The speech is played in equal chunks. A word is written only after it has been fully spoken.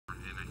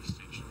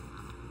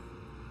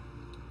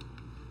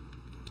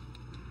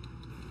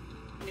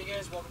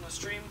guys, welcome to the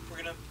stream. We're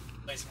gonna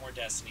play some more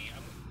Destiny.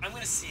 I'm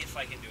gonna see if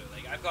I can do it.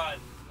 Like, I've got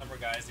a number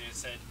of guys who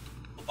said,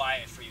 we'll buy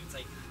it for you. It's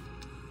like,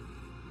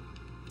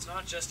 it's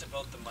not just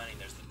about the money,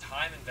 there's the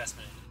time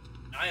investment in it.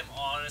 And I am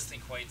honestly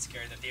quite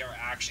scared that they are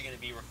actually gonna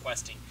be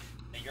requesting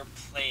that you're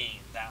playing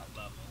that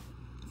level.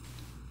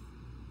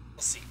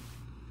 We'll see.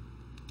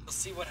 We'll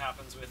see what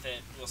happens with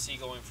it. We'll see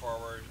going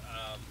forward.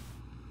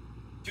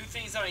 Two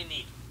things that I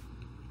need.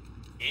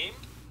 Game,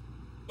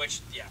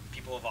 which, yeah,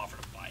 people have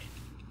offered to buy it.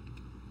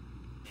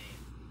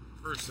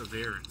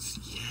 Perseverance,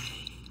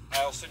 yay.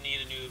 I also need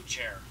a new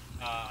chair.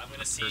 I'm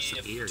gonna see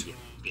if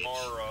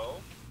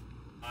tomorrow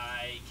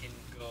I can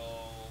go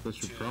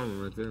That's your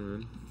problem right there,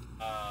 man.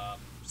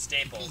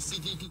 Staples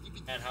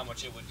and how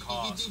much it would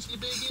cost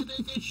and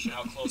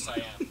how close I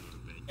am.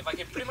 If I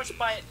can pretty much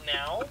buy it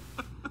now,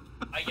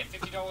 I get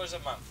 $50 a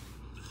month.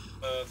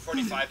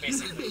 45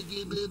 basically.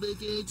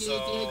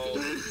 So,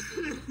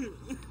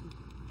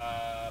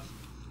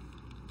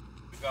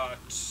 we've got.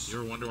 You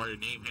ever wonder why your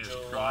name has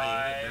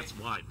July, in it? That's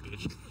why,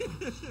 bitch.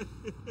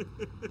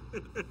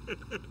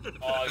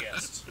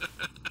 August.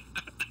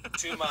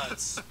 2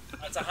 months.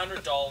 That's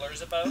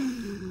 $100 about.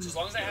 So as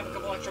long as I have a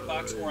couple extra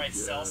bucks or I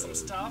sell some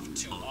stuff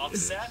to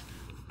offset,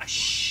 I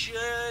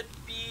should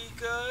be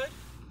good.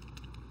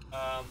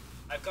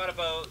 I've got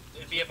about,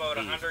 it'd be about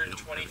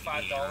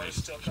 $125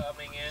 still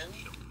coming in.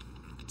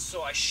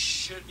 So I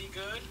should be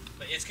good,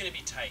 but it's gonna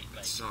be tight.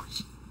 Like,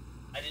 sucks.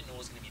 I didn't know it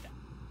was gonna be that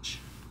much.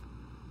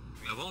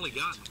 I've only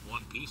gotten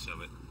one piece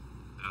of it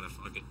out of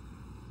fucking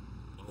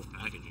 12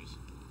 packages.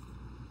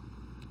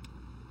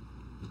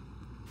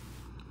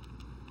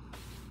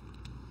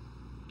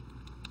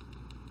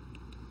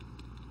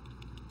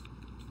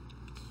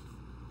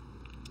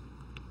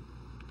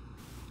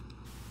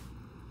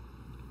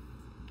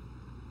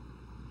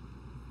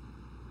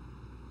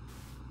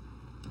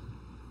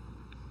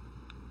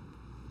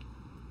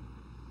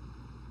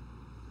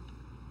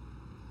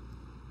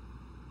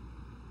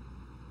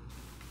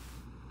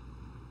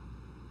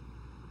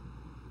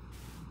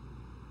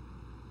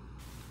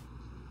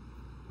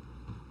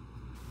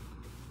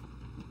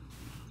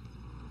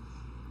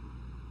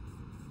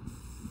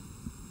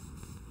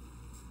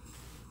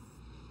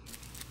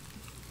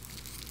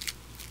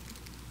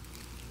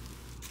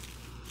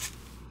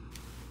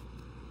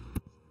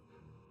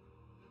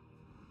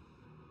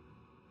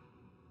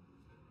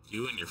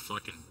 You and your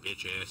fucking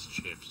bitch-ass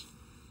chips.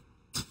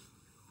 I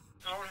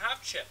don't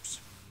have chips.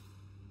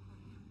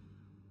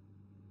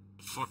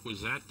 The fuck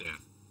was that then?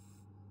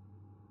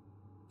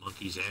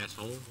 Monkey's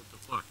asshole? What the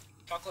fuck?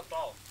 Chocolate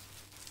ball.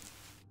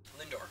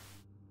 Lindor.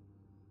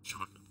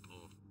 Chocolate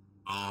ball.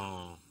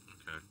 Oh,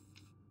 okay.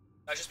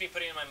 I was just be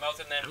putting it in my mouth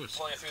and then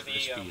pulling it through the.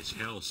 Crispy as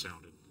hell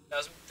sounded. That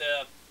was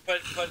the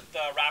put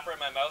the wrapper in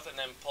my mouth and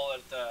then pull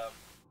it the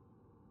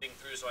thing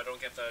through so I don't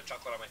get the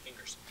chocolate on my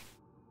fingers.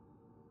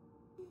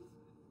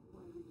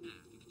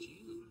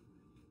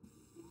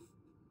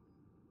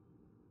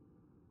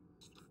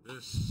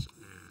 This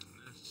and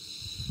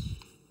this.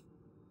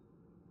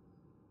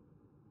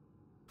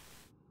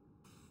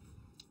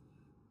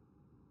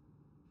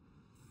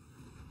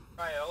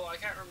 Ryo, I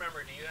can't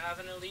remember. Do you have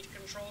an Elite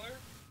controller?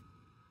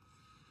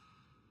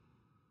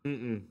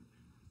 No,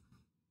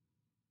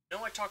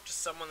 I talked to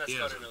someone that's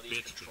got an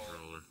Elite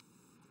controller.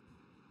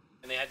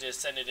 And they had to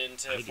send it in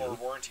for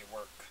warranty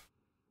work.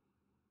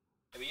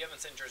 Maybe you haven't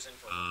sent yours in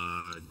for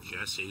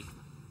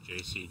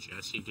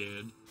Jesse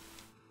did.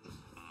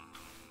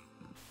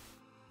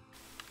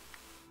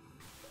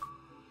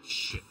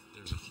 Shit,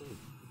 there's a whole...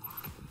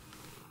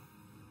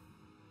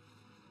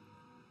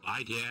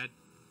 Bye, Dad.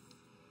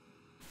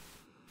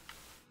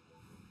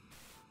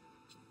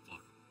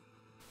 Fuck.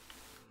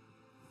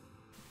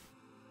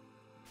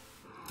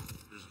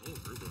 There's a whole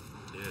group of them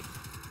dead.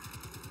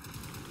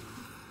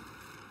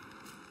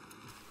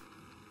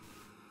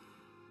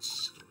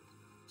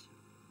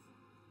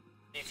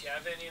 If you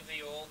have any of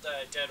the old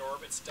Dead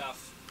Orbit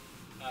stuff,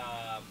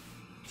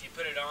 if you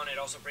put it on, it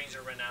also brings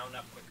your renown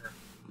up quicker.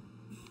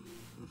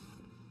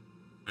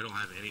 I don't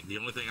have any. The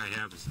only thing I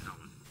have is the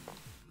helmet.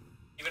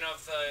 Even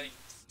of the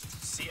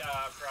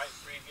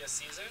previous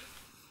season?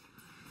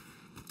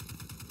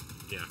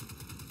 Yeah.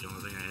 The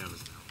only thing I have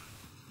is the helmet.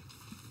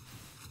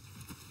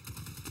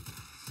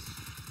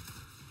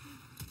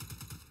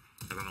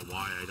 I don't know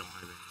why I don't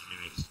have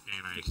any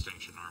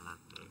anti-extinction armor,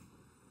 but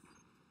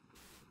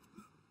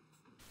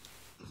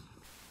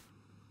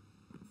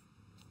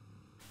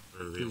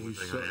the only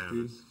thing I have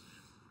is...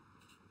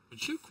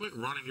 Would you quit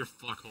running your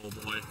fuckhole,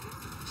 boy?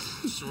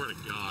 I swear to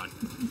God.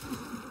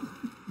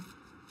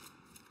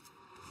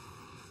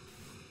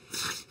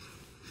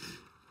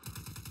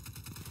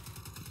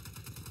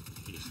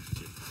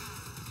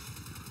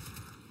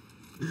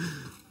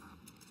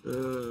 Oh,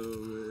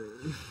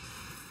 man.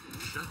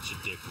 Shut your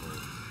dick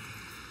hole.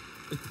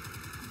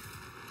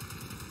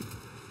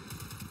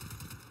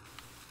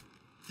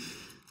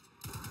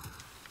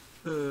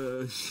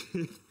 Oh,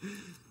 shit.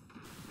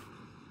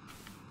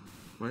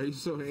 Why are you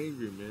so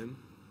angry, man?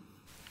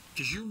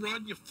 Cause you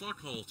run your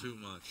fuckhole too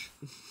much.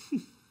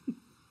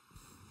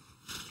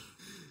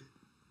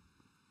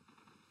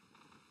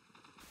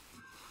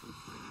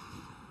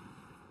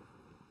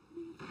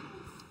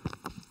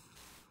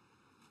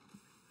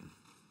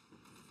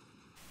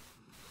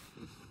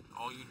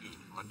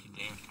 up, you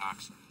damn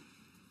cocks.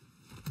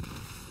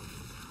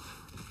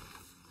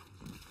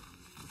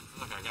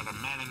 Look, I got a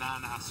man and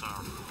an ass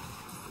arm.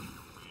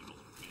 You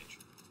little bitch.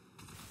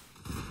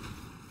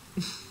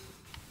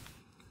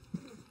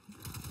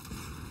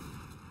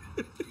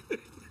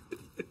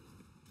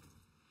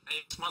 Hey,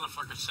 this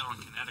motherfucker's selling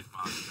kinetic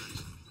mods,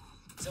 guys.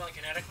 Selling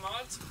kinetic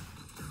mods?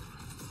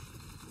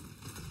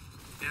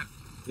 Yep.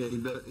 Yeah, he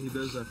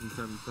does that from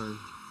time to time.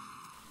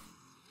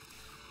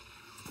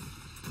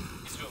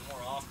 He's doing it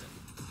more often.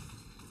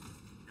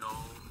 No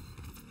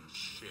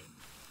shit.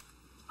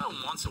 About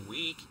once a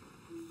week.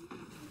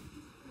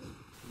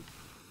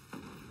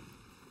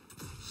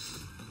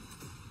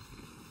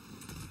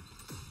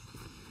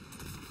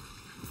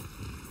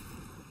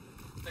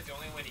 Like the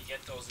only way to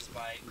get those is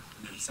by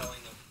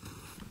selling them.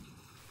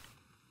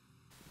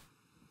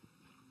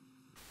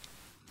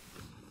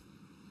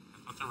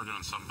 I thought they were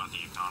doing something about the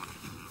economy.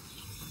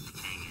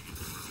 Changing it.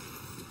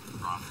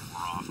 Profit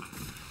more often.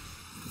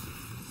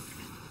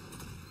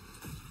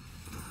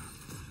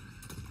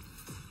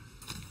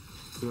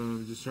 So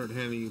just start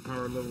handing you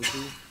power level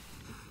 2?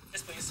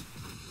 Yes, please.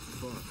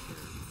 Fuck.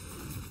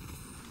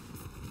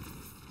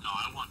 No,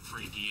 I want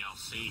free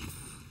DLC.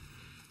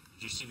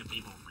 Did you see the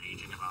people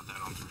raging about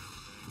that on Twitter?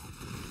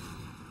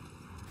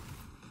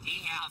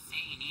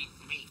 DLC needs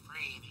to be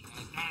free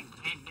because I'm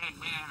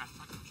a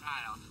fucking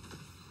child.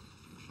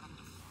 Shut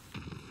the fuck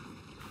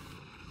up.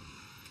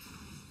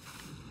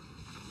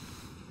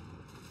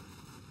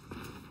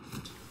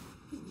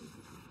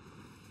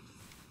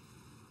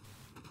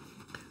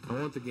 I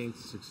want the game to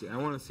succeed. I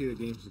want to see the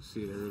game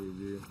succeed. I really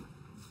do.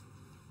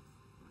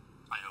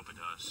 I hope it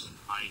does.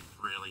 I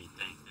really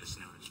think this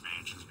new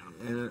expansion is going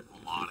to And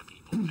pull a lot of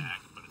people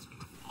back, but it's going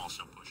to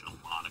also push a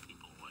lot of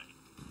people away.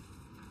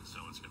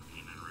 So it's going to be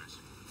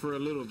interesting. for a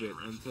little bit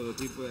until the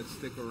people that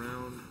stick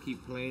around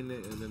keep playing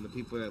it, and then the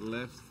people that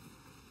left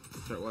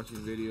start watching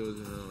videos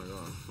and they're like,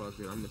 oh fuck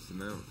it, I'm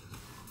missing out.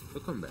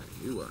 They'll come back.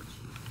 You watch.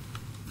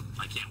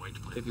 I can't wait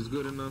to play. If it's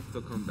good enough,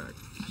 they'll come back.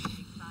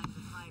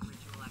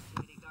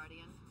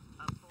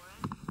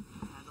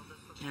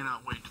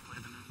 Cannot wait to play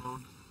the new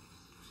mode.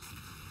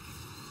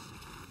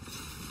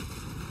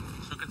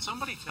 So can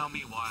somebody tell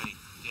me why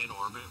Dead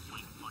Orbit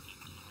went fucking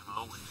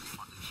camo and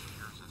fucking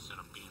shaders instead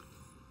of being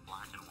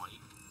black and white?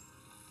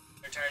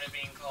 They're tired of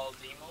being called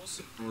emos.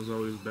 It was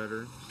always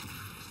better.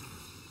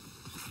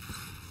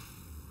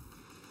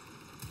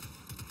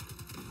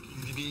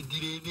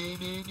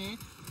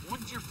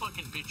 Wouldn't your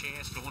fucking bitch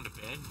ass going to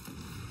bed?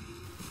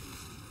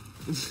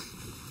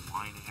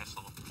 Whine ass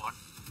little fuck.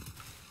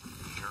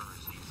 Sure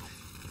as evil.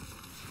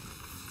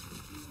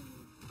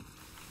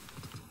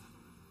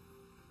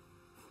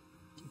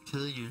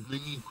 Tell you,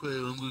 let me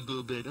quiet, I'm gonna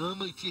go to bed. Oh,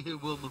 my shit here,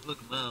 roll my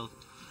fucking mouth.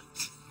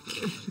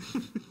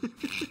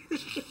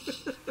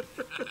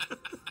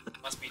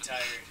 Must be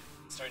tired.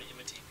 Starting to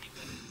imitate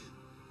people.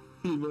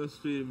 He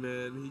must be,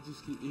 man.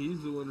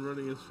 He's the one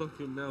running his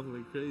fucking mouth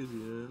like crazy,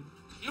 man.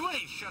 You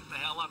ain't shut the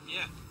hell up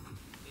yet.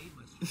 They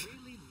must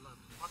really love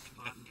this Fuck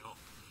spot. that go.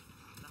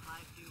 The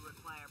hive do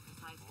require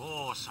precise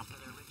Oh, something for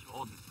their ritual.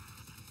 golden.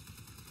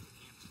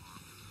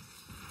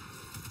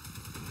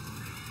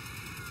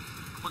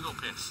 I'm gonna go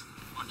piss.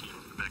 Fuck you.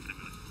 I'll be back in a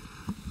minute.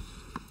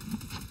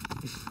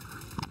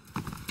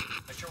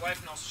 But your wife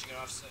knows she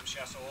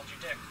has to hold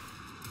your dick.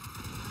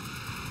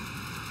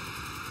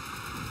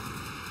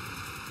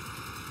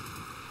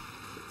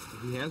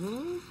 He has one of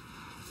those?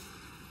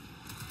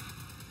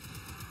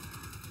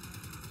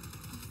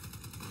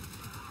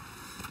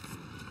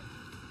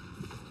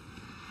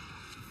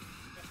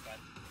 That's bad.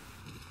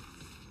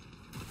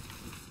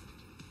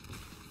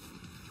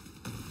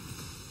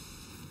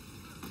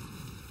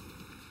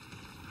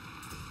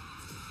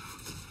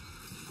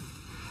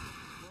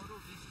 Portal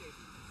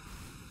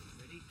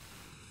destabilized. Ready?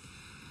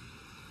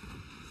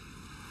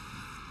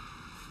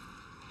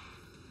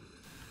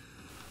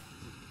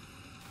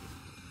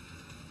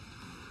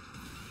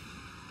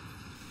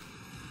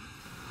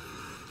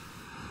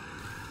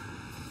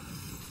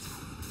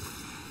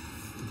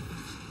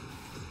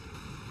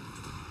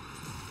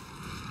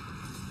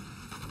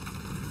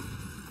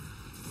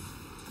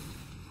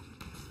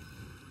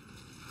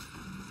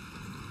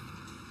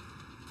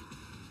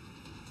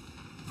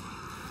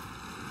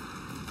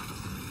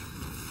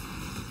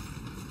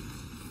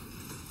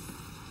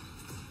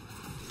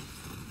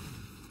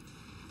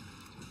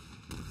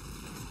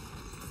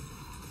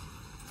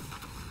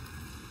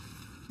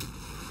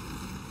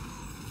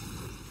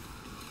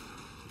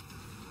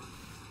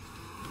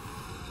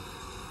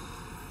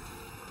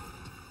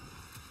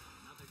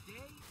 Another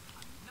day,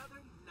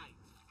 another night.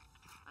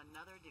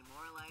 Another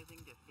demoralizing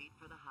defeat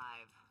for the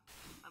hive.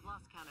 I've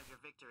lost count of your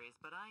victories,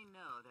 but I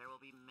know there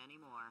will be many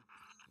more.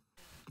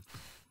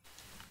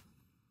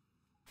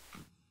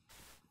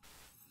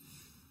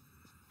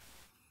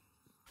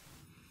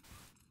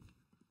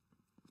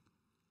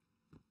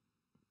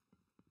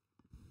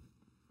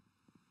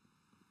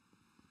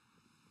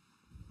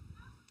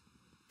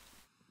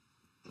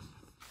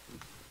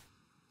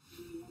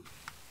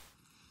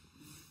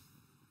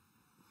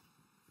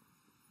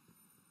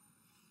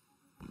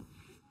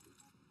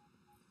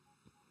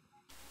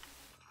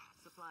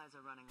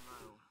 supplies are running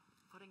low.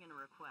 Putting in a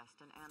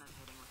request and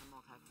annotating with a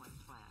multi-point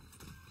plan.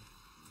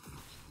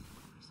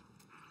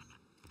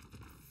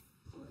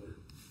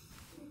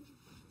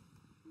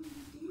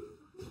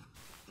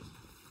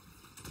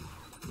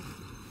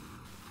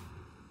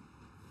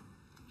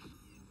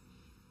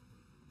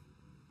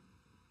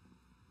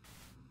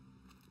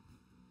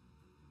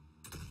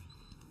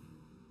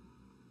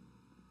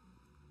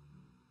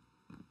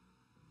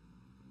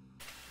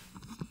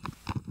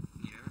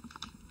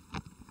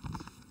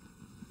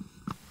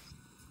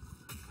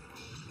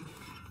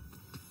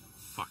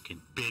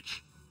 Fucking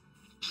bitch.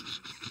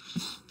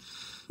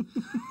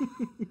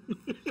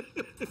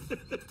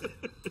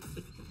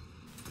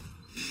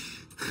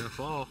 Gonna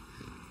fall.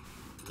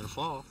 Gonna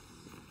fall.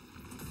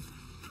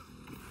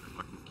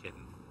 Fucking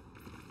kitten.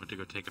 Went to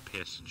go take a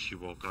piss and she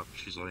woke up.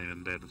 She's laying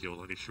in bed with the old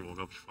lady. She woke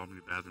up, she followed me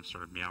to the bathroom,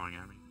 started meowing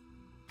at me.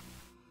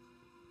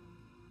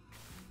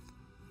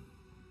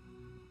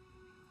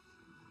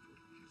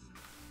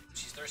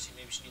 She's thirsty,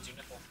 maybe she needs your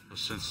nipple. Well,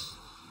 since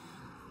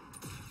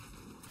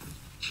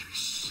you're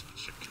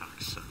such a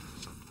cocksucker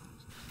sometimes.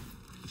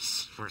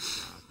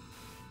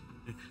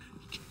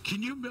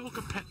 Can you milk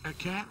a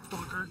cat,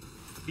 fucker?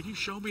 Can you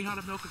show me how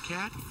to milk a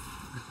cat?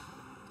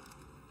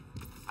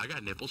 I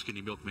got nipples. Can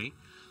you milk me?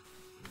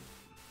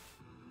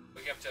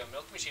 We get up to a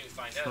milk machine to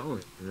find out. Oh,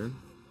 man.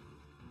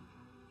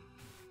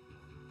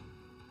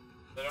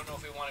 I don't know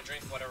if we want to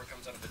drink whatever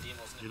comes out of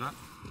Adino's nipple.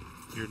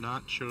 You're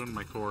not chewing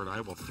my cord.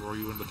 I will throw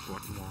you into the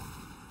fucking wall.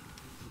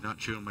 You're not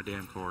chewing my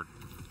damn cord.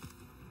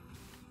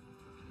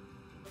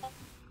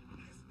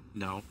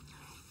 No.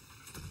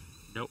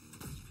 Nope.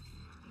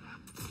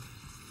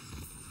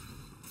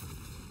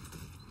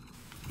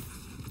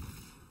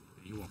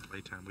 You want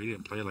playtime. We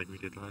didn't play like we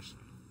did last time.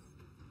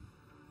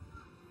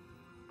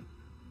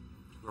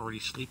 We're already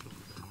sleeping.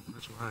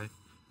 That's why.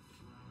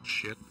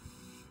 Shit.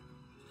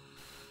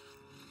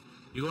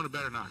 You going to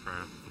bed or not,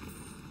 Crab?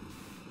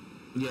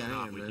 Yeah, If I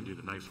not, am, we man. can do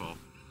the nightfall.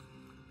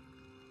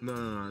 No,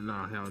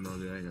 hell no,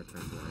 dude. I ain't got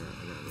time for that.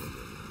 I got a little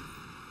bit.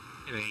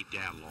 It ain't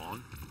that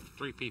long.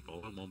 3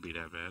 people. It won't be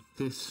that bad.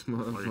 This All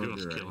you're doing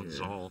is motherfucker killing right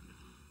Saul.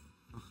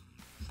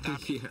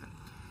 here.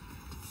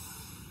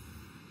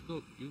 Yeah.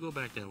 You go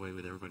back that way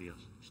with everybody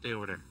else. Stay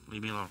over there.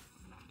 Leave me alone.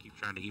 Keep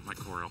trying to eat my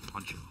cord. I'll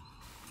punch you.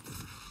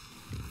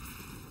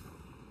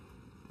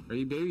 Are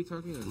you baby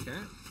talking to a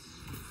cat?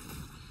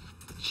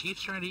 She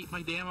keeps trying to eat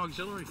my damn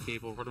auxiliary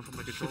cable running from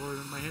my controller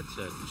and my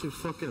headset. You should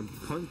fucking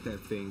punt that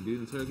thing, dude,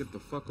 until I get the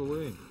fuck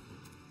away.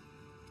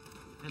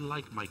 I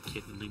like my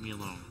kitten. Leave me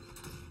alone.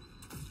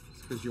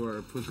 It's because you are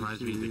a pussy.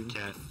 Reminds me of dude. the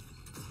cat.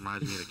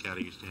 Reminds me of the cat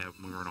I used to have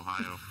when we were in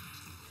Ohio.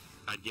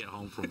 I'd get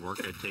home from work,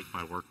 I'd take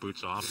my work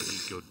boots off, and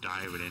he'd go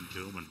diving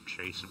into them and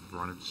chase him,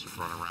 run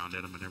around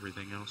in them and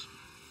everything else.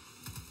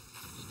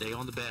 Stay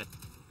on the bed.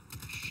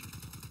 Shit.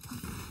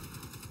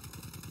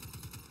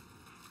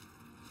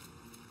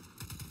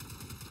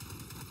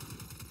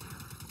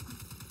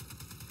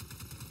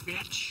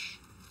 Bitch.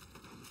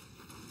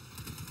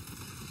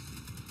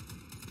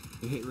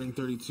 I hit ring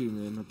 32,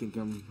 man. I think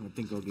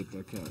I'll get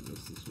that cat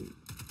just this week.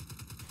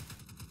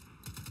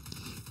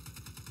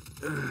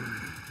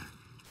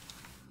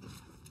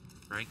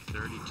 Rank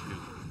 32.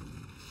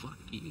 Fuck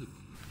you.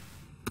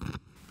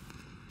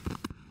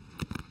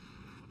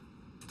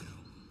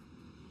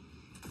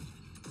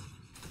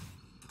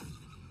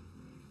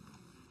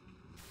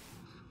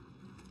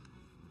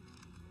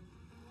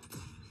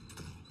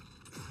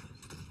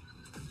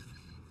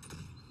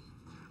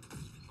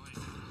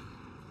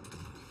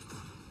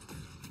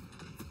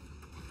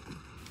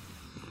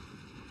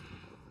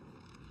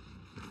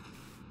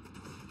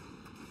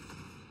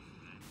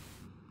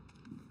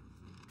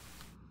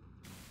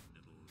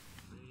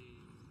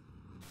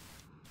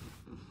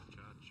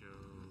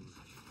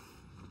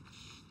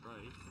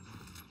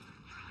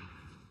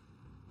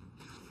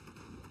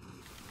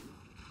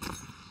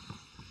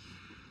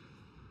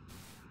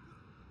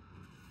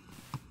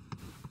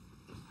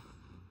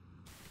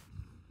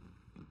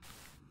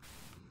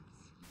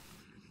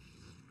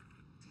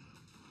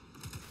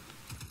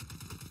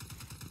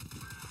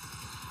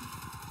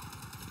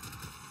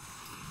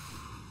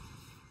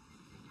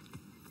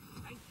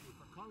 Thank you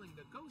for calling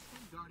the Ghost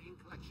and Guardian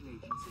Collection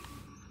Agency.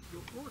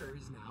 Your order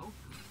is now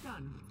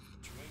done.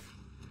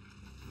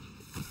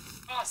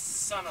 Ah,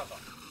 son of a...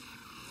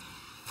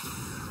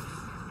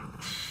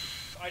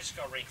 I just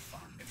got rank 5.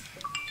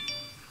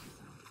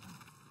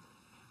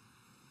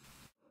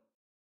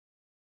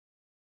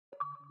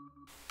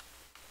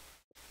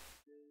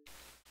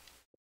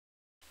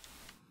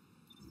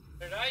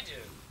 What did I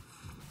do?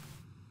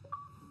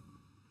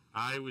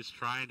 I was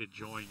trying to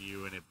join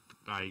you and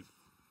my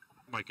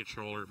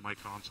controller, my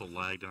console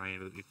lagged and I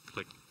ended up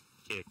clicking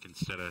kick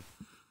instead of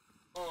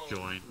Oh.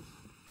 join.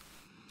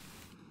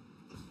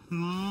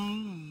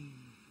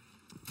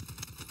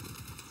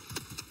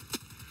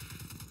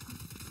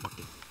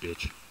 Fucking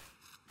bitch.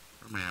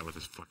 Where am I at with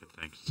this fucking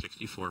thing?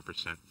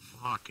 64%.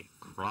 Fucking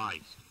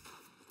Christ.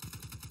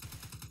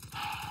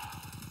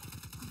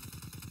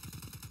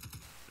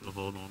 It'll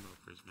hold on to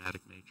a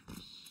prismatic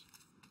matrix.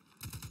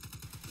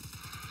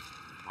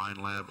 Mine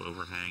Lab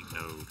Overhang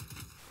Node. I don't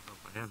know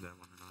if I have that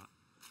one or not.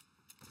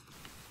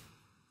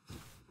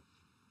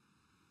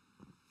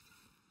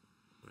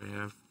 We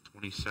have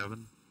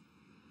 27.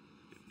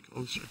 Getting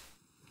closer.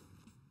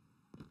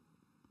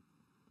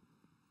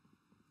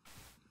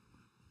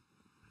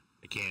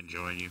 I can't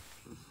join you.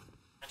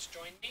 Let's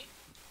join me.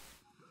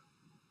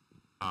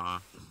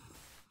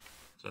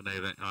 So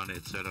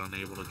it said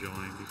unable to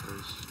join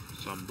because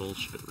some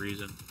bullshit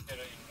reason. Get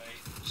an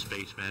invite.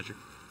 Space magic.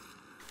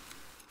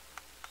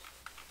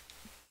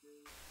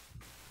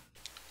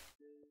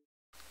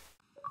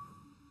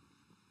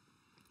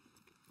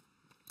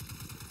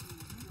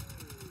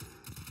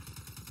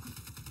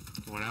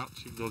 Going out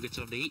so you can go get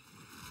something to eat.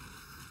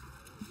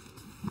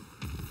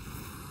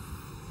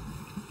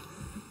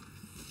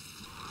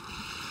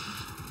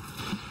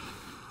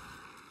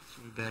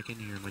 So we'll be back in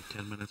here in like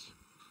 10 minutes.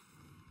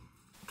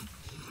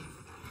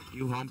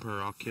 You hump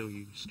her, I'll kill you,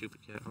 you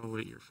stupid cat. Oh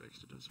wait, you're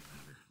fixed, it doesn't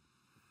matter.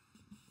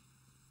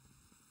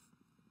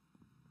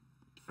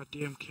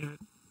 Goddamn cat.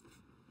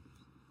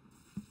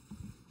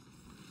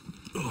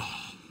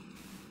 Ugh.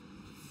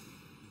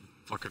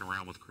 Fucking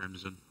around with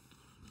Crimson.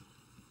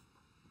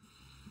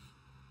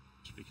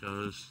 Just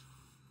because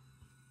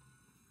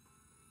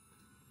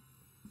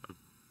I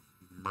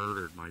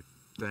murdered my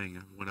thing.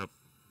 I went up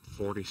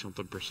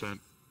 40-something%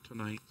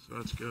 tonight, so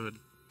that's good.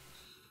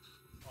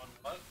 On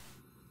what?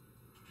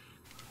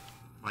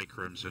 My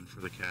Crimson for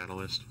the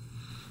catalyst.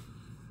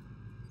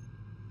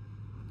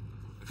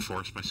 I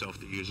forced myself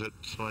to use it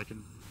so I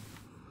can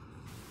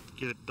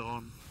get it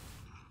done.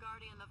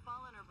 Guardian, the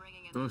Fallen are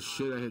bringing in Oh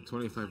shit, I hit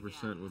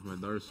 25% with my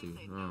Darcy.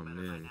 Oh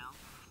man.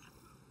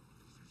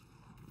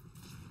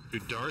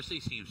 Dude, Darcy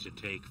seems to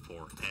take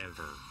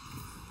forever.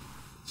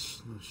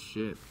 Oh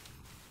shit.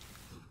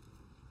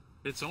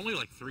 It's only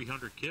like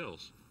 300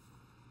 kills.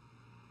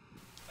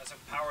 That's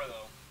a power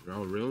though.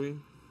 Oh really?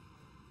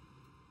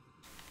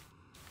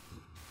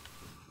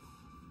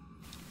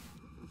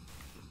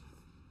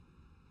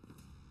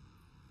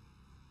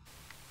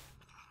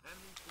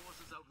 Enemy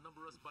forces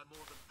outnumber us by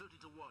more than 30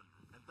 to 1,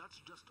 and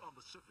that's just on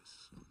the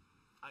surface.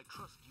 I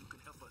trust you can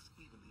help us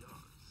even the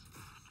odds.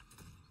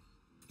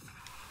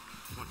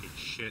 Fucking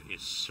shit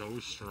is so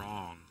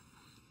strong.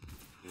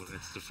 Well,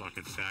 it's the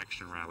fucking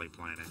faction rally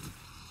planet.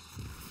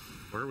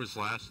 Where was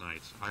last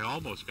night's? I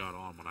almost got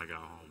on when I got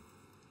home.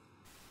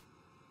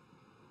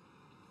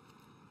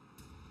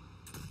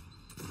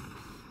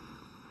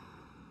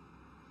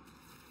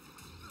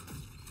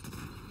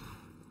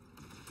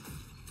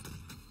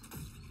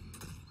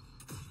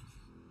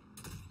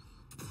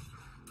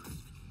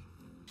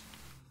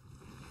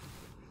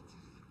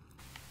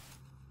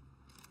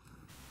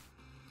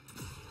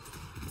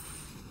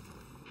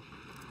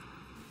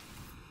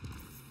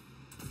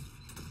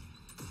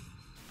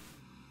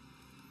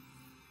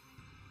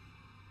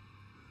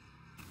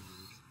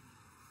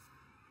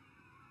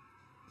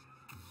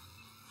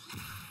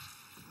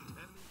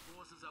 Enemy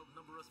forces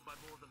outnumber us by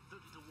more than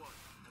 30 to 1,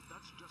 and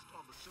that's just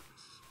on the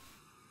surface.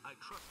 I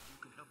trust you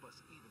can help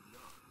us even the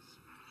odds.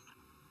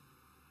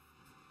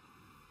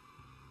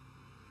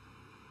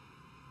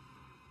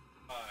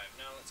 Alright,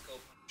 now let's go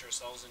punch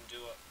ourselves and do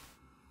it.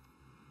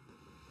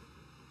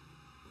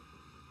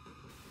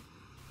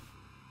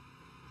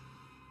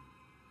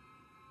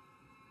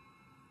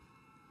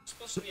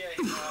 Supposed to be a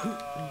thing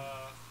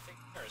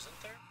there,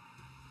 isn't there?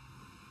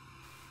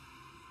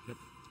 Yep,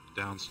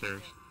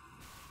 downstairs.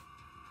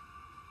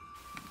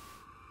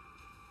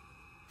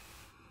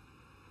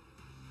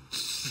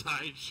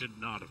 I should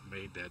not have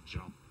made that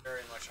jump.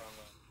 Very much on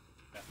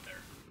the left there.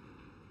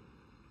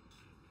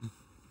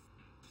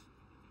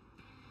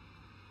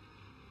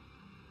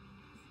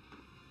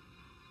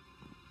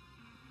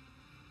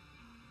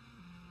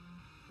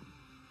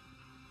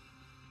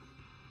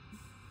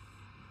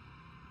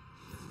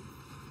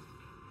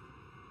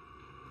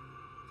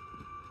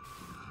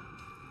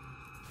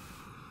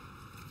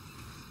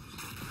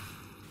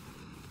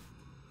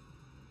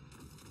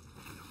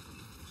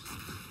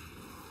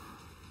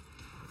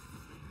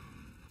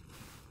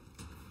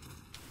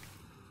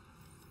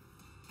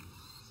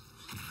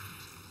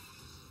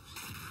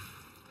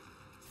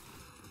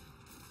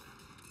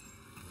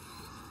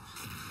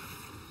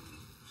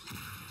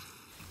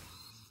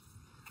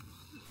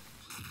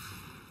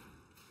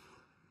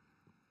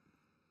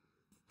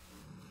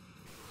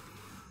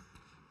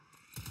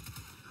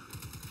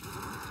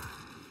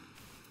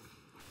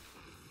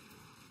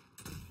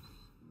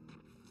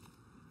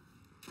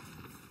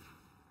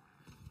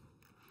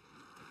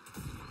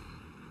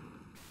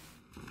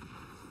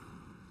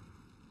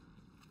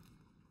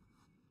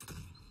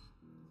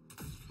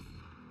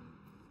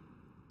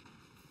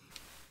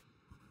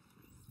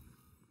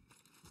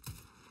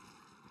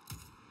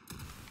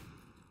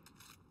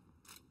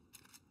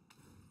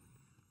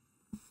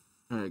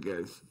 Alright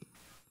guys.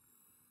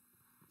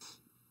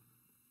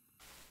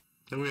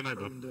 Have a good night,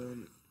 bud. I'm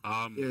done.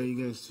 Yeah,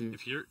 you guys too.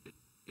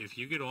 If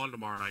you get on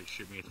tomorrow night,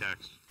 shoot me a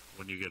text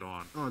when you get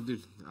on. Oh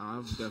dude,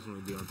 I'll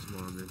definitely be on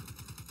tomorrow then.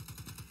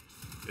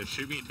 Yeah,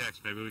 shoot me a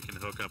text. Maybe we can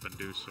hook up and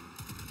do some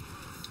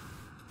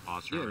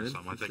monster Yeah, or man,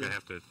 something. I for think sure. I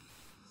have to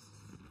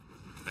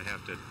I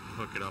have to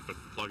hook it up and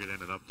plug it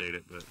in and update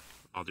it, but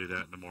I'll do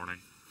that in the morning.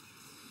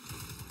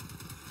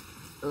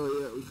 Oh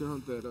yeah, we can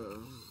hunt that.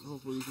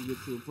 Hopefully we can get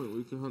to a point where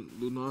we can hunt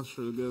Blue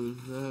Nostra together.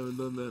 I haven't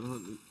done that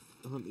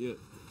hunt yet.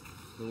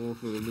 The one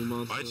for the new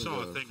monster. I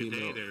saw a thing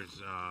female. today.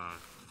 There's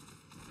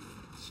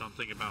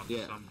something about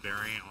Yeah. some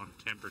variant on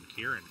Tempered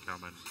Kieran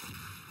coming.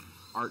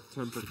 Art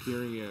Tempered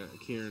Kieran, yeah,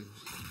 Kieran.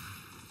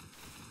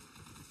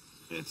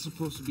 It's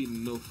supposed to be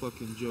no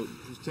fucking joke.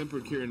 Because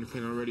Tempered Kieran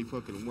can already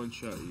fucking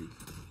one-shot you.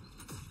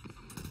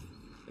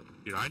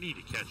 Dude, I need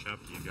to catch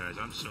up to you guys.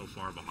 I'm so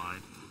far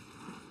behind.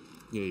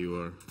 Yeah,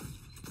 you are.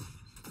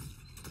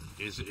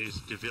 Is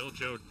DeVille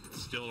Joe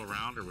still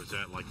around, or was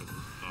that like a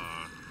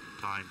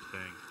timed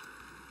thing?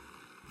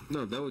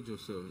 No, that was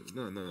just so.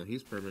 No,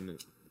 he's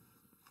permanent.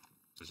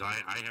 Because I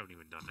haven't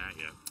even done that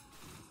yet.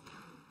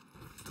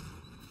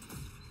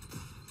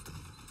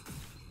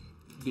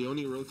 The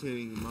only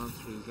rotating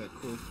monster is that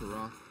Kul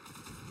Tarok,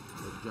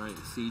 a giant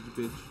siege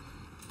bitch.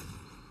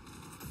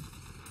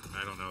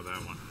 I don't know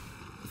that one.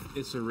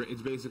 It's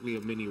basically a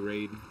mini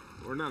raid,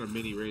 or not a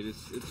mini raid.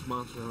 It's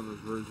Monster Hunter's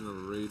version of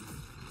a raid.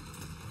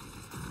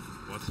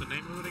 What's the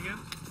name of it again?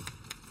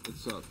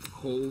 It's a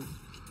Kul,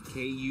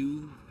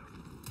 Kulve.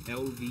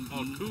 Oh,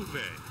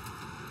 Kuve.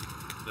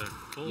 The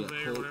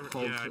Kulve or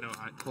whatever. Yeah, I know.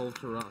 Kul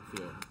Tarok,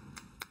 yeah.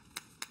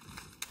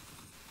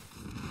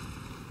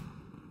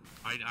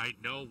 I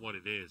know what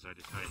it is. I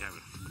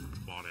haven't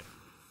bought it.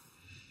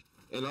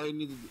 And all you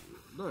need to do,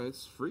 no,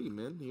 it's free,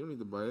 man. You don't need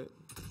to buy it.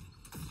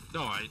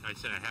 No, I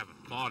said I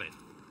haven't bought it.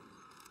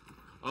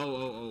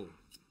 Oh.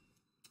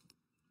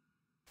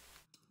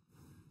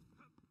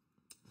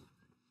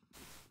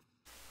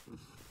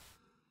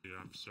 Dude,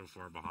 I'm so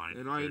far behind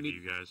And all you compared need,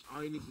 to you guys.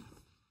 all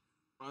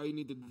you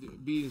need to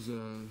be is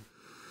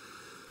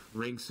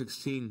rank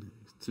 16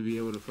 to be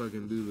able to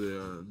fucking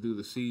do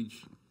the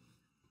siege,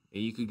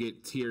 and you could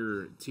get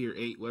tier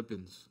 8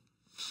 weapons.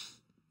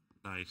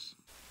 Nice.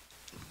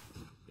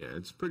 Yeah,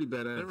 it's pretty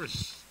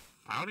badass.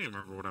 I don't even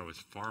remember what I was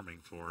farming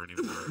for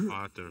anymore.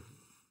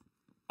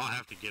 I'll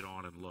have to get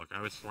on and look.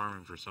 I was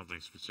farming for something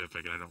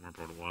specific, and I don't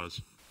remember what it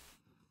was.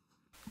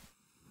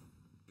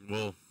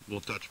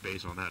 We'll touch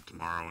base on that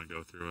tomorrow and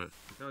go through it.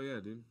 Oh yeah,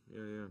 dude.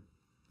 Yeah.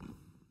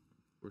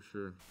 For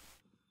sure.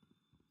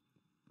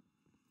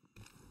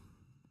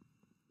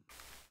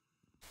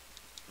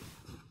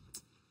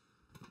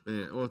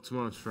 Man, well,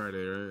 tomorrow's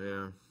Friday, right?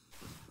 Yeah.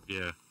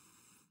 Yeah.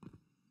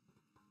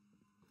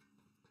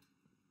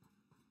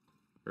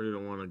 I really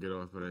don't want to get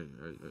off, but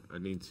I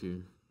need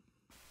to.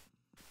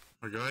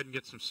 Well, go ahead and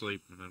get some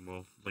sleep, and then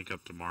we'll link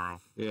up tomorrow.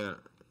 Yeah.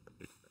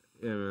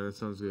 Yeah, man, that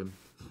sounds good.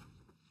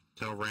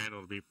 Tell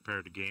Randall to be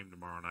prepared to game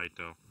tomorrow night,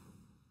 though.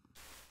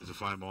 Because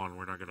if I'm on,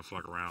 we're not gonna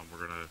fuck around.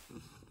 We're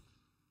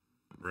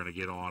gonna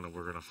get on, and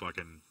we're gonna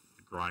fucking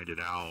grind it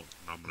out.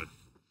 And I'm gonna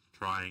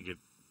try and get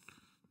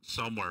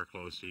somewhere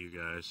close to you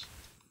guys.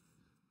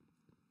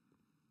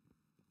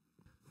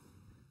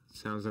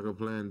 Sounds like a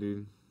plan,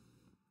 dude.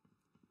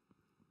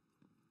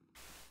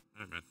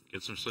 All right, man.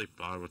 Get some sleep,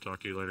 Bob. We'll talk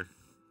to you later.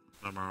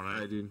 Tomorrow night.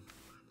 Alright, dude.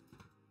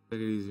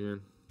 Take it easy,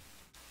 man.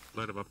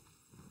 Later, Bob.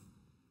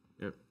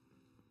 Yep.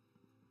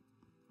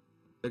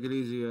 Take it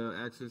easy,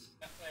 Axis.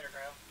 Later,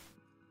 Kyle.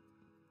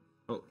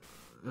 Oh,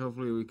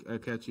 hopefully I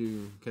catch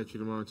you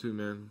tomorrow too,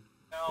 man.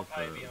 No, I'll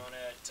probably be on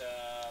at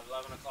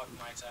 11 o'clock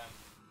my time.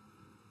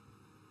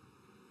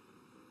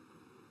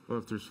 Well,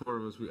 if there's 4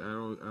 of us, I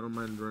don't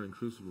mind running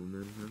Crucible,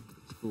 man.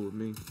 It's cool with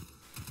me.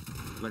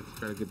 I'd like to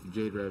try to get the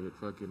Jade Rabbit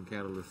fucking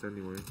Catalyst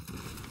anyway.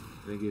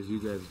 And it gives you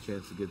guys a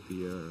chance to get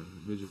the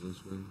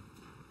Vigilance wing.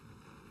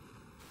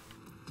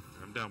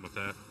 I'm down with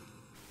that.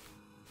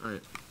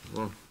 Alright,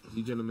 well,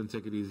 you gentlemen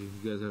take it easy.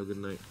 You guys have a good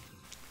night.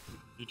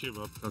 You too,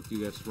 Bob. Talk to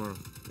you guys tomorrow.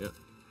 Yep.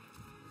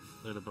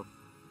 Later, Bob.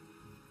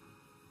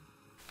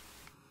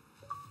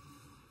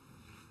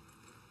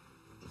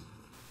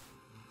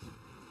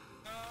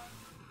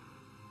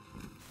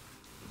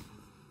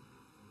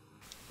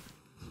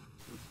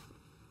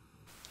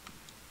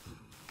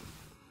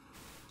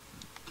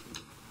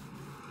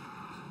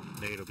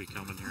 Nate will be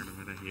coming here in a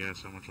minute. He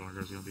asked how much longer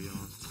is he going to be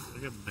on.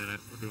 Like a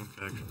minute. We're doing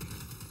faction.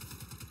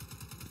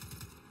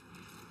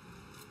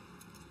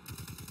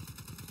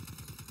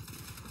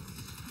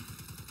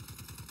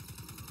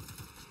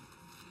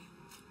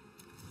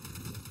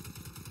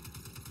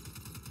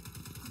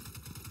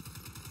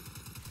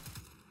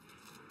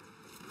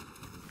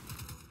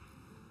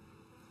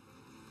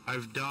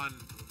 I've done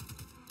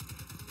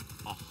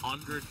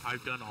 100.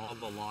 I've done all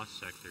the lost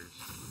sectors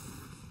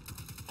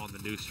on the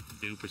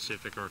new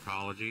Pacific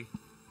Arcology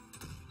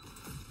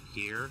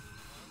here,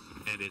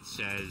 and it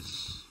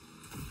says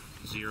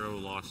 0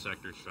 lost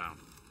sectors found.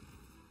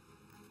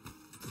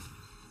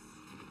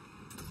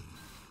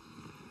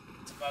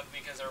 It's bugged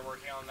because they're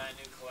working on that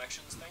new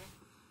collections thing.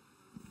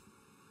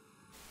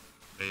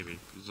 Maybe.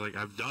 It's like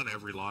I've done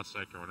every lost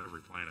sector on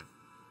every planet,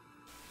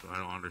 so I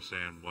don't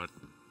understand what.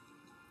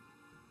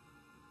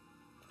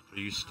 Are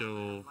you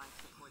still?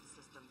 Life support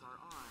systems are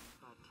on,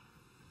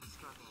 but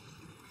struggle.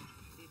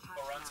 The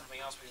Go run something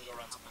else, we can go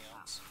run something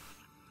else.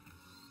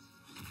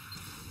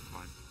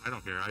 fine. I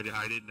don't care. I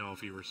didn't know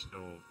if you were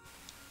still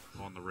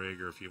on the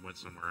rig or if you went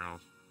somewhere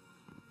else.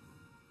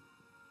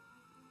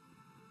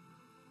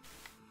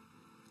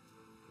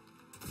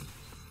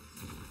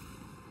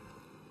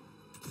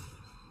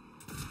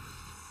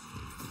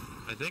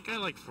 I think I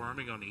like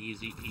farming on the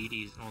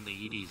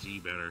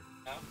EDZ better.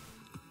 Yeah.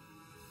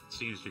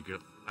 Seems to go.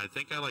 I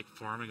think I like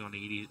farming on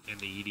the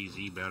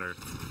EDZ better.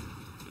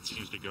 It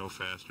seems to go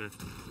faster.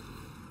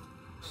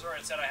 This is where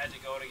it said I had to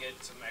go to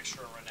get some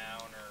extra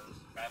renown or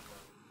grappling.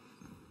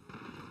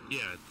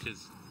 Yeah,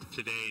 because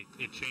today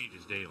it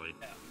changes daily.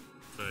 Yeah.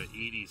 But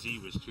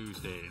EDZ was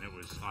Tuesday, and it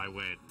was I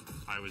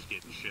was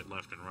getting shit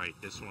left and right.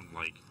 This one,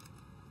 like,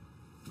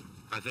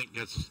 I think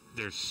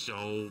there's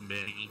so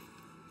many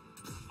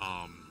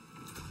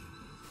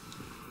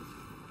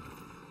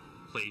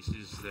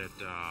places that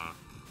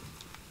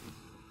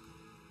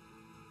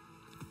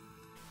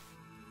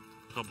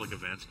public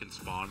events can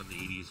spawn in the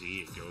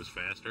EDZ. It goes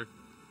faster.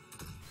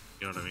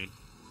 You know what I mean?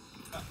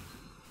 Yeah.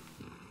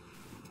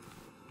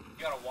 You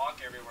gotta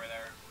walk everywhere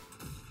there.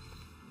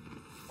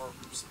 Or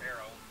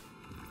Sparrow.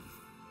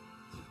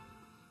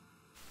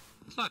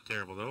 It's not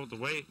terrible though. The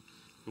way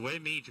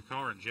me,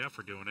 Jakar, and Jeff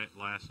are doing it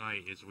last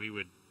night is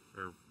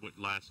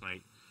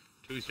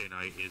Tuesday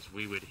night is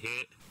we would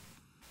hit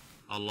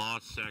a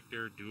lost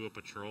sector, do a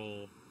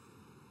patrol,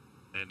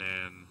 and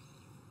then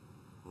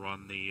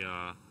run the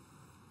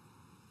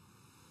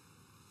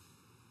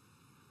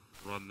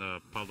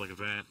public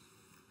event,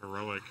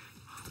 heroic,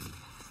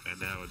 and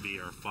that would be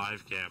our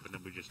 5 cap, and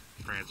then we just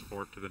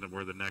transport to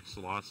where the next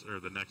lost or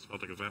the next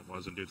public event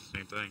was and do the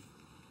same thing.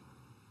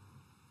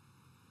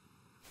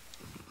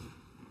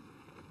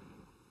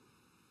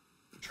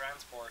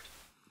 Transport.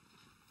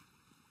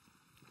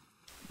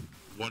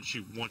 Once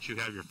you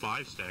have your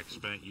 5 stack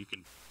spent, you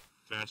can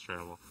fast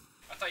travel.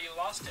 I thought you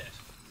lost it.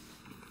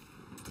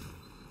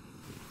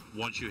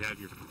 Once you have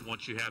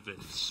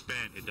it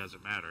spent, it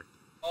doesn't matter.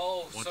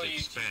 Oh, Once so it's you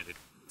spent, it,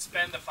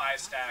 spend the 5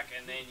 stack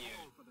and then you...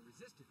 For the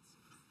resistance.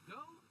 Go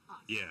us.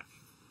 yeah.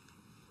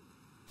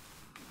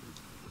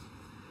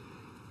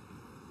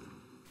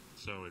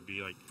 So it'd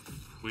be like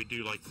we'd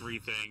do like 3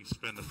 things,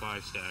 spend the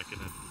 5 stack,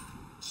 and then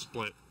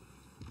split.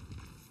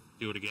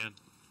 Do it again.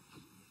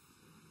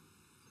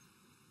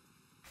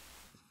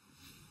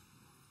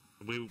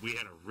 We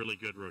had a really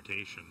good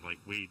rotation. Like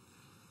we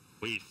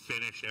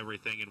finish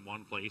everything in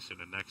one place, and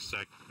the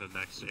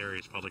next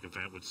area's public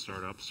event would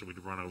start up, so we'd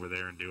run over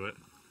there and do it.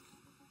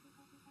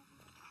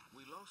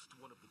 We lost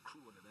one of the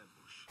crew in an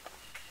ambush.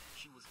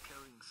 She was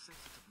carrying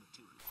sensitive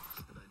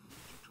materials that I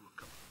need you to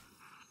accompany.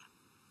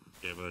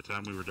 Yeah, by the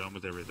time we were done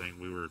with everything,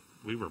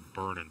 we were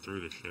burning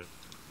through this shit.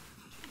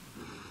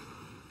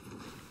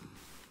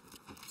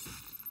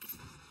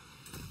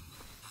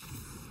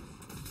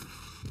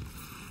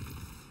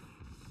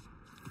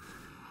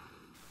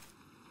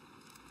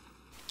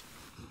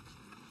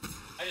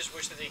 I just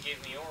wish that they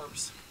gave me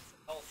orbs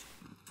for health.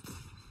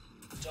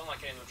 Still not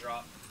getting the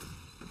drop.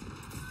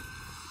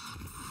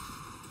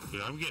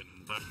 Dude, I'm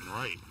getting left and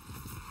right.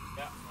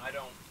 Yeah, I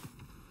don't.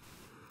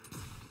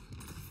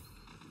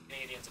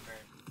 Canadians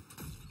apparently.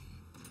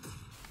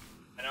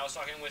 And I was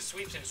talking with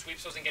Sweeps, and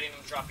Sweeps wasn't getting them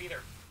drop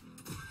either.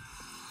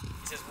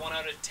 He says 1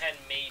 out of 10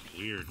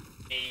 maybe. Weird.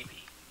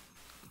 Maybe.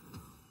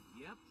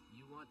 Yep,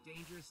 you want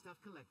dangerous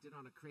stuff collected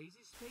on a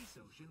crazy space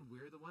ocean,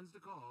 we're the ones to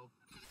call.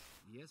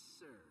 Yes,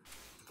 sir.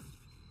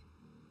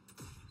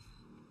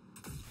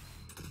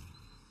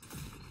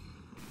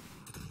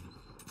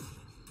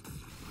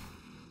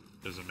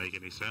 Doesn't make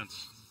any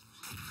sense.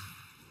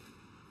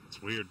 It's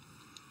weird.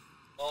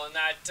 Well, in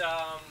that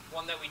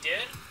one that we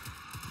did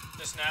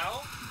just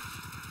now,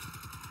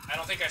 I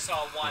don't think I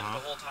saw one the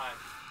whole time.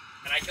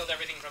 And I killed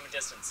everything from a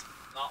distance.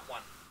 Not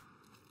one.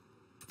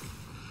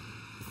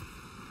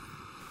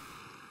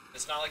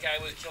 It's not like I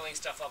was killing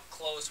stuff up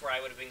close where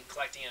I would have been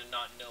collecting it and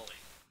not knowing.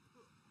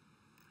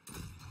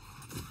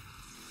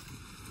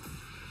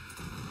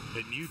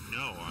 And you'd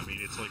know. I mean,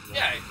 it's like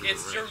Yeah,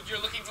 it's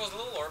you're looking for those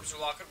little orbs.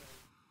 You're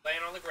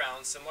laying on the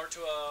ground, similar to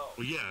a.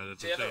 Well, yeah,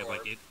 that's what I'm saying.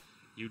 Like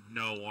you'd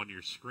know on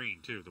your screen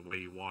too, the way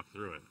you walk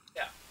through it.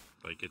 Yeah.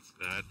 Like it's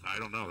that. I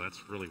don't know.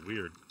 That's really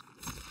weird.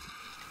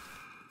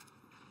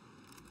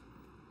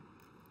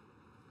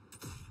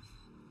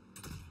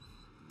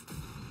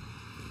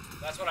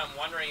 That's what I'm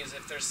wondering is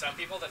if there's some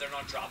people that they're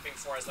not dropping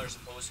for as they're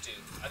supposed to.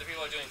 Other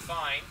people are doing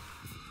fine.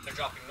 They're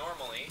dropping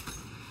normally.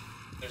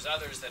 There's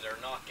others that are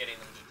not getting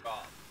them to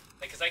drop.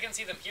 Like, because I can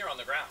see them here on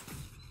the ground.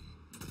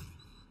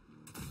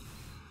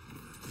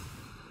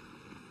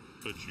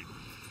 But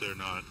they're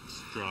not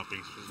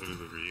dropping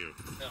specifically for you.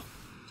 No.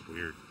 It's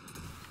weird.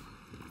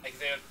 Like,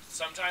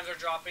 sometimes they're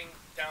dropping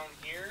down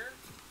here,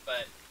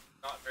 but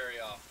not very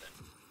often.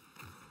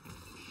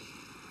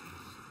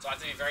 So I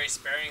have to be very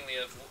sparingly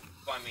of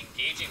who I'm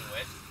engaging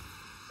with,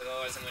 because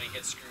otherwise I'm going to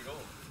get screwed over.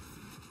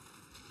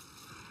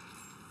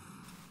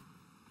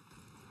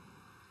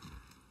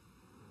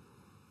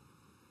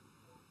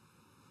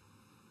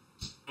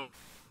 So, I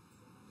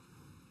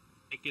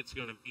think it's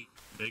going to be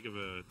big of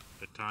a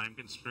time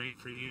constraint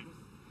for you,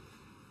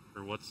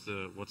 or what's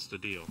the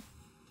deal?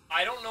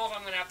 I don't know if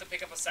I'm gonna have to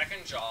pick up a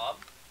second job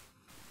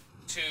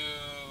to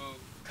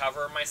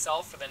cover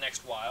myself for the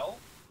next while.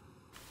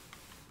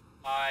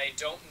 I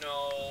don't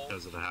know.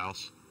 Because of the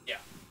house? Yeah.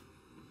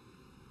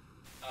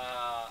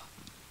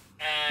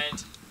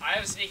 And I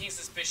have a sneaking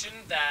suspicion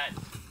that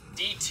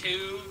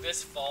D2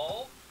 this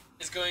fall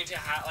is going to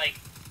have, like,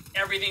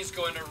 everything's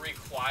going to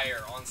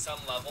require on some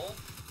level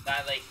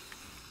that, like,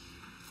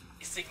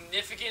 a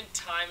significant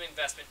time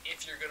investment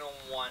if you're going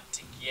to want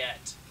to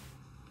get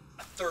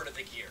a third of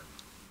the gear.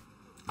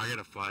 I got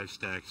a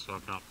 5-stack, so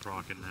I'm not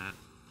procking that.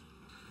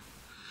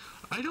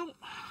 I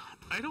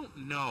don't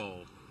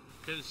know,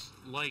 because,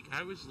 like,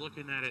 I was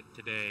looking at it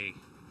today.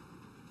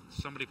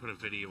 Somebody put a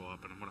video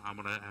up, and I'm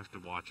gonna have to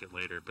watch it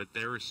later. But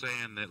they were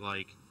saying that,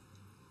 like,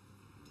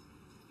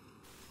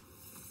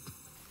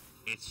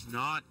 it's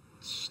not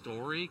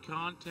story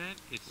content;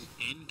 it's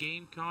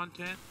in-game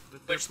content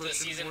that they're Which the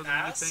pushing season more than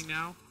pass? anything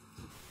now.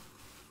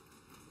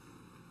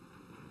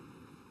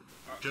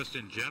 Just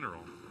in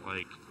general,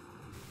 like,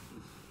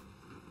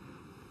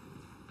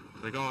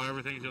 oh,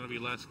 everything's gonna be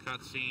less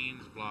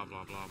cutscenes, blah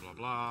blah blah blah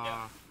blah.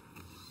 Yeah.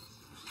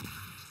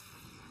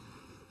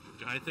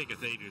 I think if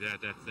they do that,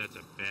 that's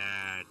a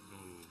bad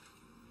move.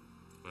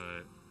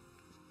 But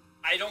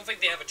I don't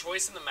think they have a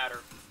choice in the matter.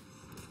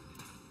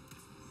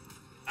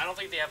 I don't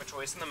think they have a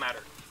choice in the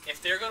matter.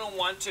 If they're going to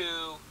want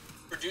to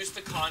produce the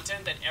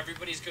content that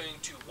everybody's going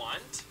to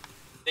want,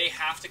 they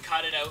have to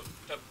cut it out,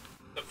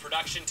 the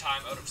production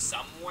time out of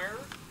somewhere,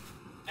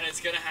 and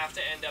it's going to have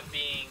to end up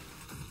being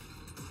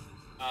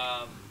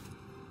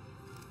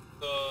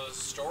the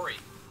story.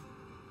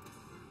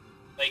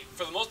 Like,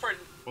 for the most part...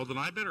 well, then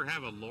I better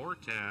have a lore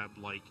tab,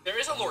 like... there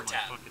is a lore on my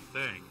tab. fucking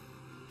thing.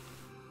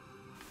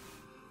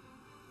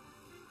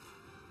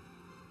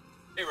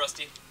 Hey,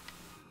 Rusty.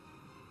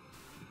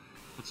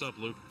 What's up,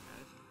 Luke?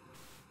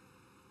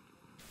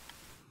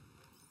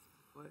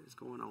 What is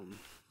going on?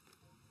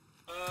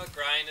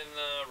 Grinding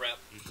the rep.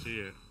 You see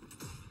it.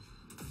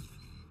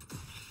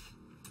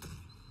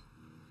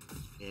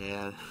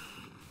 Yeah,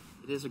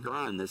 it is a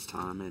grind this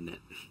time, isn't it?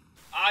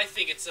 I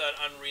think it's an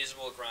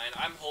unreasonable grind.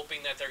 I'm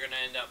hoping that they're going to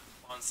end up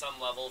on some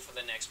level for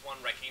the next one,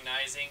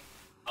 recognizing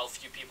how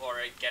few people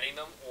are getting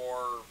them,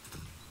 or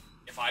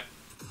if I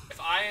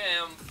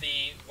am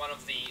one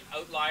of the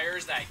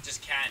outliers that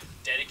just can't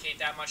dedicate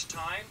that much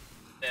time,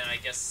 then I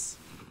guess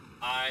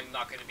I'm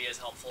not going to be as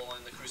helpful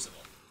in the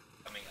Crucible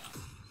coming up.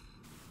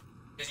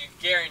 Because you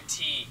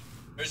guarantee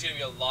there's going to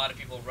be a lot of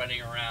people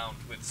running around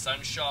with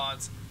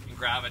sunshots and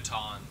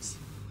gravitons,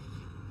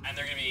 and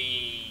they're going to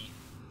be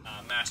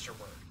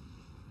masterwork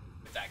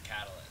with that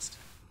catalyst.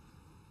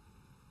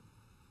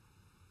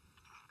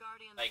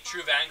 Like,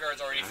 True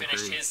Vanguard's already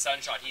finished his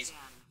sunshot. He's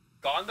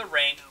gone the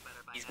rank,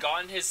 he's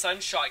gotten his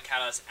sunshot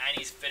catalyst, and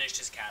he's finished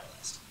his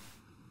catalyst.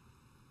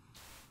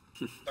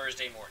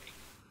 Thursday morning.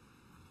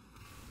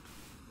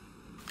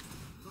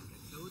 Look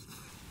at those.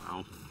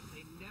 Wow.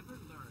 They never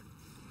learn.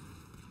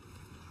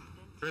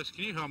 Chris,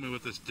 can you help me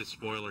with this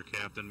despoiler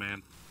captain,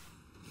 man?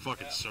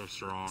 Fucking Yeah. so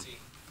strong. See.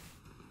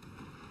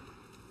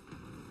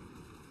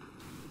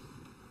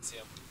 See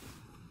him.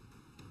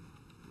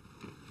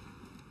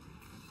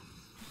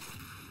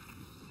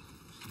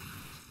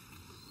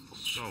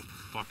 So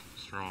fucking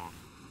strong.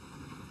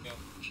 Yep.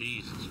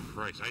 Jesus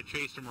Christ. I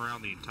chased him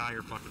around the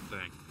entire fucking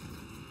thing.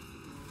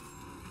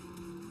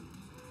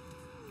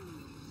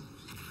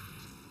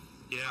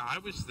 Yeah, I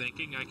was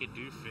thinking I could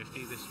do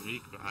 50 this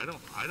week, but I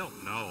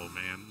don't know,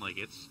 man. Like,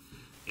 it's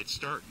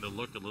starting to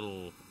look a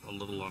little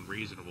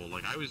unreasonable.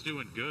 Like, I was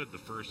doing good the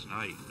first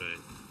night, but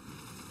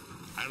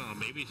I don't know,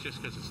 maybe it's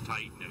just because it's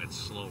Titan and it's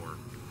slower.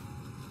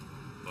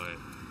 But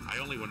I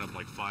only went up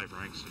like 5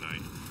 ranks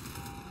tonight.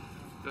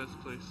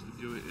 Best place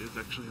to do it is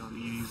actually on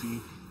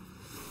EDZ.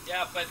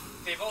 Yeah, but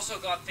they've also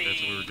got the...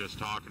 That's what we were just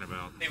talking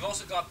about. They've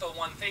also got the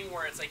one thing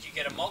where it's like you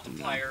get a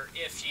multiplier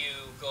if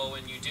you go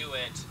and you do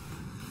it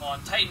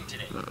on Titan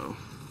today. Uh-oh.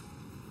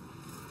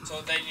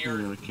 So then I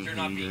really can't you're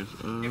not hear you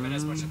being guys. given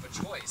as much of a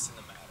choice in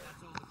the matter.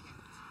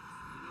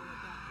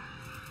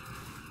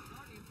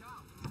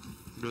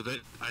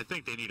 But I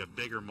think they need a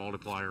bigger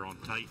multiplier on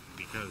Titan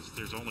because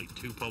there's only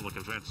 3 public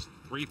events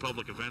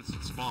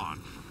that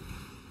spawn.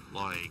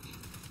 Like,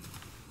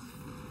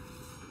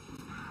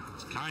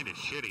 it's kind of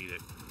shitty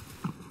that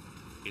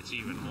it's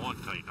even on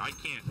Titan.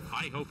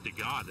 I hope to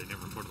God they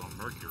never put it on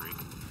Mercury.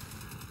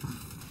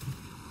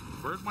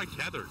 Where'd my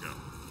tether go?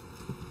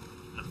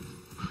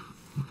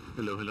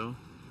 Hello, hello.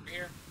 You're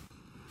here.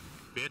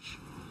 Bitch.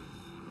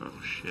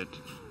 Oh, shit.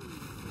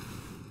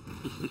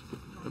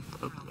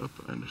 Up,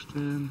 I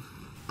understand.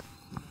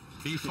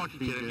 Are you fucking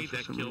kidding me? For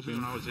That some killed me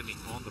reason. when I was on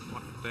the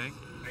fucking thing?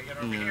 I get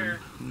over Hang on, here.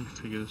 let me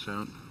figure this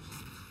out.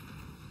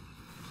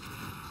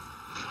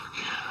 Fuck.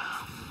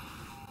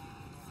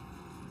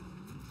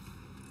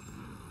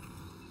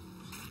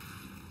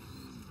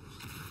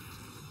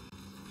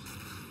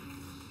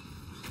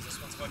 This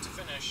one's about to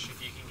finish.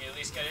 If you can at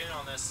least get in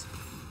on this,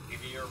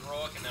 give you your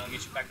heroic, and then I'll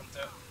get you back up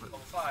to level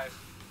 5.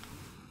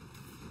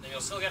 Then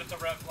you'll still get up to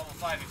level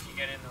 5 if you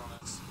get in on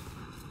this.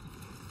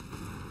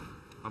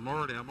 I'm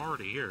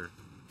already here.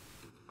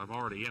 I'm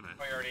already in it.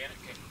 Oh, you're already in it?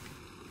 Okay.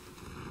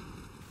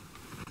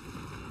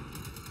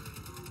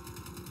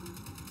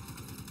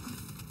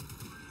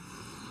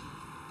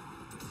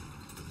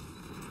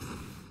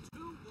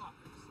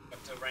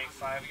 Up to rank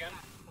 5 again?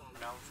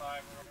 Renown 5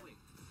 or whatever?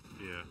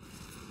 Yeah.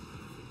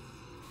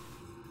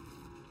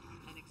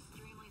 An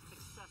extremely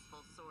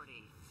successful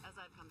sortie, as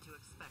I've come to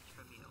expect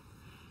from you.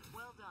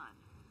 Well done.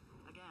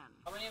 Again.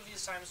 How many of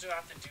these times do I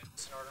have to do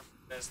this in order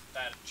for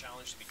that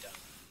challenge to be done?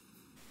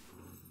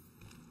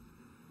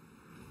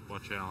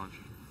 What challenge?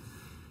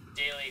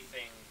 Daily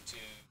thing to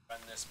run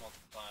this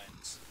multiple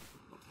times.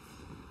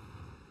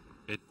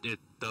 It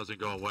doesn't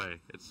go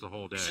away. It's the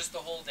whole day. It's just the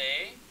whole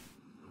day?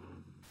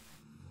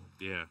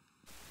 Yeah.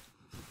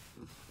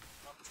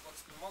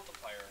 What's the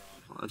multiplier on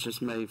it? Well, I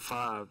just made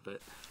 5,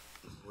 but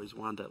always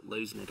wind up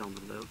losing it on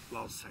the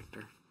lost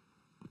sector.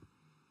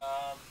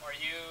 Are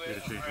you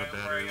Gotta change my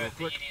battery real at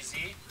the quick.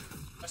 EDZ,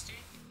 Rusty?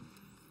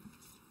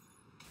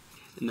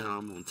 No,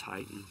 I'm on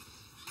Titan.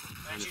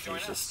 Why Trying didn't to you join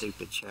finish this us?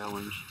 stupid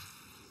challenge.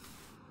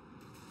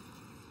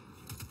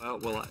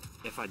 Well,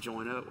 if I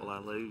join up, will I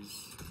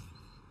lose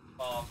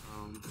You'll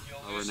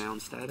my lose. renown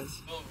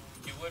status? Well,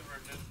 you would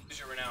lose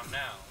your renown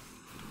now.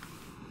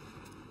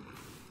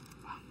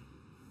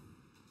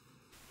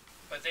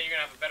 But then you're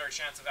gonna have a better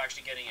chance of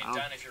actually getting it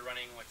done if you're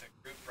running with a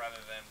group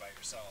rather than by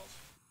yourself.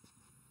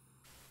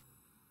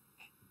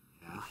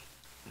 Yeah.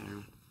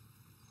 There.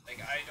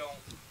 Like, I don't...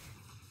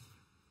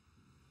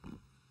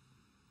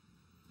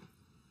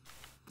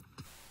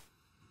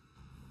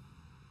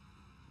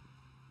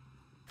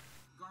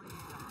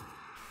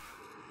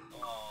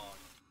 Oh,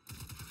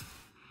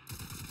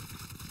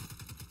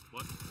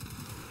 What?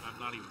 I'm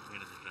not even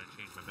paying attention. I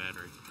changed my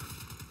battery.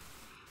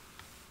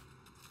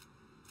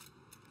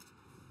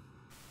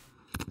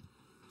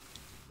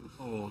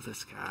 Oh,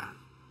 this guy.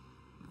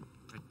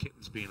 That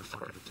kitten's being a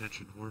fucking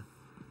attention whore.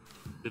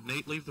 Did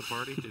Nate leave the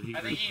party? Did he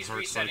I think he's hard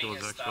resetting cycle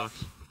his his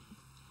stuff. Xbox?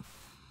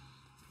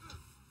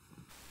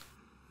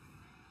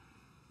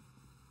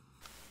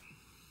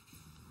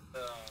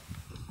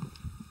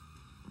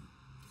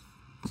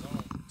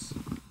 Zones.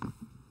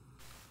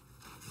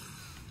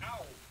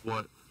 Ow!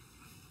 What?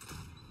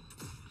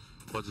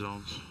 What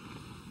zones?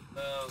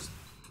 Those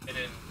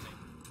hidden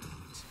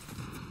things.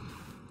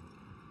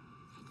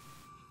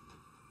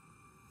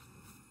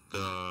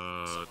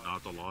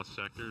 Not the lost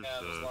sectors?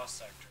 Yeah, those lost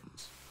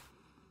sectors.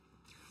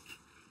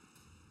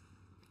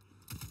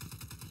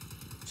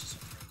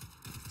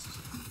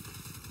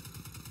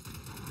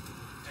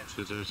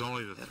 So there's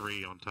only the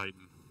 3 on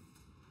Titan.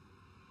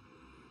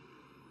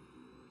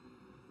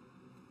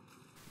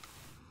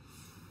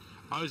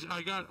 I was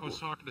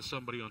talking to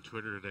somebody on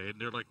Twitter today,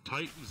 and they're like,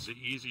 Titan's the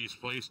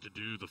easiest place to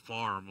do the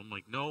farm. I'm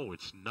like, no,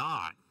 it's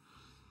not.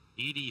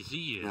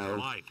 EDZ is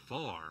by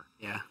far.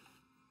 Yeah.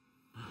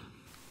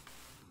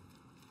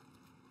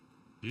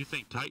 If you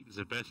think Titan's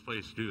the best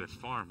place to do this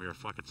farm, you're a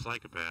fucking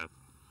psychopath.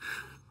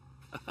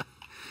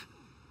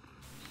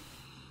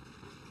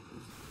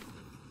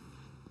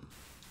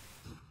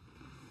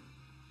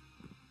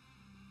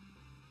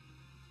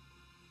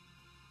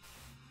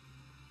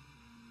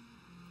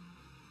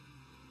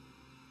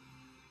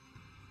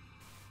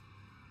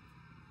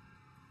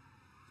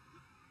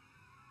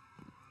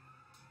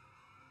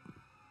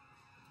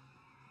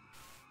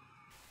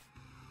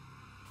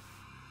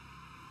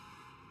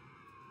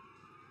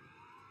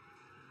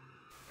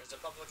 There's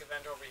a public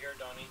event over here,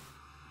 Donnie.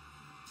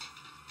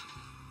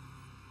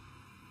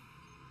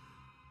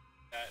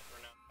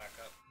 We're now back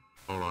up.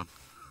 Hold on.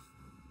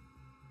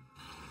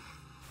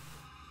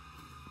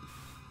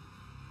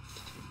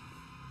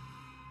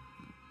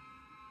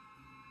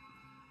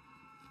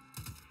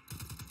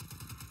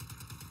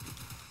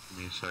 Give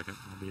me a second.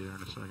 I'll be there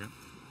in a second.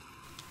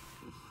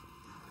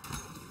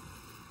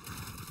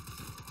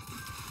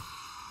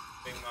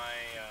 Doing my,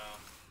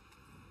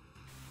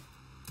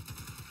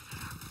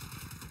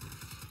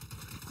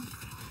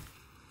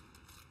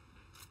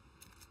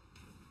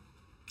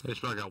 I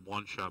just about got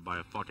one shot by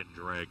a fucking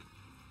drag.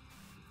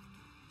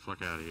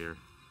 Fuck out of here.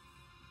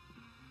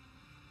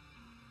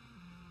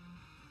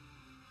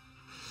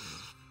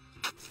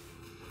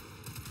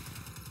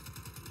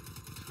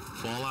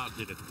 Fallout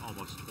did an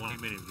almost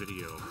 20-minute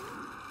video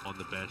on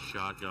the best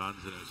shotguns,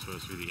 and it was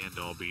supposed to be the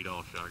end-all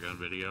be-all shotgun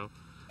video.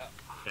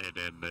 And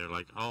then they're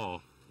like,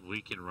 oh,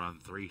 we can run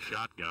 3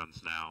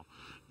 shotguns now.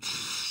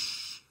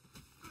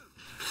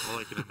 All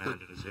I can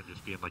imagine is him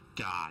just being like,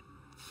 God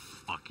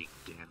fucking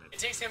damn it. it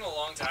takes him a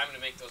long time to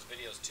make those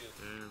videos too.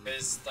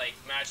 Because, like,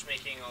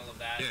 matchmaking, all of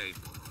that. Yeah.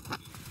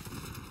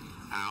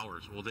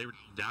 Hours. Well,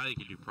 now they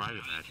can do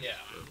private matches. Yeah.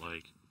 But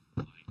like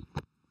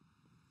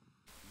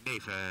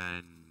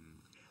Nathan.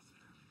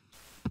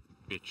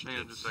 Bitch. Hang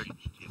on just a second.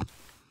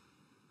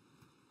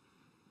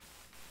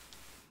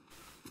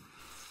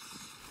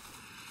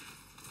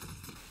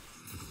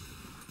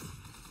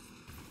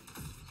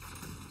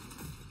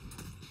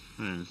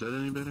 Is that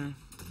any better?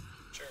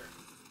 Sure.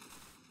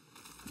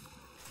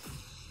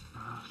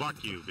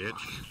 Fuck you,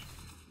 bitch.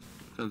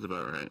 Sounds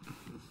about right.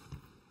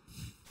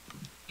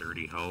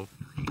 Dirty hoe.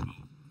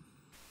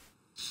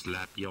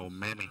 Slap your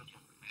mammy.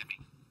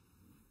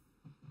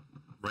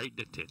 Right in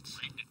the tits.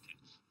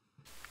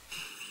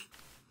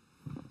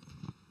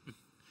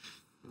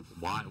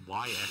 Why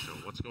echo?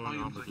 What's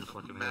going on with your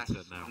fucking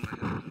headset now?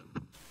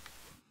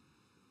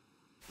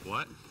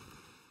 What?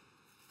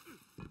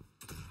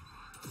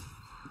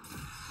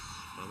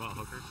 What about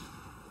hookers?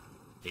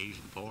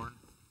 Asian porn?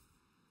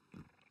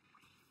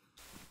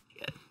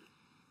 Yeah.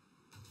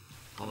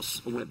 I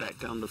went back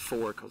down to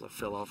 4 because I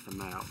fell off the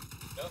map.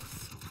 Yep.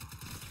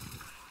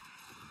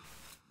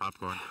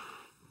 Popcorn.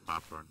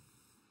 Popcorn.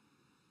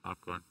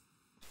 Popcorn.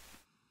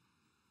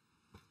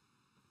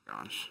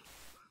 Gosh.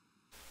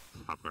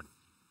 Popcorn.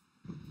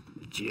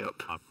 Yep.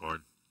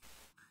 Popcorn.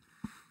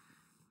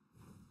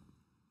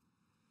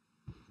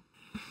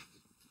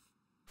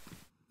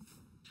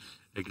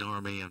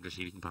 Ignore me, I'm just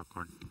eating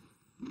popcorn.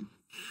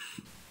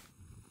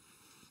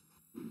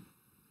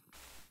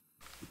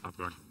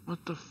 Popcorn.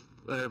 What the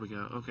there we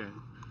go, okay.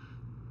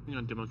 Hang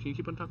on, Demo, can you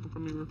keep on talking for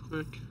me real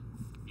quick?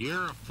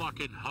 You're a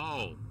fucking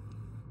hoe.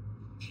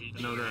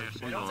 No, that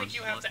I don't think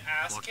you have to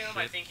ask him.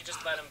 I think you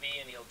just let him be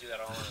and he'll do that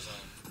all on his own.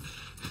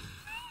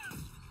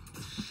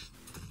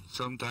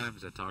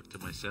 Sometimes I talk to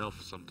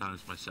myself,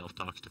 sometimes myself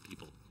talks to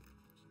people.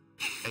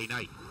 Hey,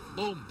 Knight.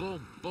 Boom,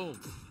 boom, boom.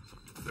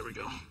 There we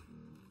go.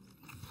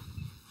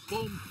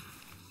 Boom.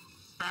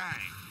 Bang.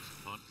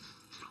 Fun.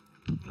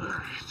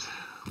 Alright.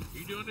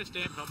 You doing this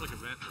damn public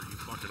event or you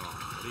fuck it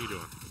off? What are you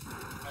doing?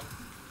 I'm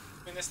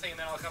doing this thing and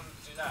then I'll come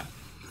do that.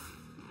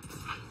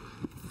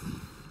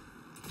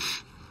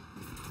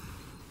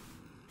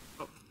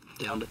 Oh,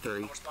 down to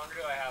 3. How much longer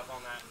do I have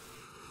on that?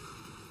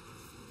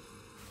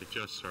 It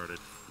just started.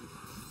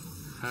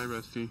 Hi,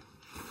 Rusty.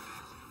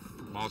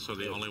 I'm also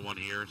the only one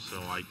here, so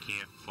I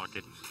can't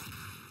fucking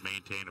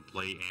maintain a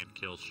play and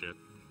kill shit.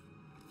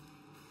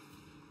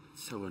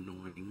 So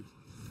annoying.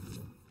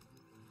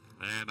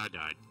 And I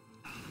died.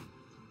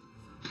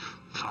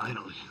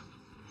 Finally.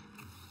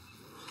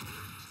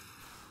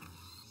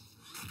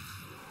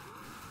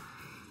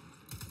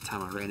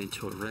 Time I ran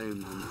into a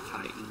room on the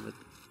Titan with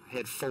I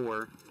had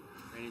 4,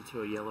 ran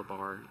into a yellow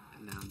bar,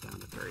 and now I'm down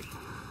to 3.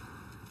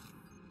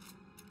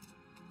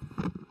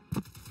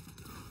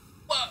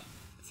 What?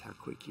 That's how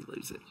quick you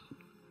lose it.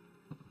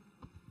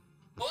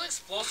 Those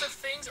explosive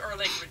things are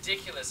like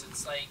ridiculous.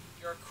 It's like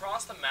you're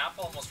across the map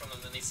almost from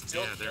them and they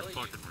still Yeah, they're kill you.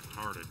 fucking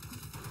retarded.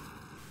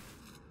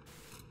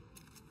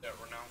 That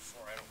we're now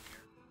for, I don't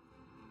care.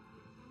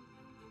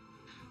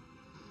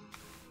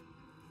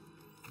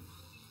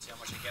 See how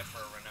much I get for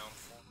a renown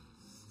 4.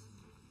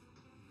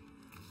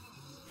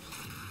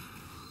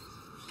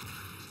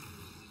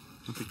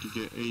 I think you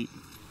get 8.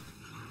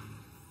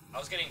 I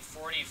was getting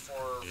 40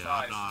 for Yeah,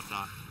 5. I'm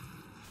not.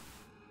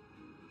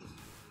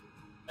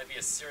 That'd be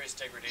a serious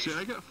degradation. See,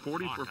 I got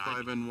 40 for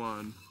 5 and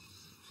 1.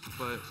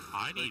 But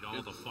I need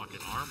all the fucking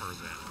armor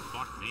then.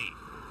 Fuck me.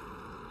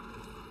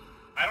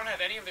 I don't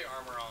have any of the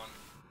armor on.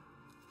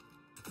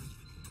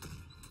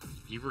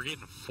 You were getting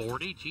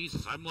 40?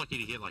 Jesus, I'm lucky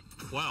to get like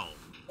 12.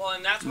 Well,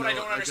 and that's what I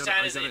don't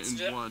understand is I got it's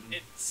it in 1.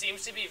 it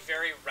seems to be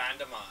very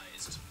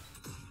randomized.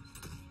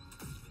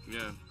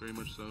 Yeah, very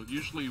much so.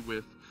 Usually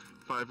with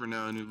 5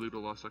 renown, you loot a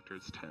lost sector,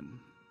 it's 10.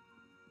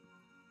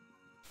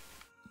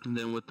 And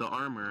then with the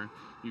armor,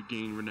 you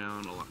gain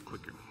renown a lot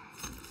quicker.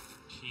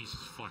 Jesus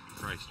fucking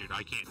Christ, dude.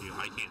 I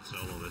can't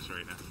solo this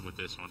right now with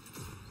this one.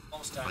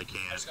 Almost done. I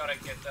can't. I just gotta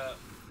get the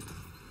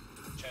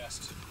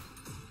chest.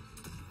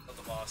 Kill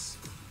the boss.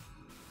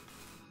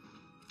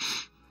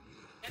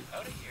 Get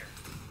out of here.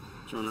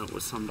 Join up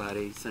with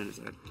somebody as soon as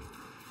I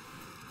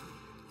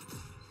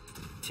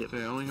tip.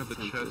 Okay, I only have the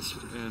chest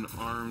and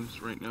arms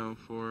right now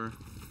for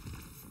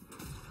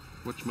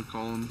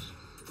whatchamacallums.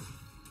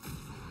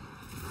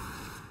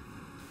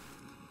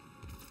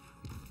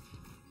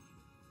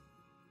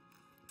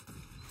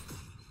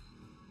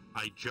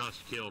 I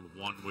just killed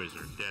one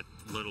wizard. That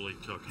literally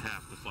took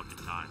half the fucking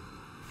time.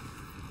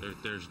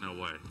 There's no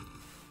way.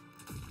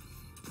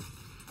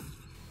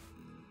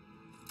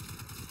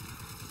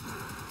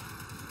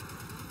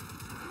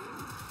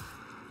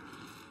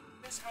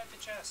 Just hide the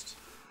chest.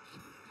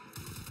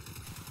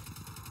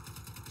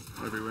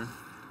 Everywhere.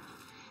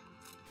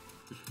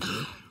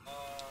 Now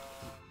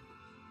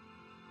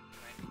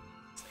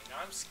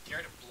I'm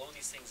scared to blow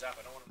these things up.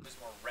 I don't want to lose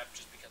more rep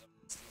just because of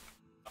this thing.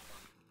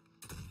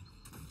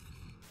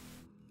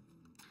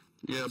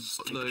 Yeah,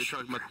 you're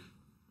talking about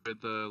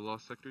the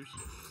lost sectors?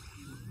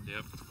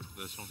 Yep.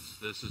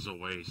 This is a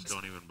waste.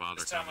 Don't even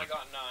bother. This time coming. I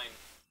got 9.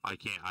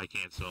 I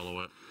can't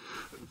solo it.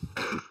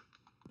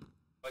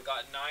 I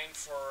got 9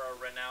 for a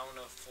renown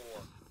of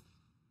 4.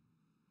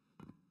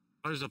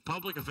 There's a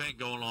public event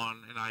going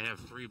on, and I have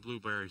 3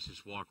 blueberries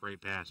just walk right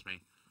past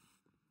me.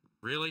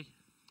 Really?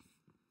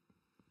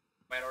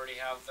 Might already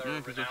have their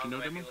Yeah, 'cause don't you renown. know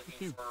They might be them?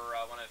 looking for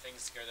one of the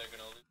things here. They're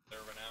gonna lose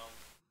their renown.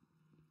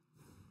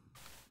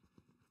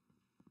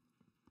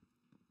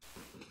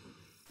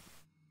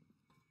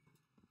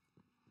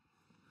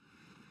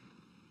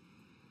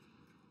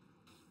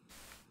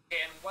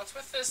 Okay, and what's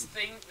with this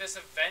thing, this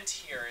event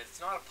here? It's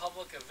not a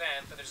public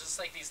event, but there's just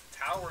like these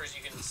towers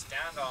you can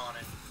stand on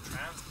and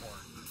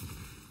transport.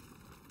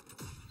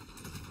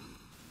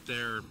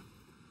 They're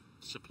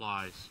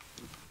supplies.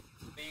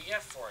 What do you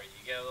get for it?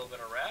 You get a little bit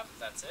of rep,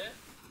 that's it?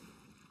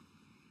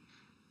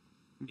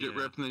 You get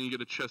Yeah. rep, and then you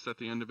get a chest at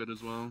the end of it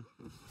as well.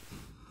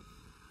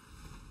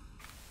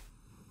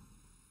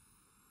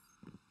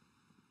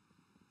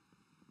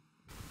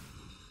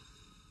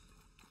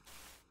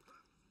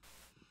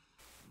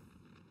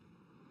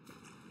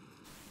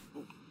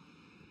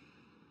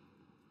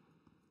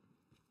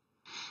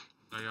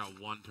 I got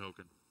 1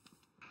 token.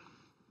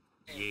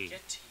 Didn't Yeah.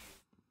 get to you.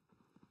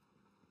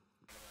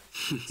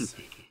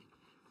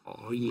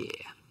 Oh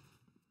yeah.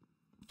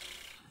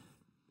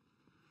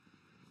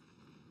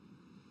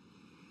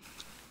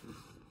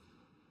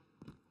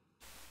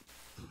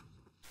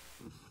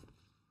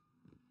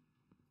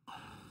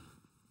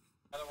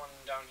 Another one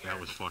down here. That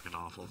was fucking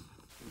awful.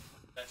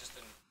 That just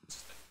didn't.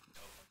 Just didn't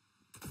open.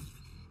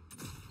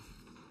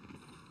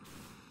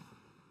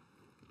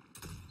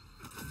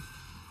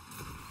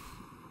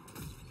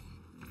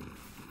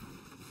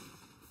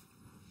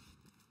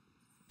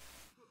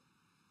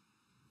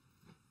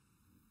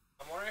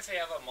 I'm wondering if they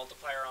have a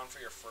multiplier on for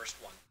your first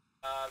one.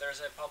 There's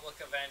a public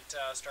event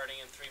starting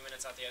in 3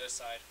 minutes on the other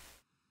side.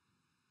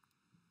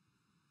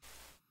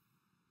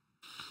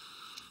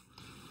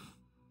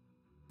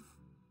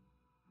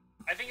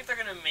 I think if they're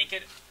gonna make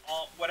it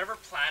all, whatever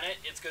planet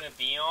it's gonna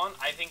be on,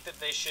 I think that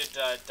they should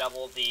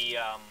double the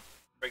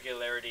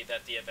regularity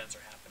that the events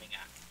are happening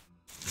at.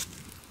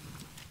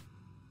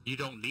 You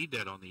don't need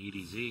that on the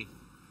EDZ.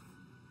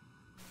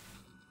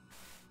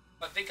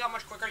 But think how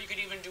much quicker you could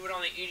even do it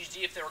on the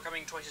EDZ if they were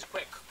coming twice as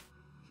quick.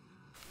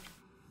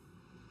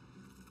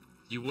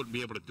 You wouldn't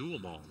be able to do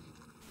them all.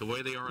 The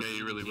way they are in Yeah, the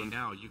you really EDZ wouldn't.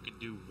 now, you can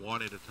do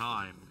one at a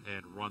time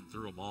and run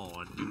through them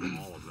all and do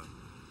all of them.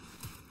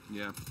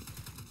 Yeah.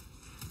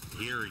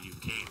 Here you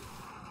can't.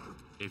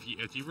 If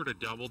you were to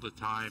double the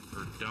time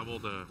or double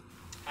the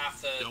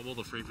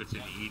frequency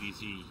in the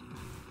EDZ,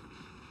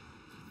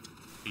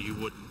 you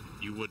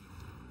wouldn't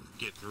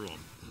get through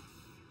them.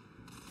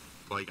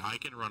 Like I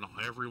can run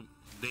every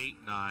Nate,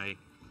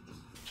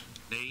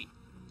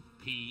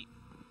 Pete,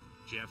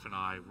 Jeff, and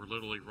I were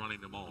literally running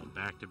them all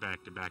back to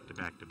back to back to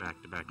back to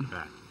back to back to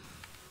back.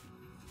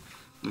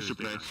 That's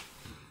super Tuesday nice. night.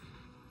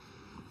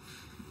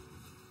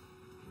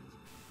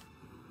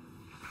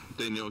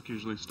 Then you'll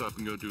occasionally stop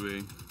and go do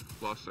a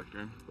lost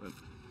sector, but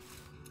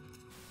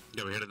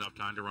Yeah, we had enough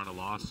time to run a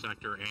lost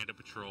sector and a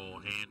patrol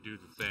and do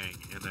the thing,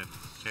 and then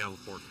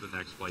teleport to the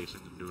next place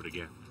and then do it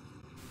again.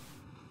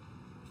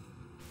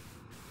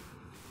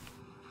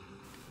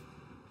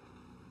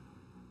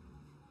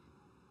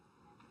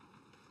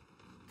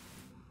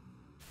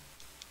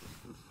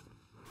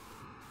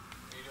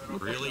 Are you doing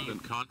okay? Really, you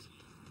cunt?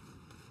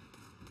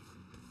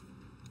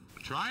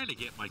 I'm trying to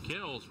get my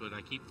kills, but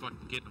I keep fucking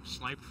getting them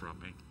sniped from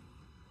me.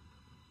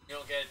 You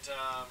don't get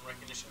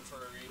recognition for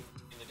you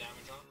in the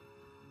damage on?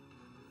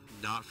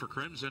 Not for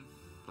Crimson.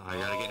 I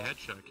gotta get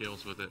headshot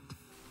kills with it.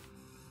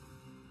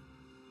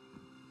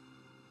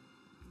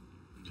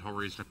 The whole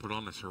reason I put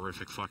on this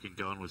horrific fucking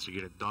gun was to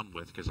get it done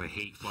with, because I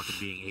hate fucking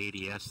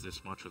being ADS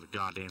this much with a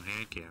goddamn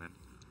hand cannon.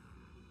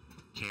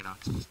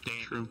 Cannot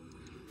stand true.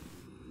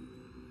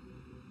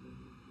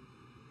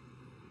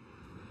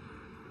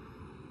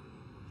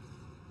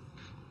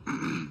 it.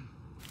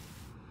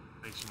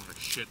 Makes me want to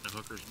shit in a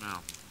hooker's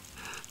mouth.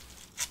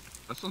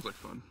 That sounds like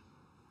fun.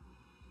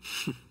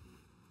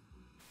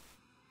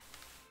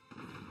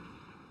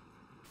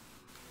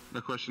 My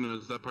question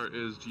is, that part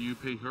is, do you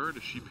pay her or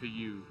does she pay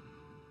you?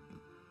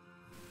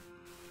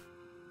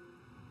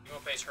 You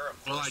won't face her,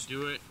 of Well, I course.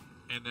 do it,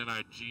 and then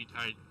I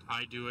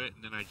do it,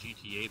 and then I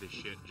GTA the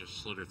shit and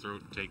just slit her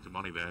throat and take the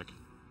money back.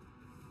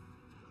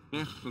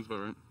 Yeah, sounds about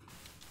right.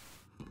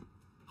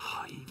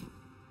 Oh, you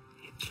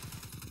bitch.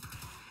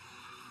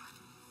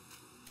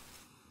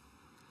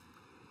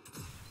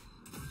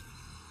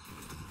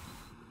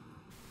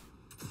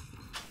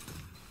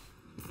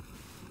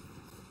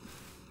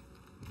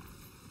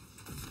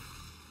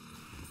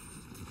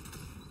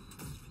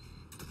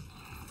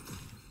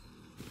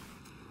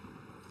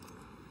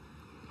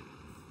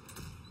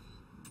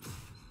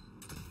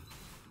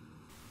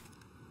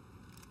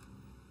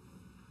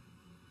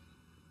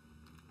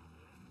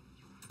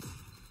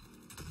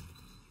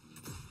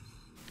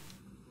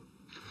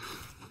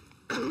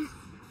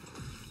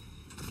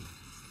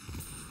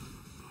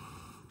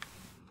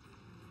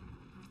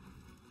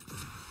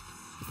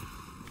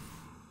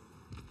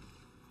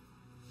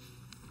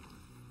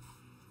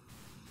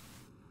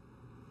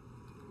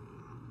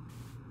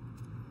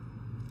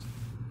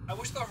 I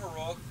wish the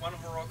one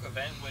heroic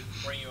event would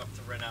bring you up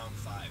to Renown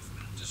 5,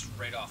 just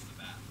right off the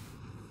bat.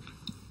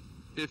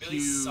 If Really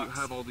you sucks.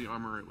 have all the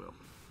armor, it will.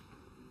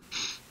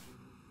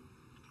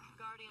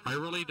 Guardians I are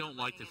really far don't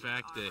like the living in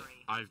fact that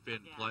armory. I've been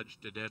Again,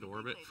 pledged to Dead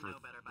Orbit they'd for know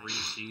better by 3 now.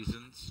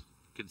 seasons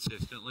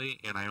consistently,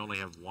 and I only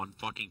have 1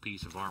 fucking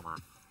piece of armor.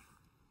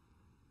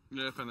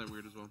 Yeah, I find that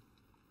weird as well.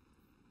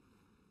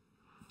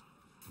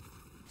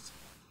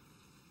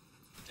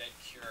 Dead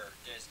Cure.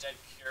 Is Dead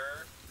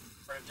Cure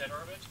part of Dead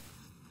Orbit?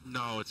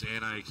 No, it's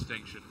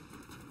anti-extinction.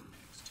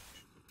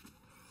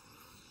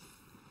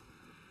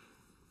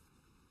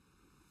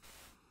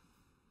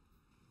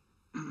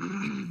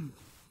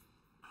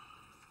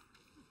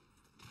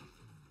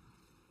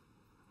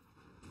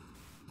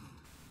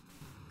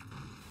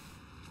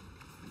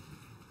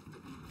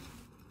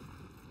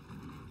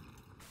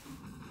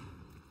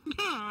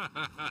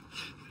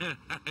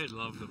 I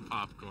love the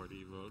popcorn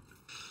emote.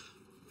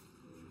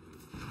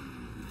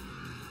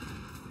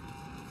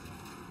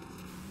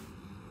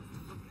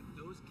 Look at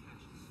those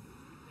caches.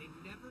 They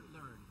never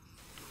learn.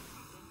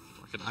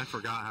 Fucking, I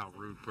forgot how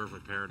rude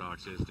Perfect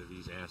Paradox is to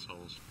these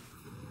assholes.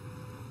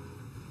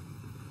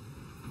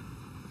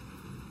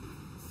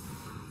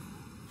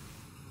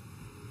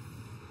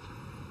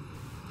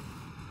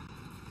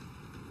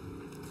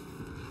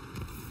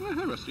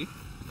 Hi, Rusty.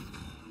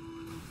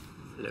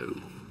 Hello.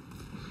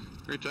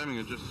 Great timing.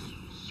 I just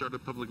started a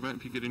public event.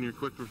 If you get in here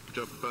quick, we're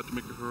about to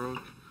make a heroic.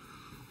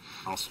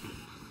 Awesome.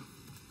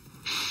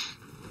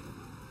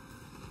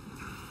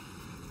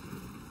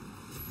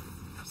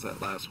 Because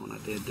that last one I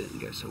did didn't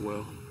go so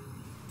well.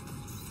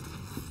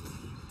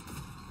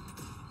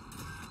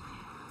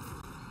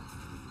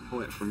 I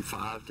went from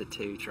 5 to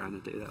 2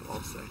 trying to do that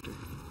lost sector.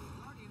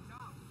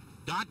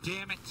 God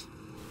damn it!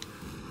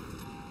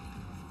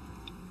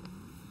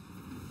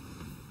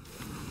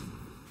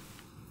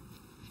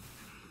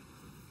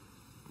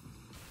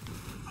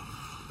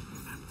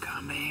 I'm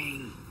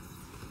coming.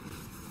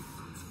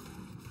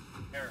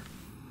 Error.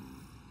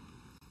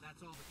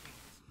 That's all that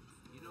counts.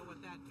 You know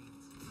what that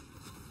means.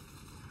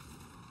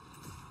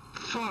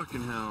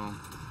 Fucking hell.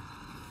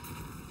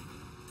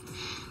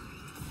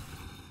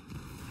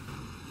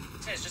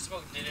 This guy's just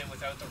about did it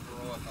without the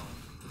heroic on.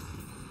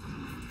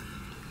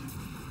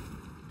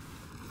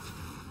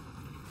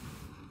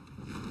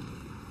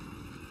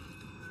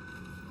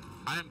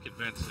 I am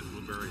convinced that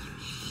blueberries are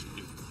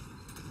stupid.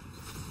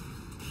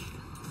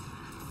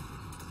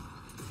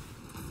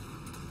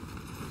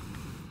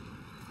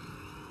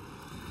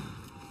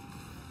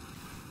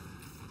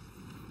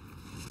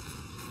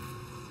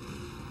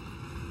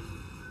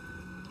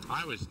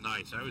 I was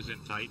nice. I was in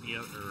Titan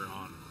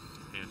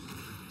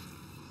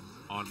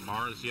on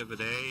Mars the other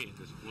day, and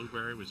this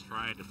blueberry was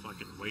trying to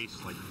fucking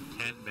waste like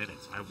 10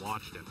 minutes. I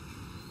watched him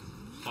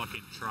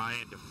fucking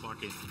trying to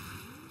fucking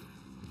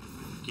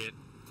get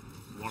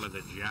one of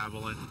the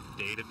Javelin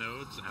data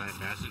nodes, and I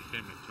messaged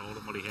him and told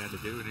him what he had to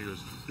do, and he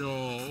goes,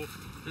 "No,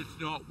 it's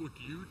not what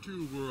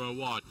YouTuber I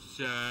watch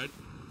said."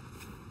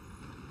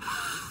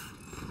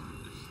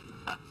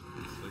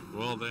 It's like,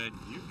 well then,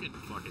 you can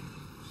fucking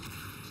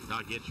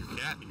not get your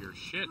cat your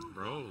shit,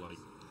 bro. Like,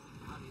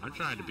 I'm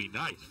trying to be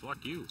nice.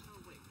 Fuck you.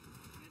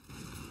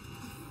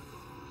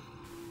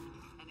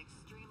 An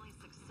extremely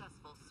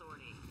successful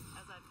sortie,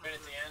 as I've Right come at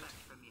to the end.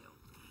 expect from you.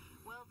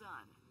 Well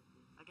done.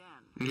 Again.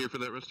 You here for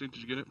that, Rusty?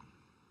 Did you get it?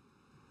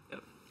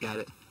 Yep, got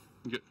it.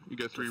 You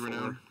got 3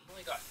 renown? I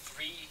only got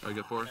 3 Oh, you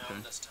got 4? now Okay.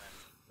 this time.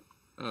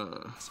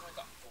 Uh, So I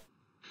got 4.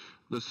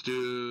 let's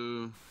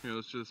do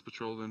this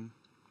patrol then.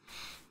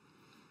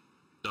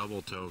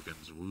 Double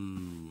tokens.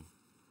 Woo.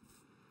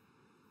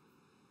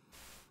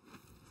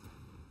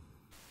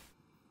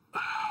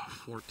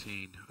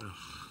 14.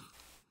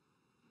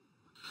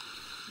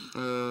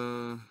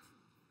 Ugh.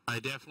 I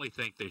definitely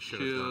think they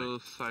should have done Kill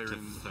it Siren. to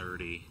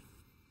 30.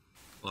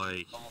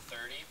 Like, Level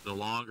 30. the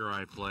longer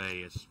I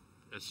play,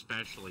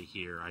 especially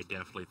here, I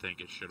definitely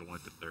think it should have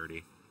went to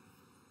 30.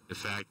 The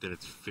fact that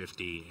it's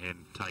 50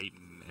 and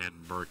Titan and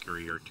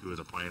Mercury are 2 of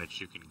the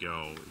planets you can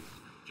go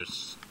is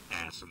just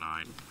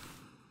asinine.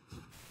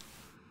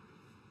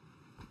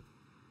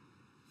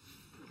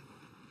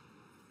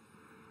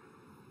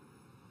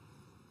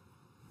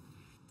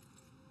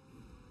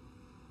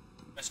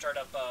 I start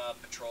up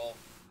patrol.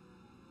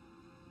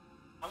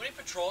 How many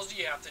patrols do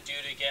you have to do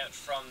to get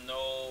from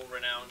no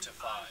renown to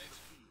 5?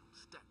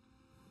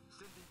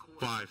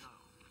 5.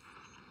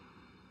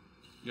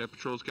 Yeah,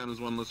 patrols count as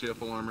 1 unless you have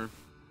full armor.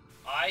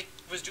 I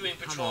was doing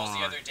patrols the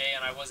on. other day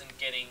and I wasn't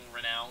getting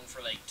renown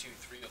for like 2,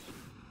 3 of them.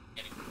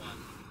 Getting 1.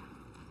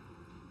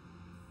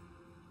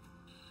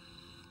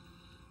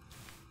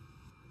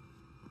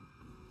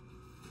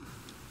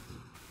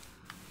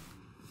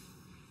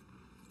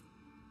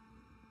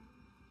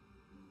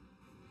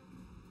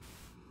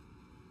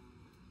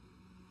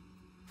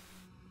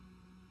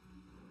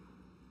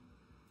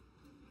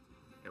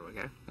 Here we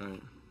go.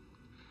 Alright.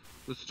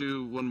 Let's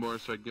do 1 more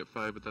so I can get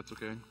 5, but that's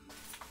okay.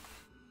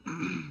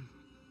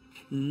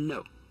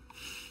 No.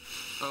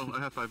 Oh, I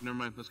have 5. Never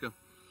mind. Let's go.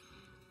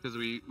 Because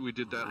we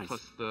did that Nice.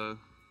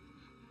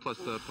 plus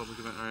the public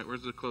event. All right,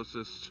 where's the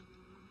closest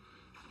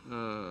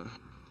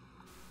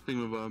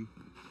thingamabob?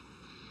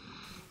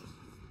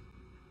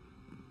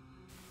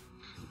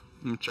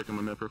 I'm checking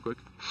my map real quick.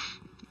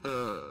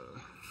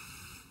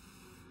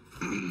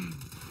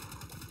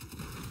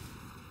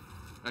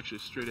 Actually,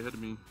 straight ahead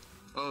of me.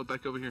 Oh,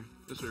 back over here.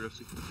 This way,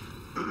 Rusty.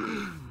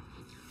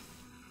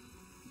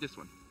 This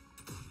one.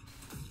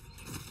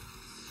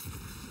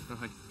 Oh,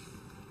 hi.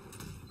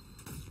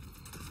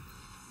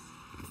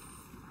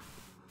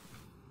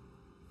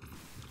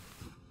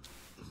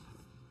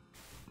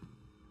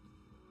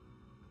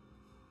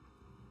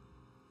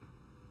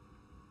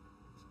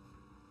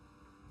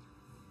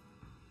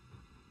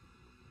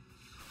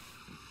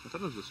 I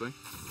thought it was this way.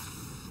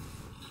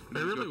 I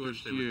You really go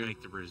wish they through would here.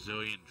 make the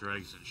resilient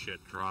dregs and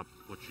shit drop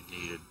what you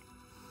needed.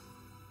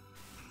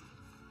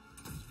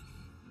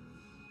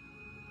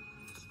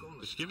 Skull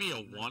Just give me a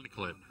one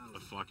clip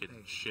of fucking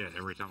shit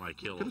every time I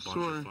kill a Could've bunch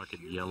swore. of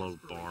fucking yellow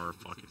bar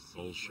fucking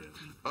bullshit.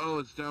 Oh,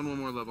 it's down one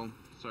more level.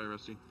 Sorry,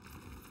 Rusty.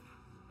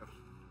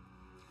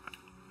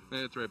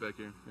 Hey, it's right back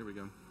here. Here we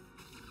go.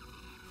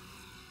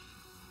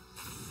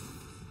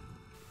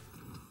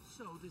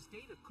 So this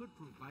data could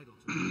prove vital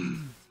to us.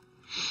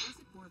 Is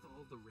it worth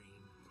all the rain?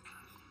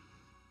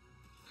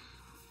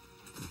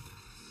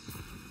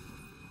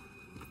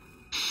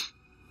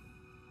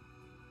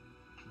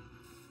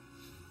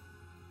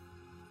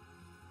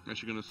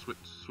 Actually gonna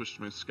switch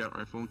to my scout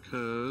rifle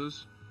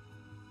because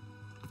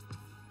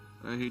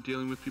I hate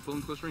dealing with people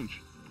in close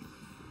range.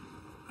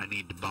 I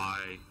need to buy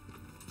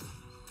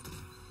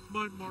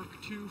my Mark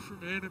II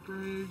from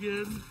Annabray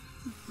again.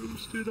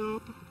 Boost it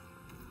up.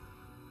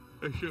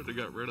 I should have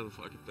got rid of the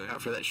fucking thing.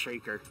 Out for that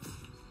shaker.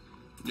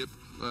 Yep,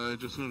 I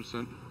just noticed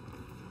that.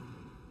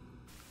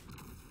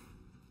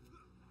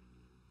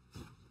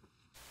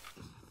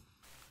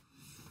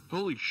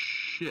 Holy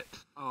shit.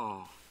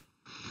 Oh.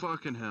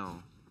 Fucking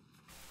hell.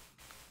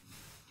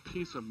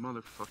 Piece of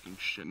motherfucking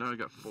shit. Now I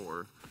got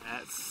 4.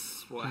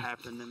 That's what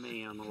happened to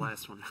me on the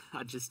last one.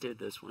 I just did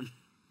this one.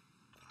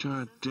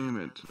 God damn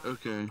it.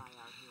 Okay.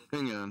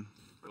 Hang on.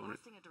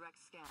 Requesting a direct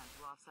scan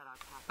to offset our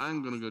path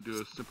I'm gonna loss. go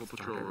do a simple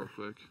patrol real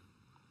quick.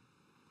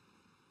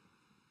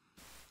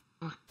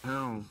 Fuck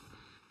hell.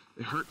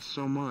 It hurts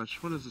so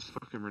much. What is this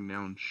fucking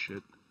renowned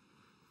shit?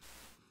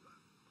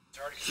 It's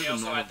hard because This they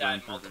is a also had normal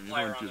that brain trigger. You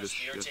multiplier don't on do this, this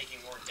so you're shit.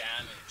 taking more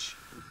damage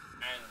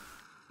and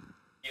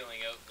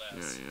healing out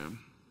less. Yeah, yeah.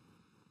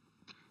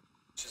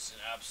 It's just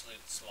an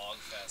absolute slog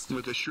fest.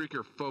 With the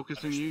shrieker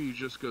focusing you, you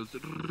just goes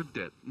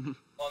dead.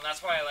 Well, and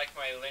that's why I like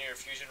my linear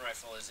fusion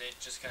rifle, is it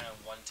just kind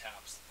of one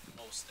taps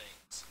most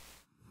things.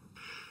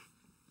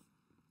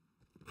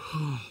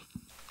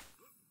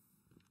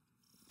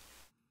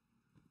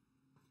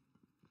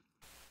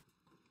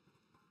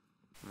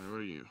 Alright, what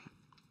are you?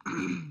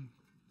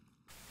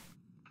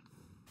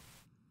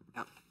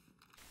 Yep.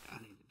 I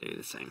need to do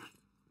the same.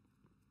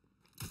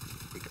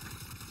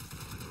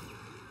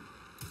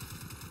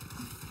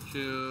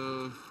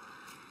 Kill.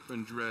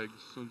 And dregs.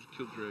 Someone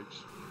kill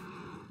dregs.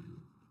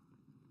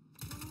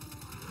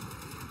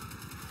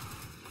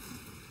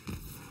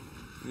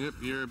 Yep,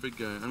 you're a big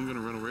guy. I'm gonna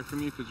run away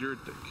from you because you're a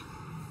dick.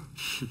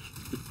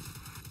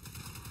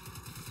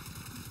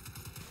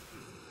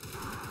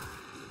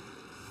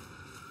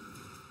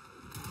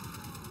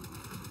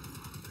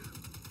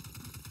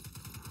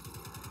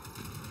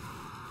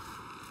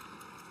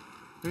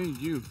 Hey,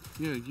 you.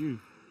 Yeah, you.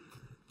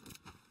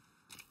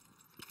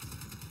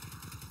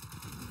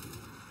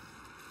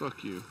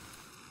 Fuck you.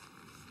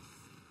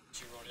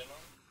 Which you rode in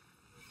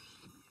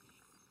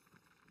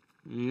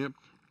on? Yep.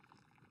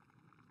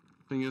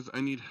 Thing is, I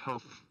need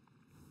health.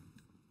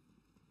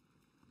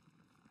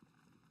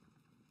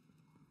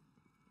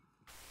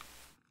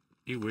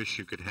 You wish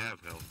you could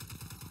have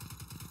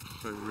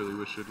health. I really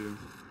wish I do.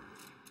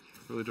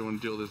 Really don't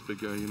want to deal with this big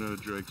guy. You're not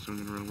a drag, so I'm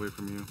gonna run away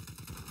from you.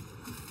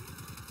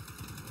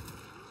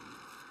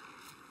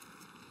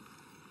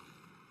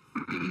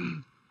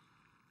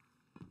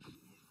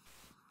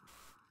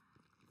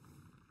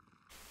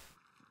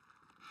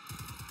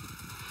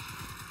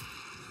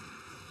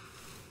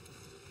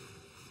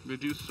 They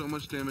do so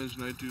much damage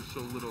and I do so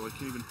little. I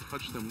can't even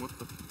touch them. What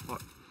the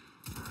fuck?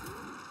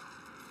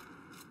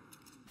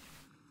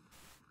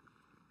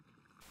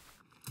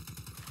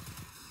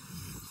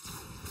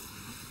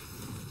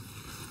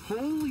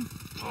 Holy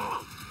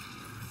fuck!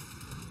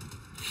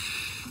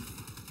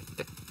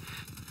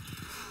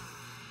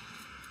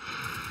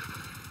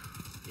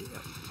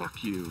 Yeah,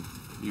 fuck you.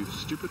 You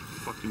stupid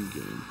fucking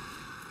game.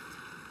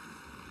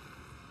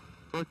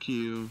 Fuck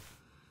you.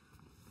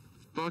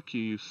 Fuck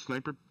you, you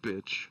sniper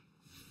bitch.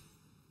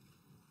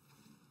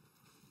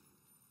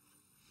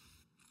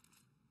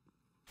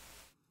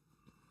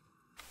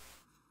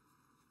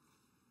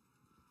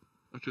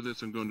 After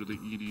this, I'm going to the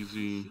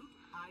EDZ.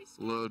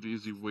 Loved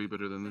easy way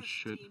better than this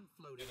shit.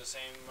 Do the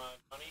same,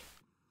 Johnny?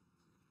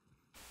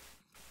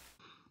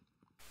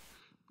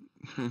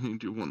 I need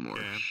to do one more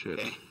Yeah. shit.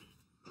 Okay.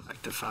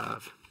 Back to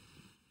 5.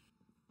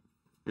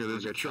 Here,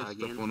 there's a Wanna go kill try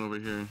stuff again? one over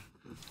here.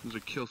 There's a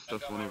kill I've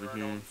stuff got one my over run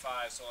here. on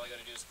 5, so all I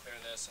gotta do is clear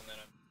this, and then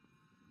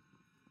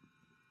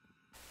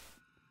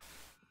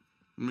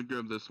Let me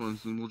grab this one,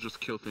 and we'll just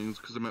kill things,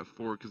 because I'm at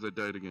 4 because I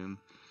died again.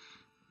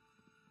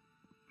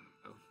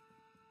 Oh.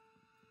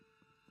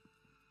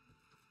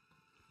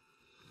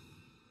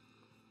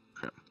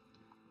 Crap.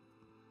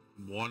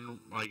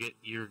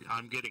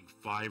 I'm getting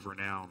 5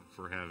 renown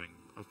for having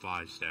a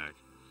 5 stack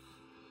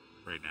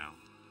right now.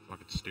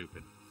 Fucking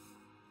stupid.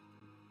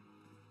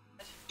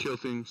 Kill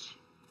things.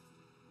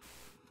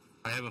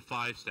 I have a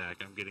 5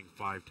 stack. I'm getting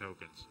 5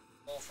 tokens.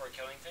 all for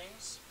killing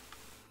things.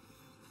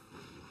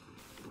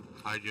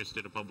 I just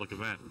did a public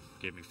event.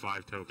 Gave me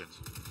 5 tokens.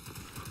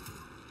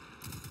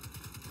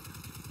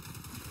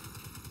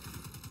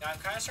 Yeah, I'm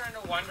kind of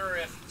starting to wonder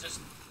if just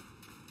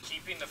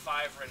keeping the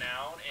 5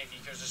 renown, if you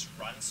could just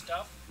run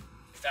stuff,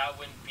 if that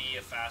wouldn't be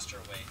a faster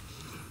way.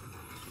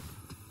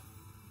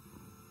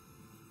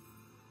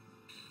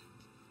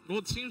 Well,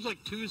 it seems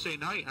like Tuesday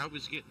night I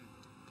was getting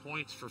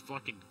points for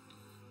fucking,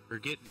 or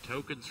getting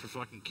tokens for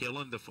fucking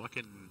killing the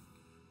fucking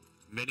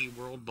mini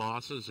world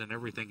bosses and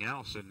everything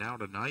else, and now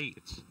tonight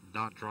it's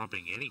not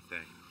dropping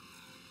anything.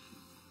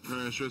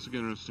 Alright, show us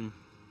again, Rusty.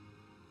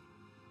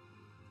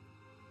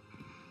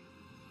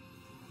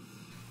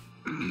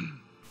 Alright,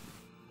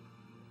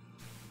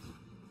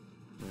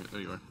 there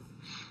you are.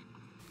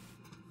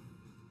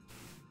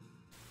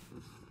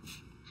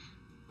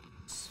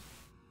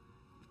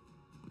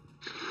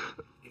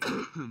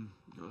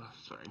 Oh,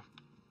 sorry.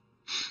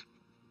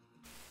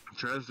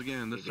 Try this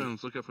again. This time,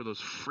 let's look out for those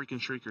freaking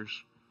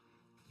shriekers.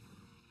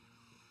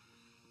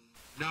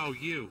 No,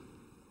 you.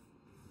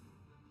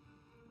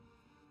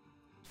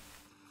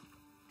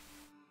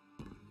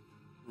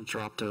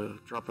 Drop a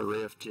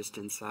rift just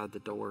inside the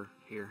door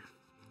here.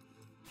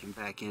 You can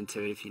back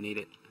into it if you need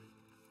it.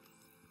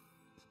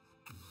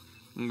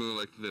 I'm gonna go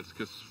like this,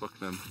 because fuck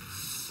them.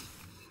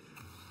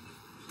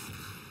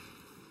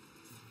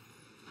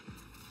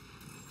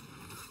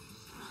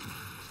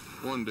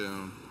 One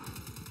down.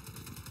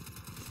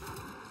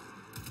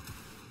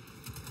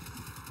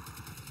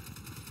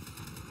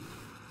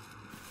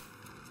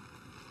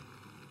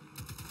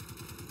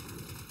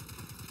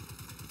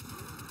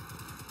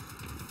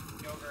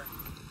 Yogurt.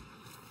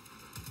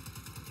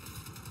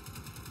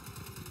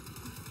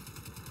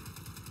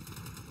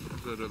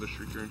 That other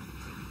shrieker.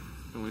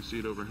 Only see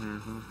it over here,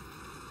 huh?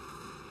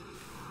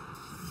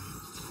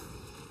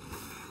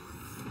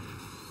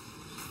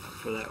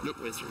 For that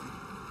Nope. wizard.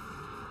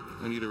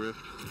 I need a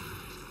rift.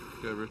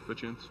 Got a rift by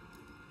chance?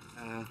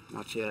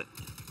 Not yet.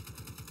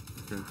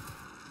 Okay.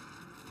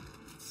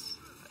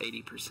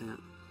 80%.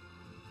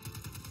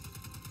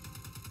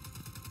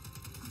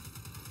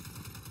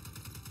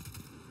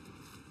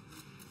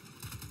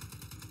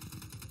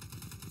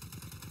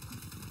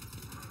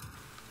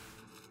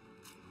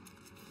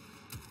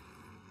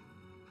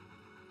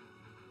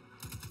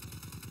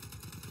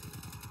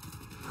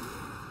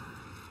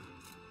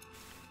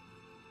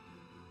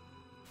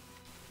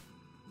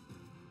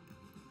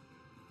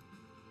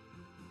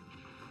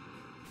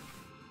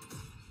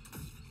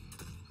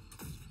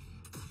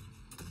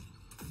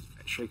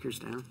 Shakers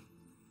down.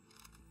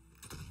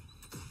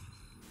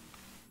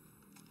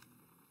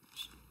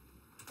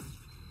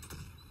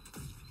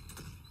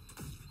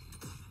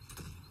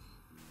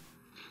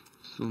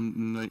 Still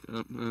night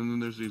up, and then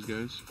there's these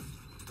guys.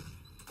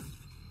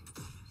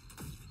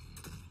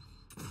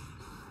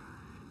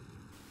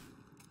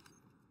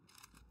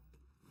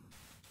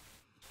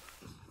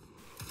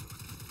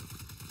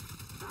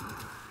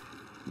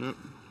 Nope,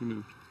 he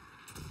moved.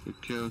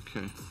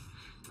 Okay.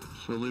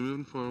 Slowly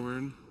moving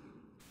forward.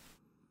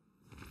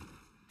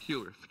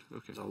 Heal rift.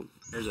 Okay.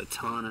 There's a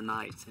ton of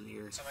knights in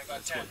here. Somebody got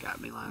That's 10. what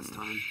got me last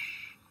time.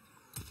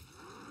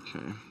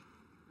 Okay.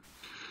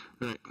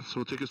 Alright, so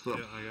we'll take it slow.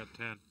 Yeah, I got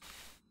 10.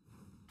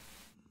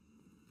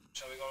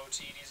 Shall we go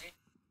to EDZ?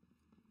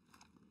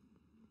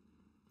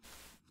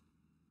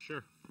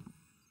 Sure.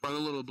 Find the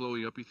little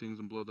blowy uppy things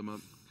and blow them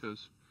up,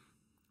 because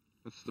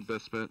that's the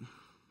best bet.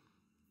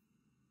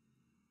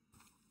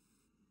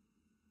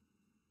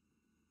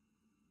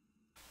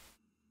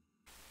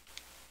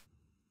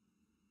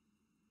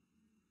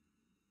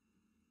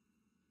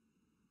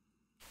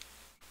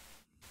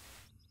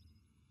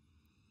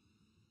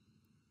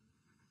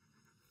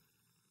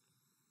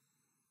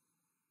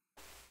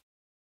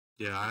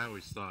 Yeah, I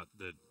always thought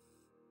that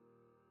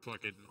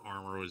fucking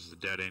armor was the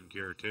dead end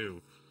gear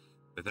too.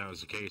 If that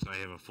was the case, I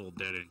have a full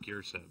dead end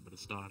gear set, but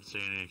it's not. It's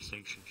any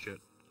extinction shit.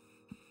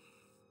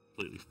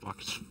 Completely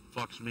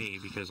fucks me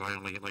because I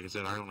only, like I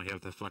said, I only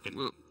have the fucking.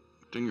 Well,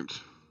 dang it.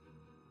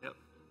 Yep.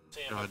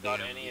 See if I've got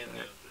Goddamn. any in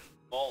the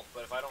vault,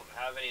 but if I don't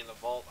have any in the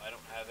vault, I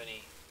don't have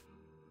any.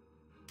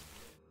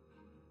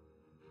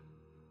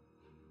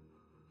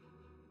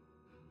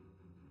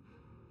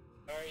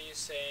 Are you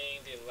saying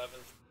the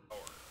 11th hour?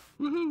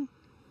 Woohoo!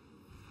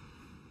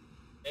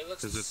 It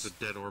looks. Because it's a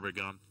dead orbit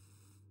gun.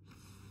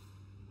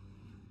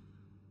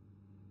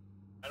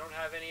 I don't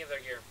have any of their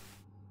gear.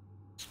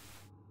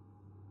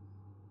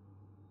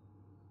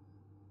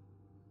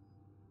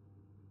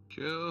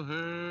 Kill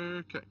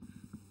her. Okay.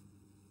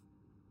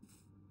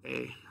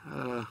 Hey,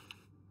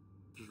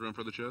 Just run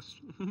for the chest.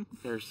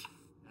 there's...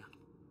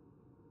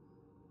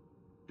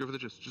 Go for the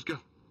chest. Just go.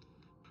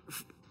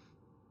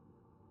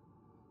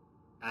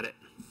 Got it.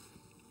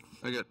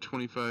 I got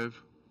 25.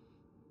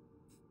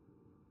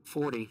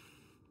 40.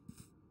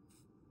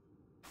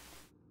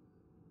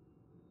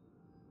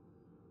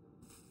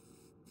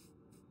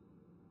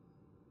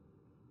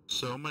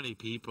 So many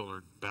people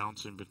are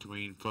bouncing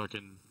between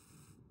fucking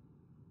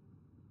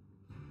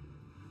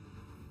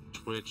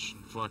Twitch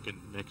and fucking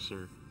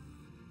Mixer.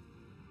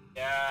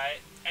 Yeah,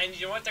 and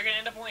you know what? They're gonna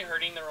end up only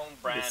hurting their own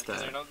brand What's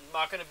because that? they're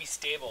not gonna be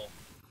stable.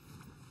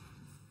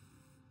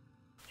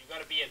 You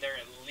gotta be there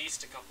at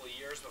least a couple of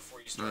years before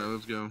you start Alright,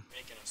 let's go.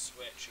 making a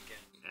switch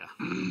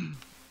again.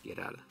 Yeah. Get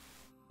out of...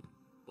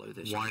 Blow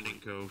this. Winding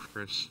Cove,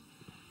 Chris.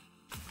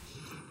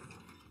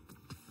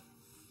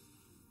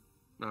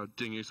 Oh,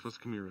 dang, you're supposed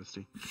to come here,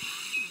 Rusty.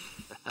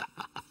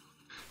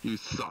 You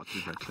thought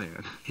of my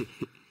plan.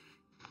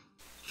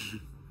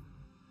 It'd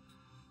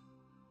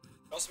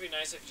also be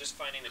nice if just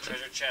finding the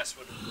treasure chest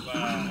would,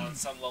 on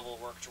some level,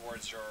 work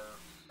towards your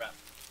rep.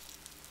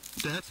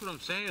 That's what I'm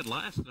saying.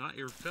 Last night,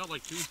 it felt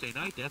like Tuesday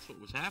night, that's what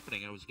was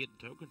happening. I was getting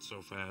tokens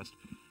so fast.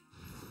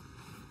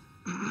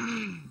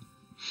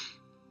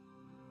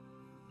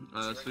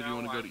 So do you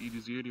want to go to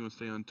EDZ or do you want to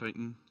stay on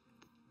Titan?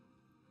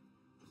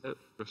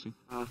 Rusty?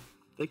 I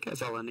think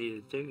that's all I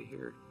need to do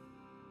here.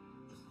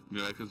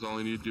 Yeah, because all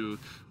I need to do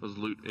was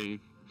loot a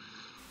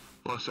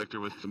lost sector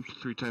with them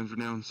 3 times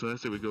renowned, so I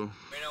say we go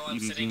Right now I'm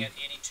EDZ. sitting at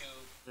 82.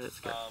 Let's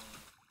go.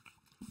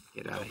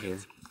 Get out of here.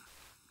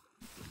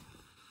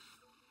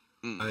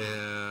 I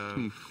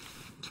have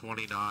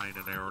 29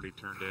 and I already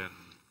turned in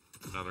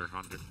another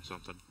 100 and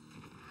something.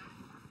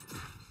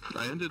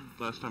 I ended,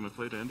 last time I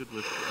played, I ended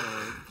with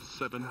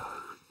 7.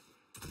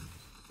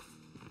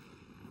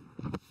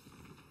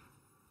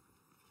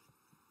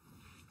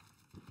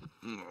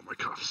 Oh, my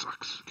cough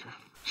sucks. Okay.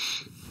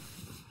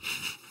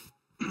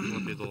 You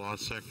want to do the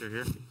lost sector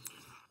here?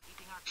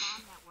 Keeping our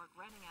comm network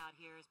running out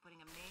here is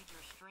putting a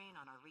major strain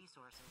on our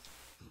resources.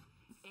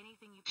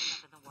 Anything you pick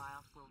up in the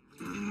wild will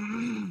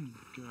really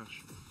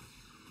Gosh.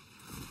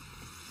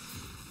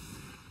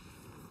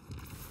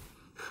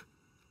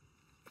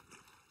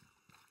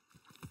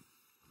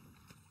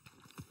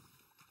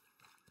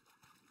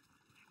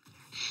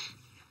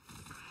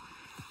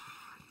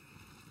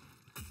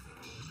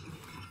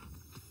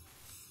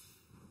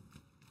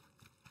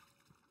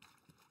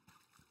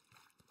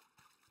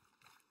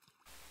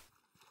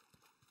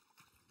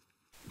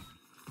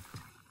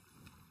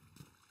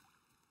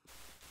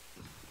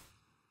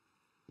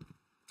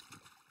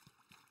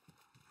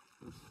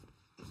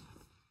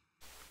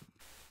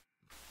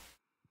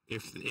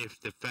 If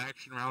the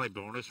faction rally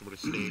bonus would have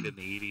stayed in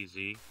the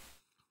EDZ,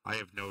 I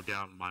have no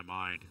doubt in my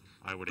mind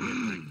I would have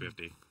hit rank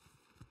 50.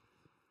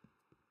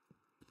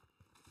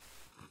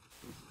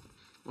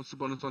 What's the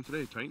bonus on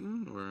today?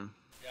 Titan or?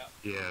 Yeah.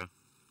 Yeah.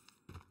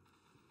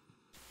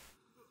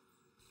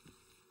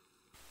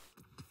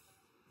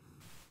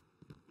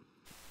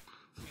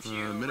 If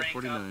you Minute rank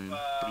 49, up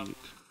 48.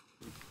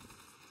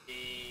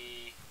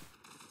 the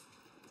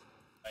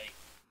like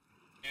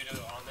due to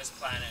on this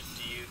planet,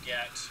 do you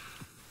get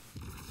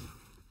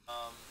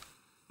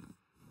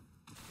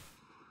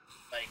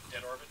like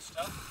dead orbit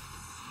stuff?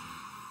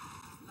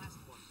 Last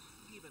one.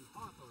 Even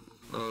Hawthorne will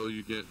be Oh,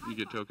 you get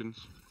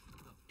tokens.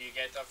 Do you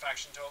get the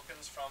faction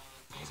tokens from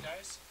these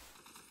guys?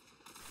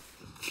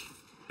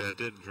 That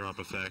didn't drop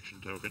a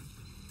faction token.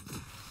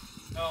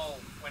 No,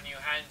 when you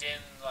hand in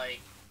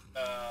like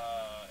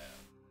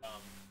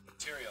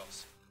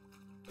materials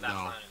for that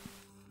No. planet.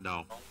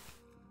 No.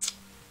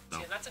 No.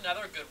 See, and that's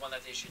another good one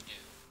that they should do.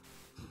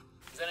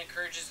 Because that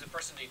encourages the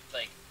person to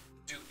like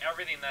do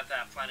everything that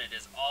that planet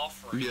is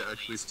offering. Yeah, at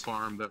actually least.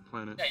 farm that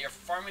planet. Yeah, you're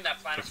farming that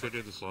planet. Let's go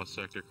do this lost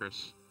sector,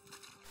 Chris.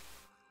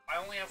 I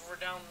only have we're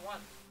down 1.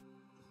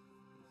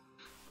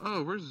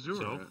 Oh, where's Zura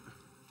So? at?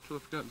 I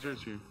forgot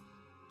Zura's here.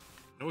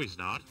 No, he's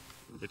not.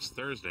 It's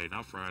Thursday,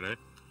 not Friday.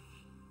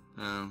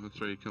 Oh, that's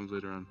right, he comes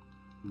later on.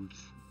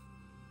 Oops.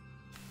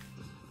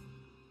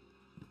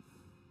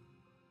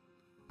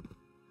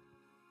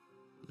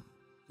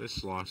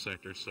 This lost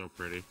sector's so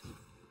pretty.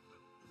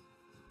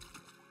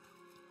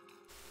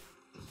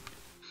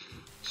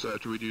 So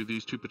after we do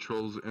these 2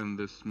 patrols and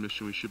this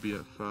mission, we should be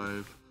at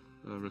 5,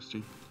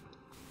 Rusty.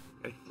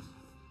 Okay.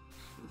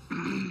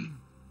 Is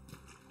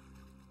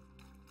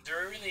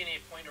there really any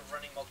point of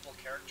running multiple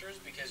characters?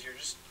 Because you're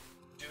just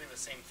doing the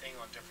same thing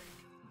on different.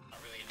 Not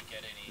really gonna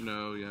get any.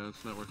 No, yeah,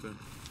 it's not worth it.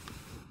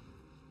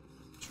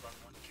 Just run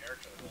one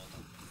character the whole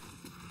time.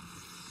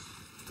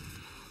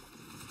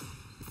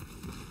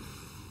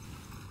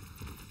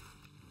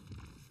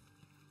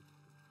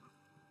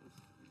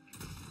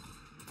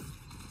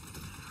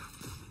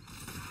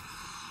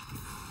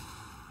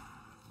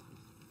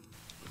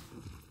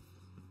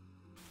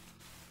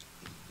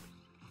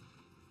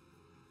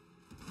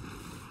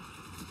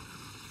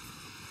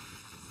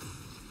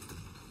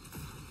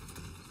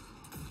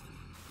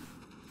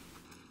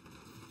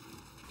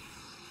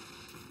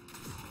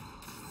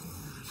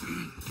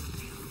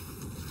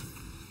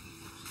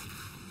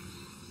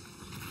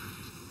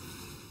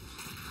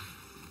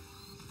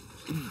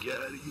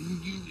 Got it,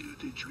 you know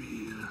the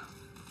drill.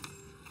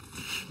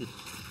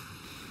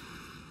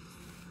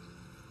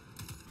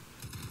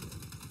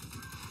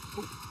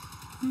 Oh,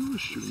 who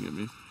was shooting at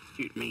me?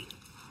 Shoot me.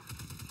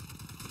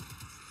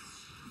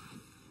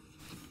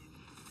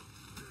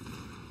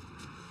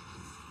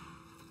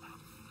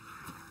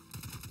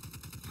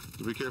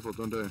 So be careful,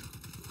 don't die.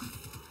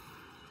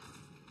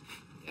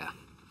 Yeah.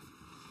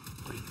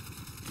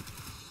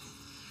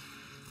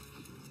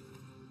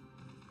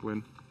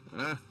 Gwen.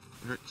 Ah,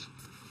 it hurts.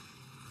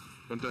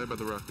 Don't die by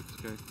the rockets,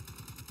 okay?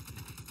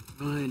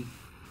 Fine.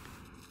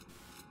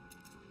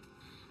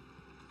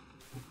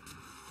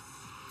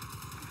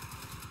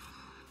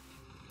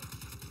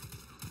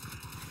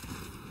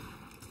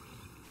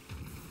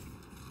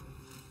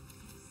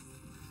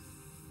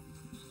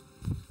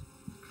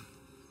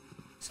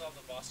 Solve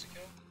the boss to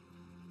kill?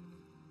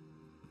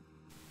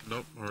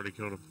 Nope, already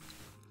killed him.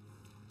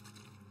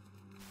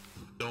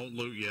 Don't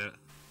loot yet.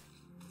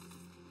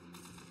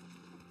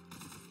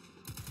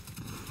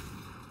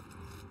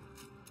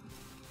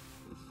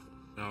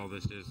 No,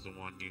 this is the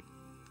one you...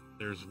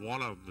 There's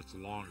one of them that's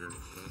longer,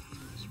 but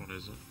this one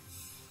isn't.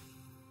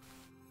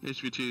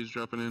 HVT is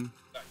dropping in.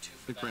 Got two I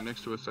for think that. right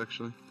next to us,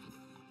 actually.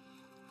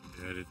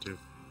 Yeah, I did too.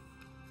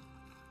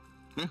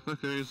 Yeah,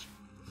 look, there he is.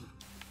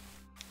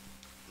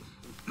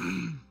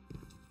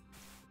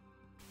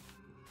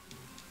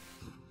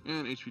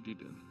 And HVT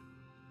dead.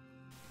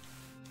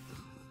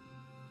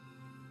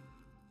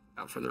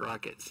 Out for the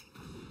rockets.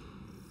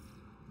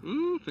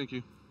 Ooh, thank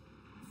you.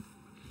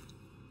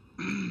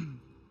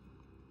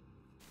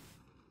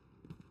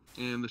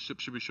 And the ship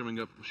should be showing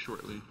up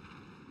shortly.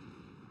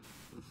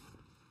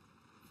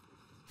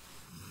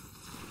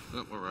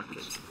 Oh, more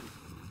rockets.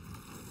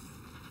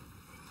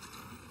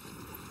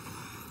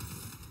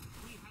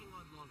 We hang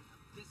on long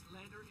enough. This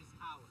lander is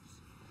ours.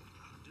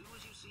 Do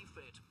as you see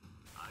fit.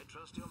 I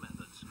trust your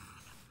methods.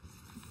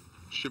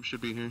 Ship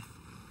should be here.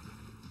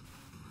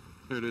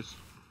 There it is.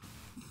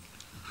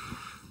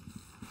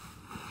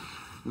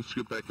 Let's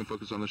scoot back and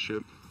focus on the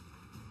ship.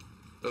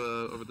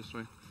 Over this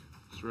way.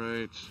 That's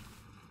right.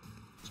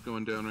 It's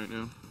going down right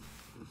now.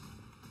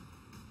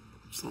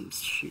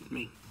 Someone's shooting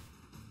me.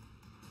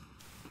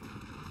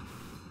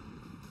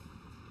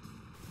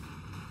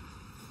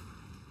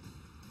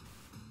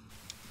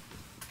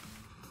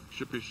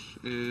 Ship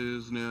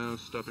is now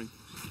stopping.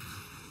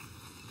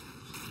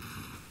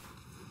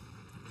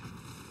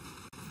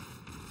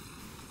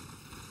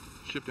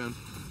 Ship down.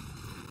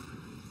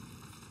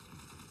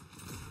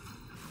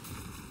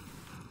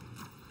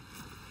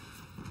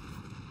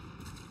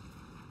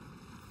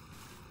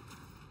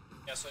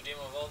 Yeah, so Demo,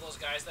 of all those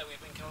guys that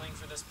we've been killing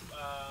for this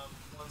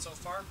one so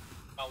far,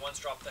 one's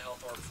dropped the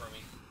health orb for me.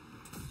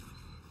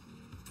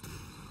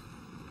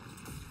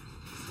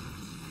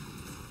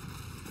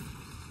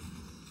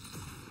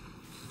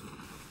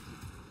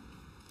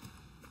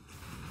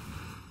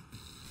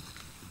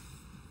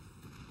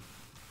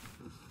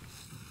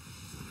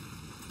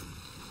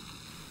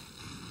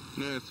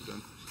 No, it's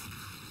done.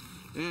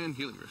 And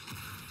healing rest.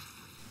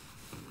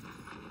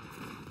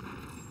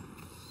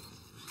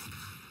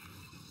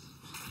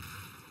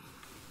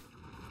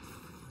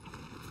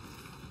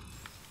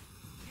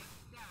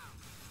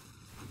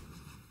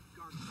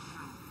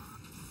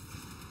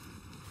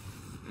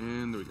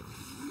 And there we go.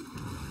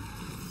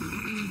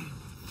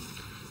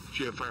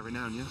 She have fire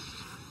renown, yes?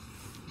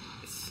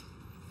 Yes.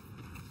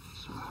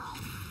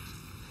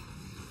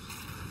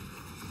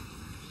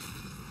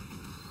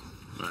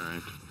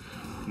 Alright.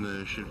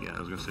 There should, yeah, I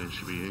was gonna say it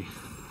should be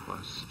a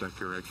last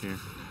stacker right here.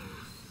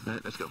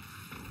 Alright, let's go.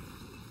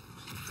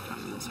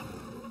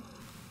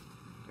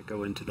 I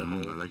go into the I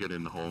hole. like it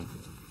in the hole.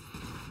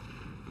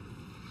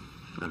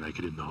 I like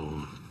it in the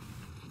hole.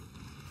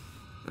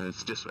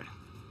 It's this way.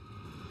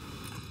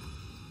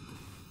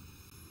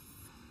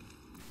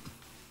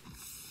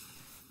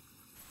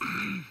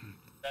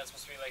 That's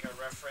supposed to be like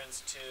a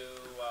reference to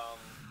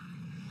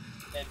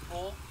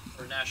Deadpool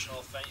for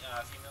National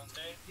Females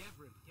Day.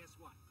 Devrin, guess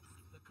what?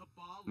 The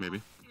Cabal Maybe.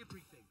 wants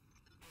everything.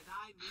 And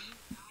I mean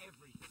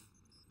everything.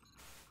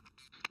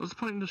 What's the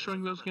point in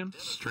destroying those again?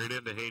 Straight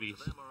into Hades.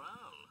 Their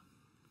morale.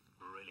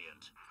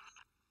 Brilliant.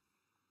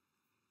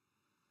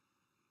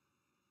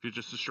 If you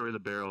just destroy the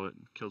barrel, it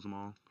kills them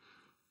all.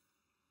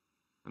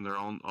 And they're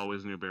all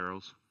always new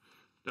barrels.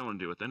 Don't want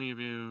to deal with any of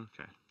you.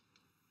 Okay.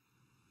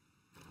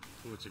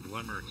 Oh, it's a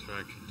glimmer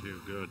extraction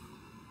too. Good.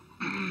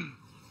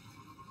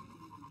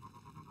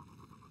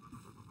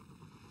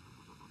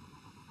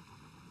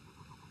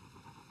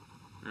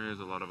 There is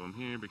a lot of them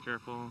here. Be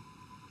careful.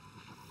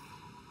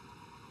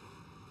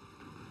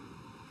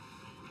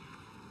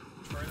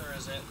 Further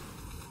is it?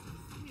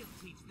 We'll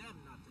teach them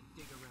not to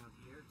dig around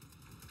here.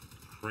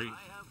 Great.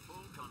 I have full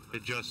confidence.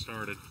 It just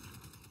started.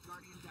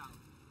 Guardian down.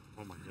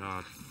 Oh my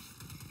god.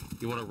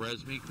 You want to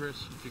res me,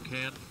 Chris, if you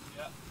can?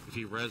 Yeah. If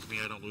you res me,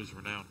 I don't lose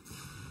renown.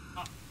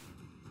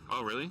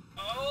 Oh, really?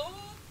 Oh,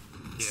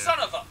 Yeah. son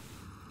of a!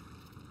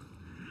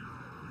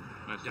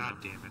 Nice. God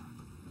damn it.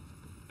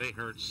 They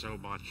hurt so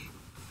much.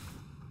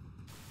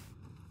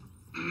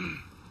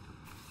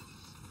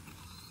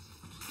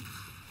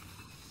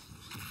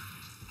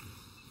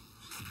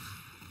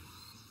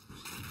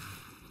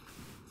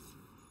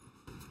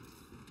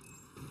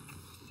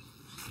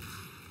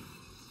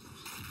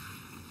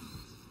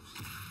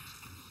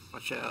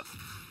 Watch out.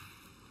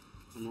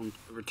 I'm on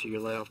over to your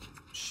left.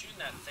 Shooting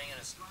that thing in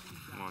his.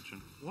 I'm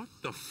watching. What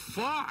the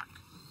fuck?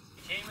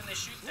 He came and they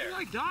shoot Where there.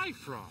 did I die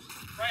from?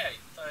 Right,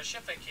 the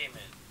ship that came in.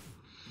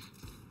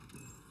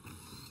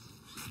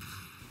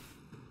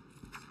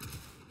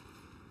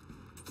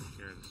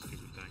 Here, this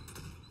stupid thing.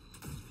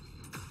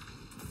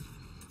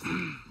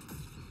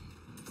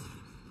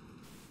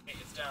 Okay,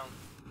 it's down.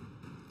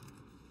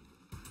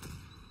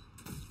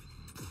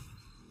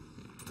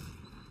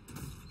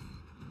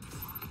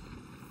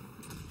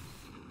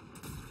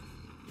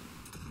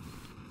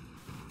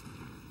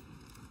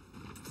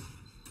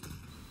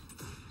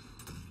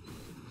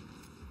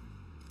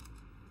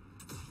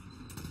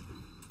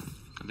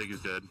 think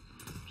he's dead.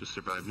 Just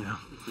survived now.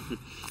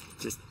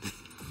 Just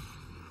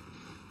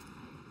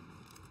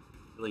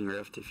healing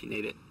rift if you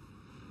need it.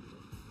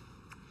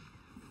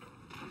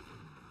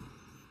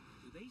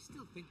 Do they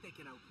still think they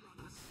can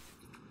outrun us?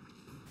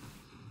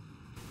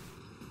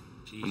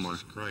 more.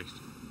 Jesus Christ.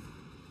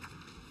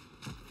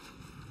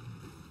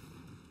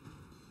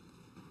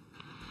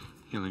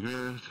 Healing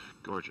rift.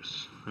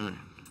 Gorgeous. Alright.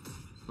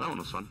 That one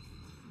was fun.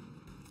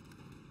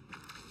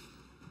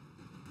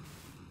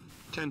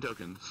 10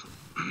 tokens.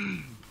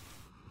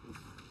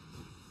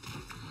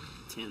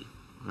 10.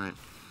 Right.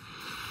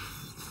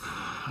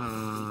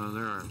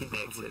 There are. Hit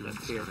exit up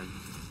here.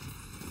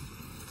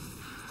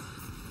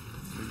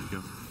 There you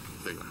go.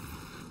 There you go.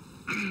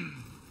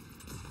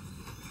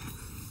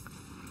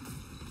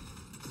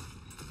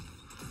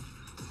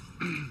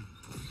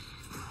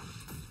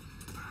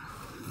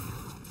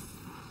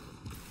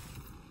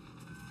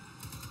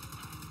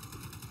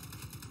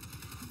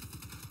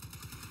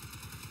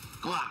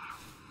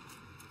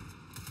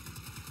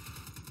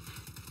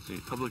 See,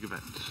 public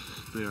event.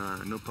 There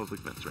are no public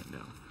events right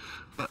now.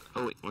 But,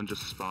 oh wait, one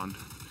just spawned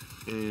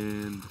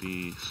in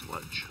the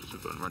sludge. So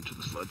go and run to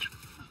the sludge.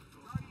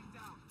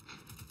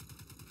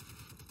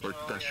 Or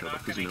dash shuttle,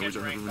 because you know we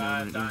don't have everyone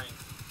on right now.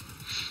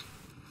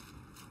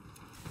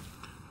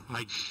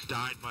 I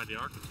died by the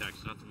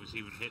architects, nothing was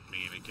even hitting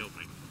me and it killed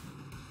me.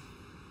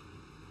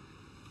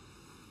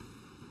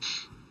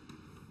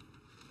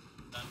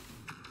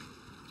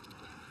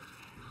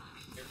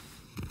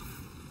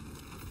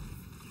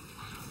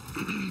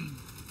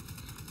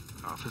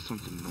 Oh, this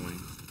one's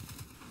annoying.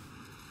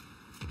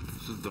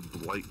 This is the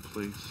blight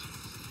place.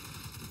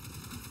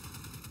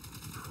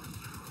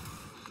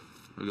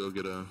 I'll go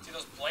get a... See,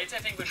 those blights I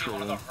think would be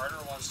one of the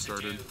harder ones to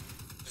do.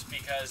 Just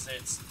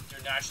because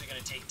you're naturally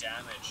going to take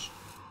damage.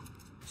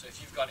 So if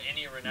you've got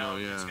any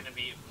renown, it's going to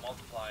be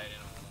multiplied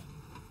and all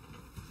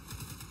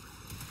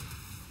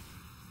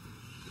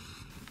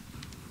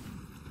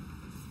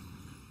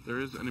that. There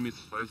is enemy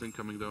supplies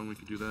incoming though, and we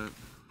could do that.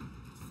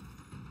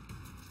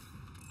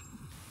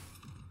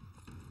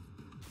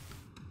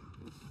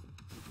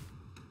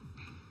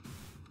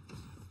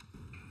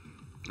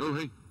 Oh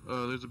hey,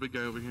 there's a big guy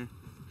over here.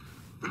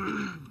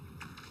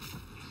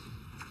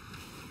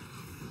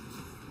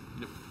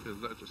 Yep,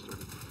 because that just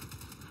started.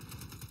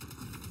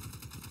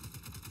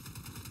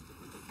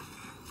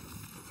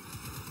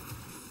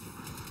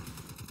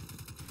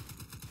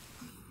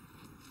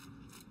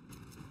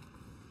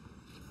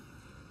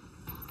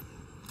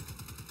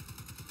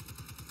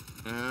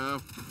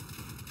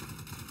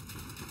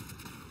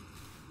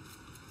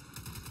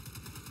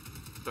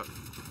 Stop.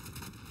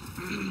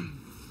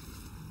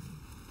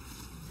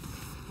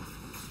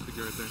 Big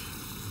guy right there.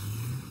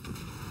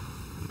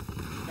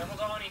 Careful,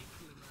 Tony.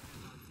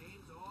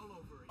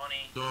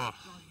 Tony, Oh,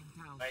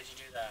 why'd you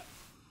do that?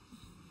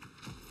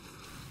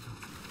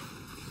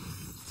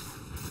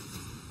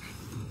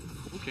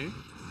 Okay.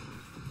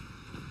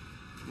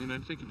 I mean, I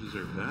think he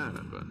deserved that,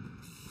 but...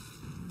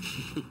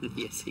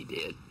 Yes, he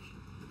did.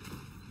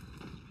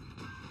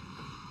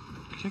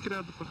 I can't get out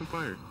of the fucking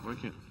fire. Why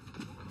can't?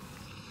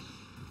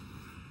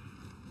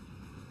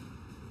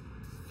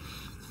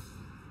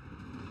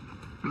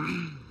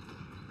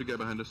 Big guy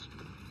behind us.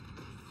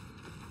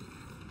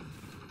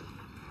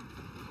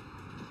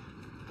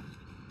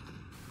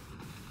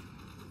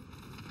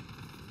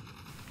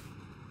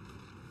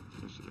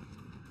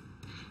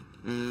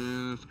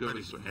 And let's go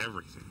this way.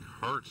 everything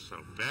hurts so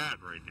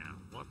bad right now.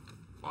 What the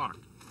fuck?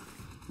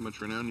 How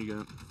much renown you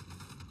got?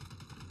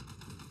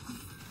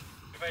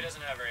 Everybody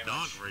doesn't have very None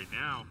much. right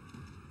now.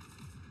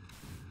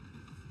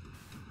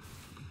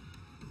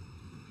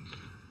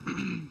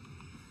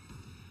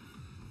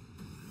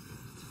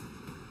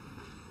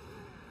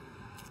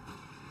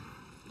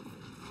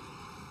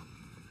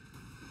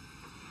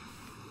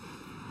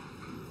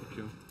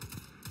 Kill.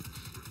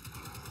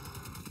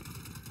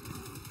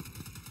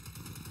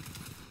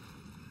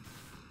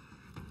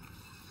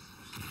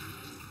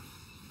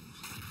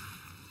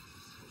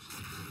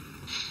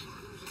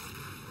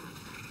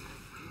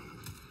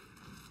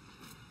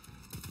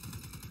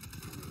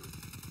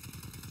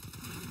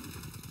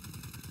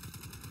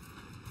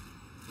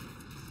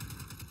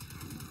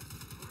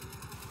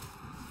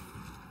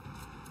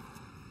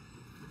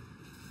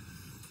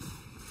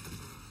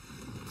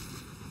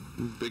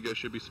 Big guy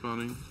should be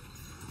spawning.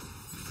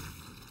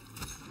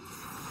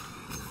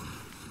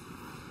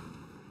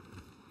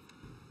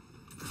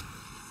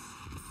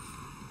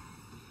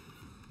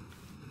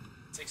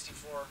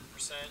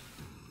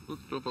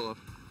 Let's drop off.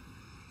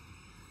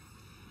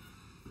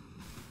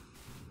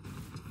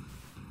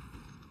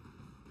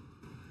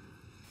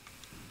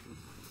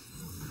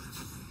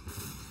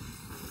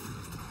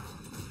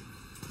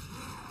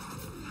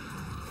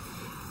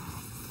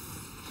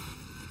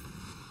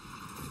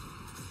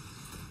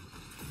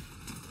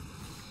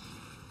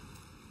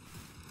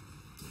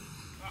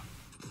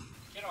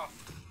 Get off.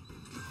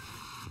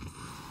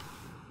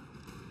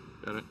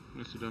 Got it.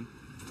 Nicely done.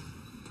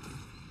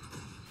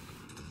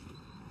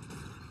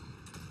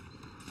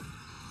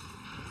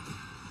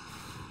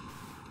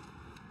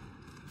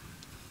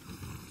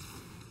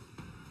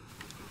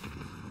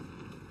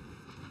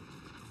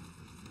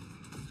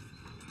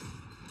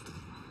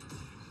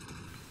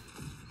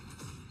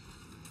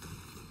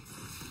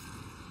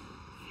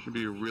 Could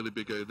be a really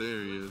big guy.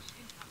 There he is.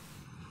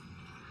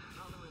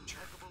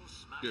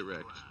 Get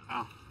wrecked.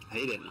 Oh,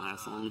 he didn't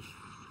last long.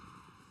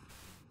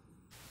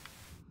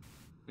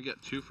 I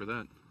got 2 for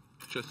that.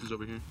 Chest is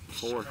over here.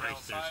 4.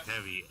 Christ, there's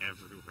heavy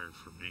everywhere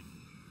for me.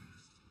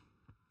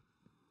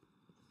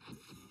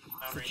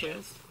 What's the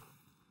chest?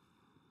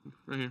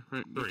 Right here,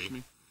 right next to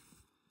me.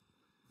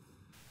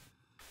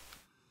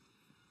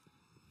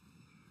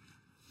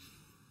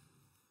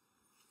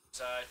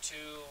 There's 2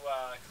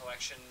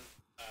 collection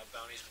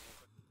bounties we can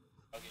quick.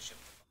 I'll get you.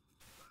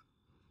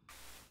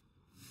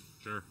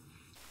 Sure.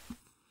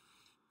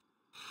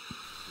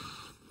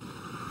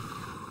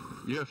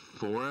 You have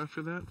 4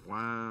 after that?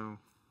 Wow.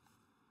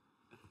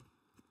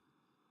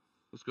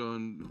 Let's go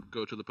and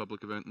go to the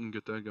public event and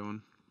get that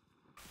going.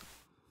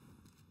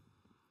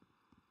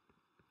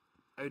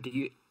 Oh, do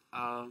you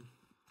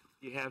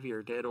have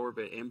your dead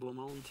orbit emblem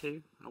on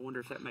too? I wonder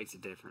if that makes a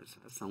difference.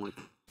 That's the only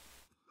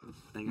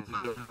thing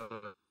I know.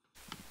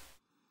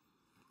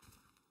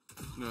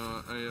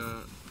 No,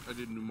 I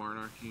did New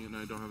Monarchy and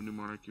I don't have New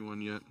Monarchy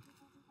 1 yet.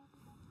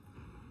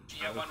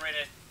 You got one right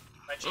at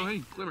Oh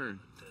hey, Glimmer.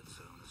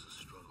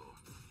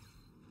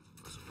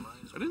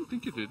 I didn't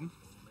think you did. You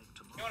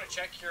want to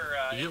check your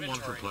You get inventory. one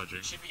for pledging.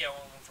 You should be getting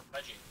one for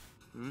pledging.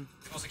 Hmm? You're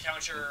supposed to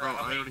count your. Oh,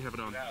 how I many already have it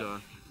on. you Duh.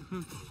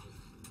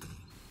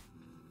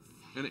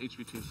 And an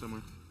HVT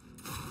somewhere.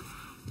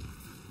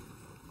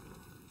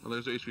 Oh,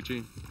 there's the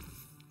HVT.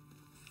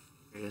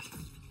 Yes.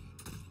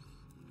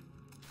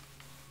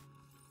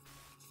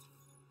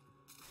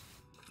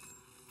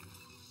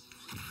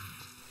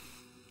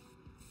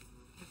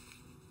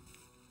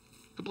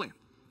 Kablam.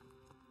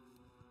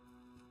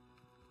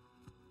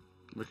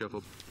 Be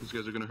careful. These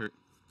guys are gonna hurt.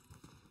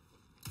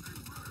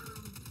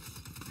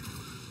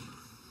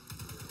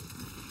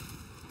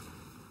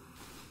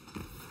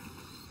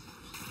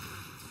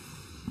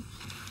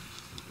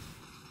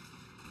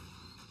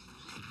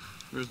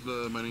 Where's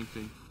the mining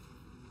thing?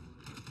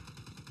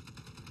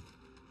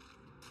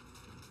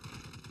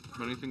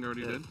 Mining thing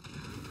already dead?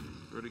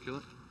 Already kill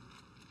it?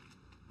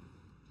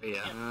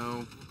 Yeah.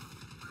 No.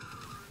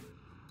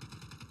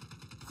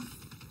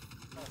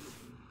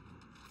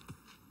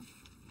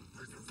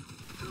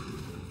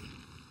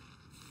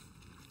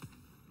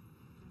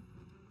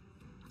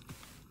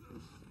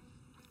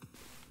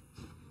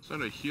 Is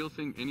that a heal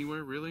thing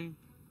anywhere, really?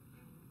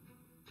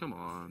 Come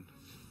on.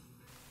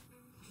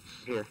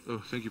 Here. Oh,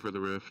 thank you for the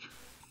rift.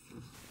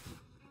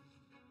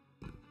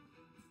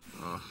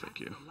 Oh, thank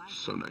you.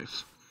 So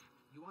nice.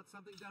 You want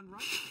something done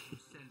right? You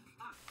send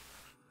us.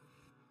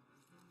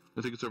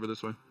 I think it's over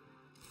this way.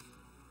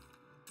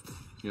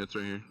 Yeah, it's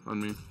right here,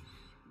 on me.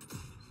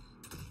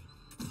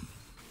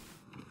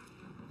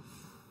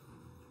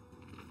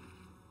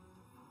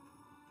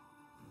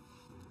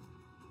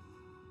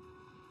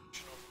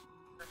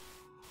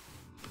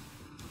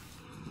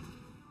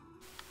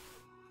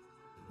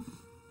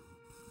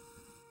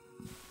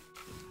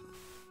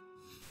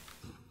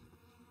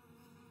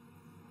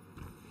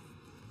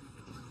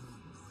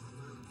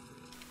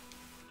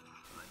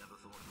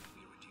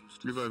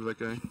 Revive that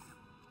guy.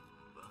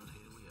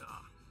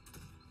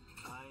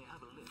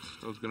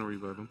 I was gonna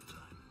revive him.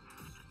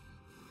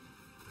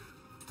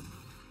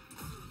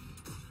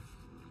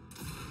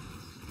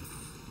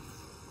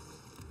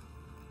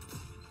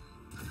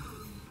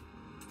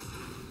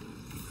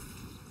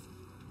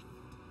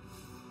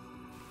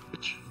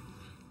 Bitch.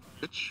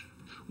 Bitch.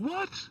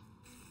 What?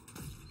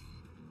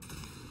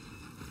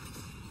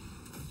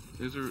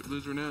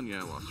 Lose renown?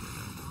 Yeah, I lost renown.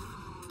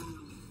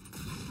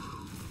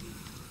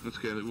 That's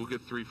okay, we'll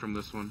get 3 from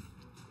this one.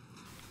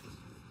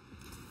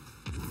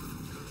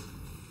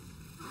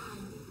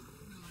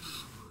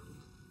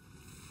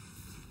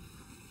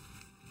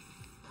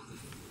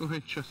 Oh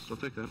hey, chest, I'll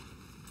take that.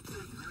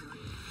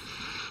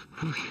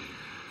 Okay.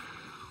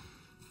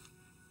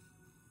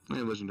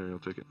 Hey, legendary, I'll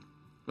take it.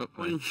 Oh,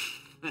 hi.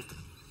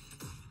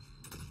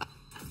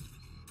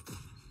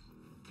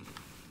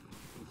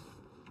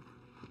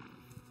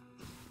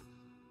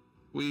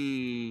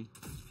 We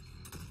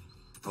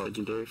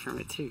Legendary from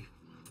it too.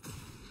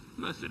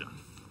 nicely done.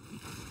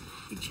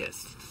 Big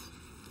chest.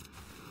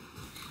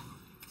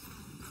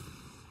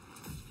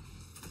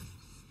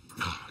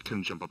 I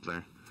couldn't jump up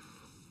there.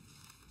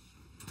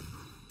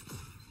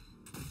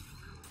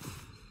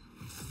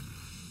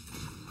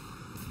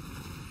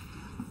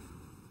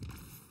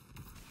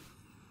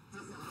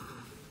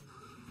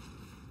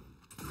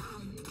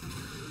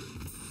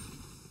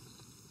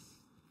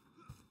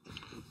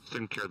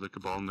 Taking care of the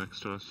cabal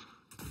next to us.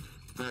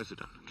 Nicely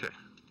done. Okay.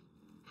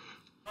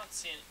 I'm not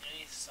seeing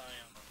any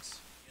scions.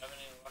 You have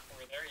any luck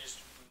over there? You're just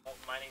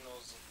mining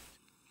those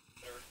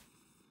dirt,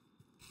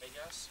 I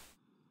guess?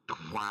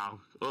 Wow.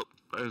 Oh,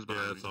 that is Yeah,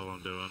 behind that's me. all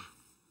I'm doing.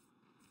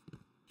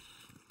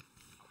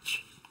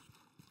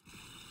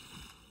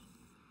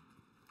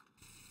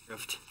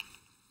 Rift.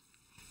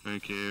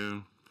 Thank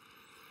you.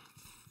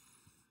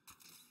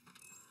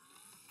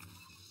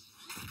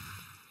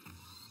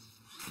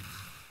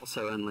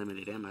 Also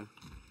unlimited ammo.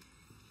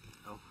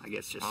 Oh, I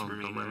guess just Oh, for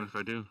me. don't mind though. if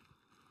I do.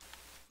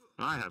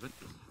 I haven't.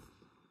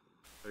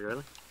 Oh,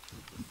 really?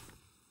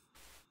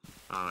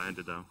 Oh,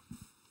 ended though.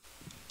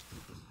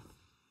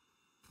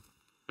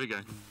 Big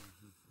guy.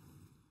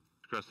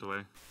 Across the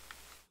way.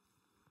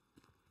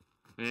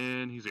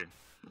 And he's here.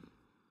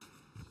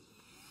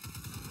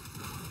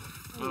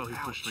 Oh, he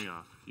pushed me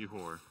off. You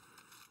whore.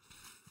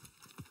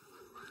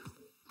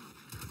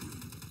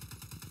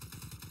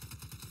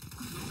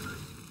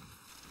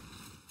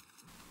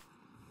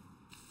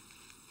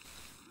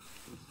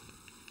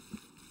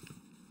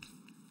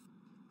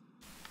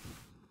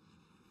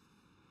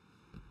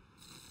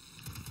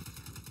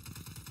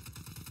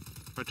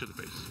 Right to the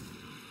face.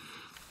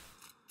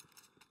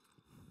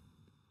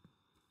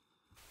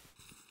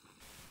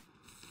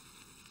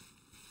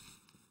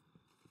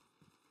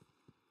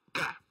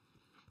 Gah!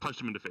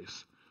 Punched him in the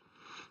face.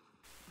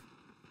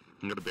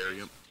 I'm gonna bury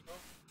him.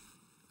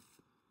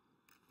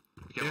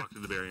 You can't walk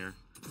through the barrier.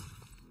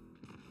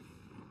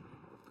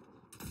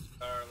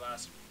 Our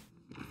last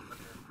marker.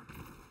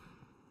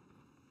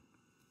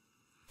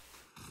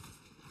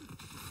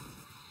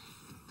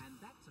 And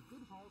that's a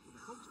good haul for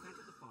the folks back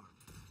at the farm.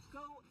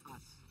 Go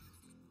us.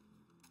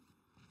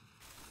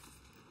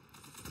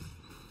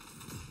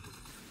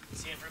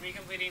 See, and for me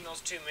completing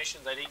those 2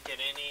 missions, I didn't get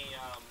any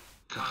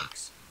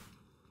marks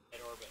at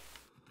orbit.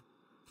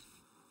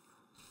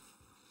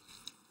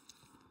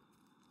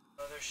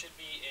 So there should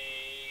be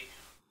a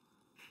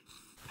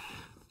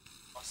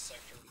lost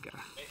sector.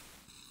 Right?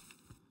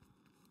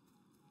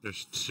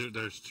 There's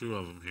two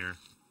of them here.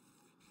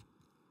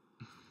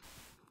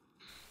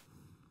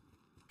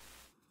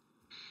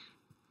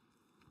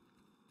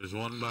 There's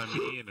one by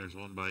me and there's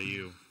one by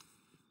you.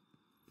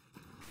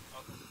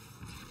 Okay.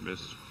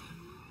 Missed.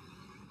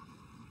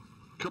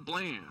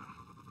 Kablam!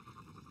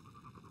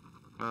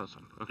 Oh, that's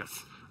fine. Okay.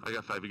 I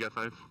got 5. You got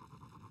 5?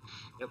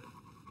 Yep.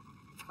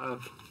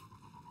 5.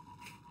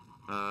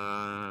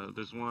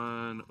 There's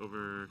one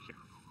over here.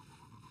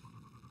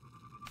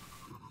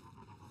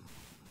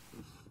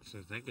 So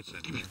I think it's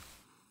in here.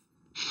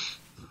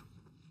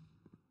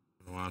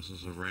 Been a while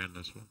since I've ran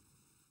this one.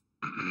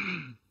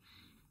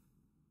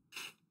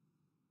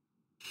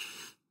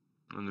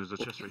 And there's a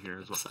chest right here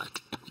as well.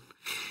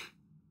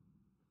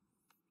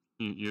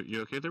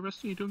 You okay there,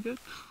 Rusty? You doing good?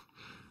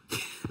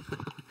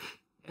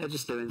 Yeah,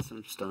 just doing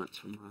some stunts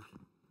from my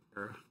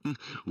era.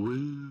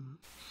 Woo!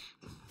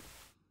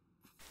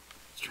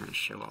 Just trying to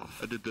show off.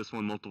 I did this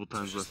one multiple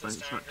times last night.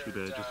 It's not too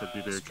bad. Just have to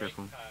be very strike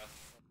careful.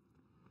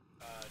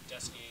 path,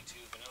 Destiny 2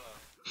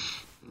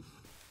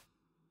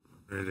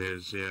 vanilla. It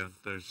is, yeah.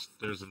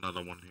 There's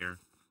another one here.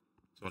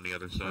 It's on the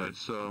other side. Alright,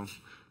 so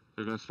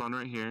they're gonna spawn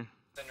right here.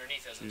 It's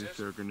underneath, isn't Use it?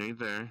 their grenade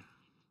there.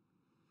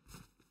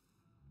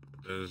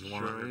 There's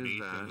one Sure is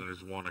underneath that. and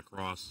there's one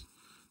across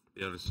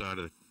the other side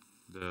of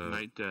the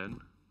Night dead.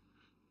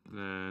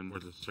 Then where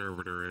the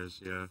servitor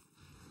is, yeah.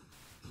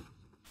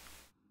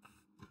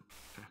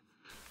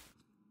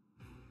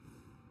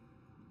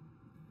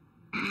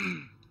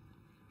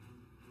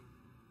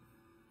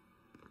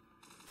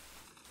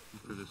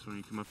 for this one,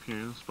 you come up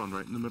here, spawn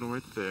right in the middle,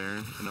 right there,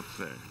 and up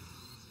there.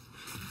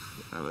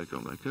 I like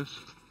going like this.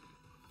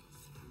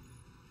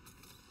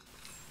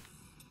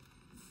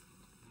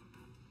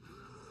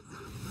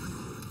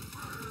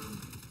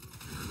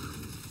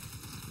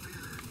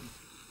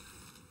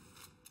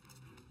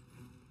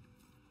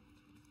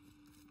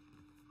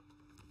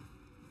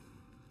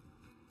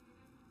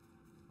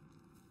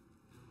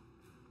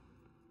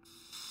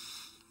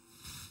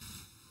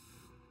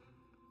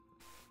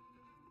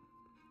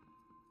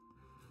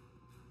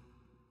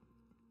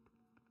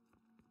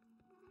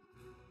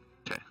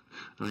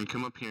 When you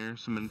come up here,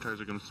 some minotaurs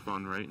are going to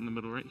spawn right in the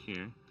middle right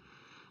here.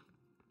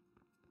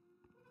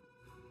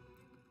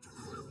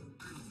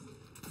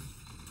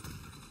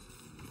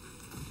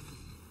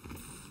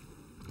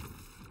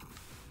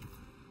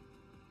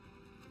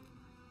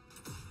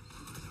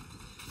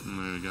 And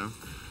there we go.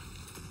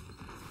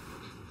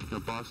 Now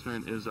boss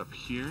man is up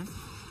here,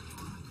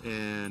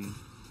 and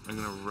I'm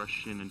going to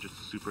rush in and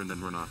just super and then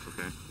run off,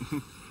 okay?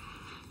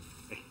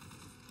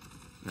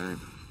 Alright.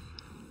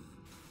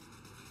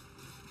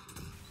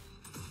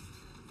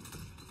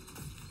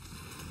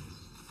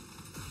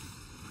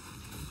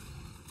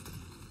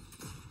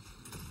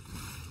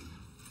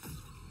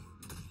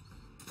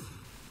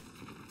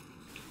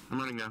 I'm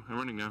running now, I'm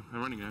running now,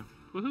 I'm running now.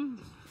 Woohoo!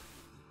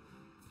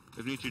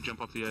 If you need to, jump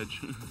off the edge.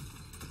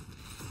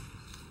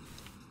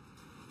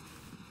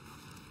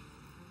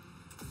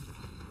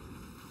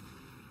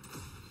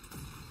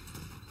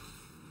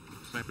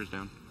 Sniper's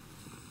down.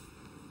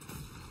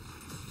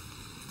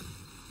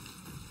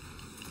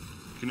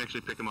 You can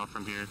actually pick him off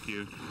from here if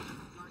you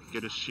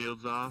get his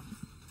shields off,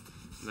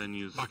 then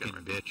use... Fucking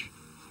bitch.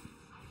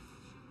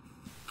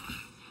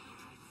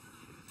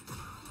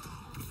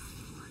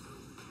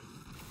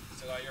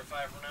 So got your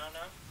 5 for now?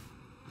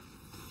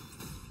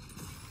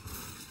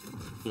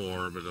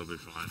 4, but it'll be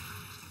fine.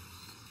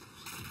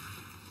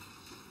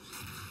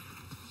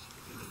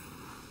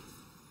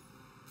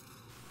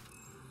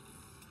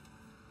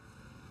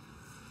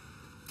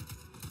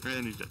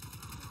 And he's dead.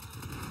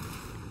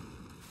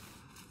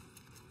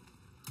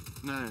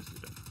 Nice, he's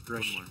dead.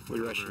 Rush. One more.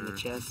 We rushing the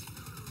chest.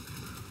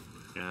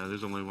 Yeah,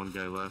 there's only one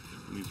guy left,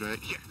 and he's right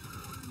here.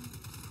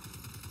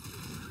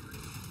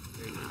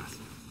 Very nice.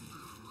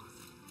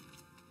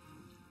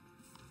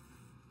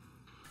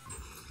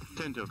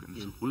 10 tokens.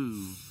 Yeah. Woo.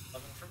 11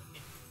 for me.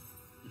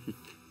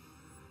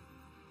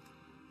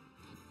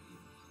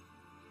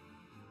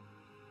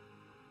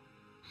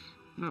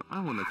 No,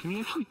 I wanna. Can you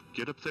actually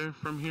get up there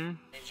from here?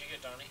 Did you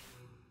get Donnie?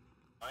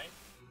 Fine.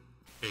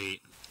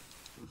 8.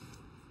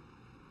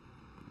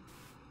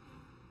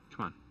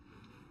 Come on.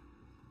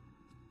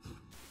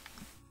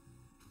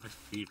 My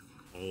feet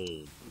are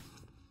cold.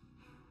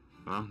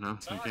 Oh no, you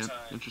can't. Summertime.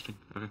 Interesting.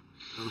 Okay.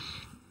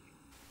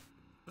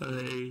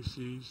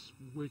 AC's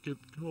wicked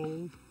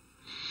cold.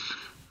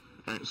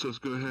 All right, so let's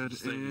go ahead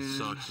This thing and.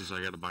 sucks is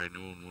I gotta buy a new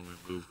one when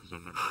we move because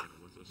I'm not bringing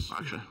it with us.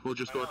 Actually, we'll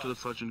just go out to the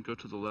fudge and go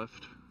to the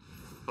left.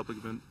 Public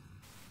event.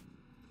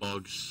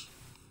 Bugs.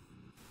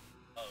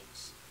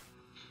 Oaks.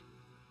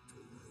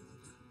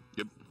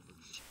 Yep.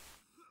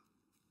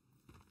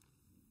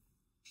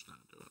 Just not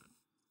doing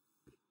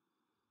it.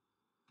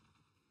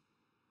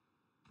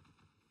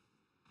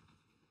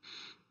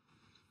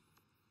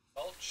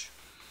 Bulge.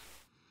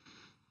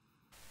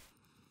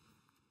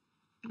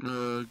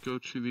 Go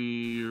to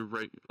the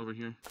right over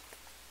here.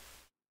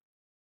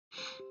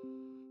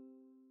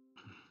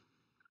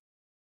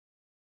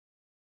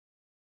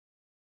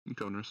 I'm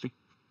going, Rusty.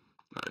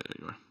 Alright, there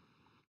you are.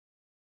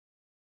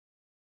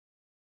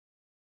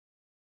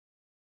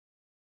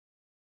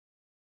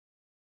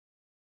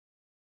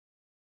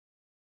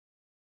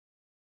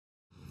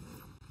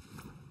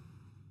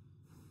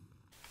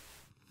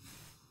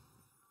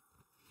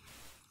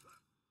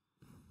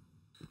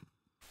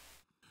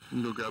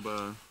 You can go grab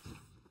a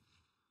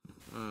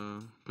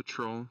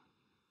patrol.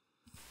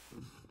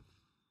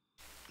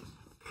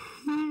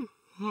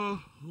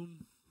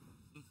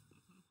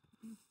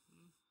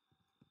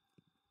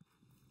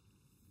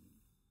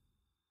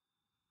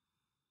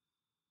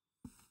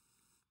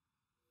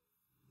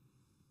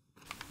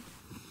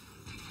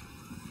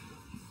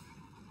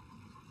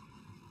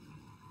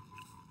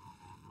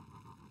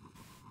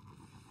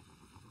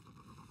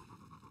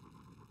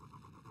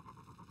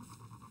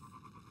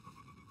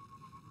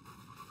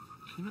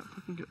 Can you not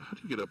fucking get? How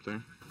do you get up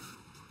there?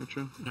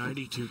 Metro?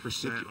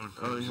 92% on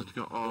Oh, you have to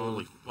go all.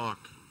 Holy fuck.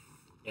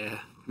 Yeah,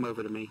 come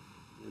over to me.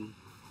 And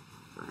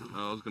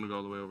Oh, I was gonna go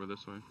all the way over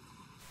this way.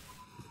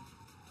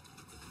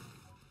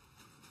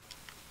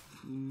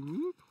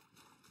 Whoop.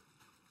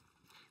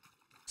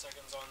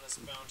 Seconds on this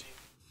bounty.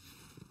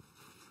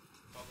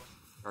 Probably.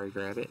 already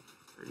grab it,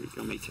 or you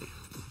want me to?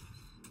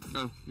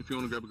 Oh, if you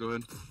want to grab it, go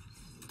ahead.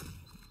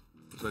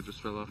 Because I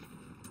just fell off.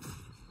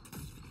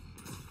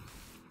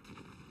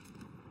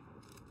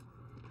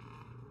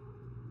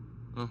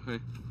 Oh, hey.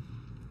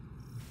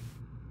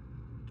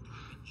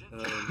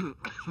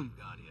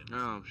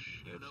 Oh,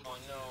 shit. Oh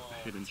no. I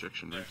hate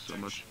injection rigs so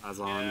much.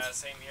 Azons. Yeah,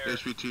 same here.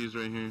 HVT's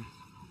right here.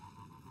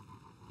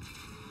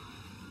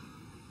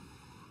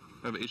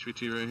 I have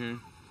HVT right here. You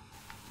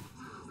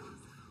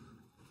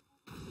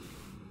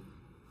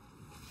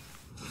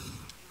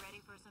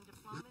ready for some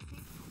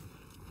diplomacy?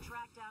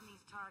 Track down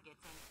these targets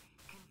and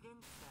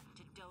convince them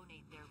to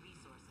donate their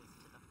resources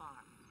to the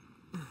farm.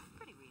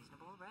 Pretty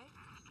reasonable, right?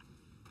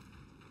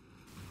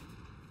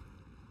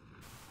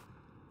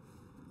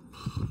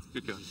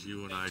 Good guy. Just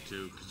you and I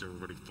too, because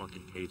everybody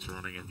fucking hates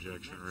running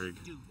injection rig.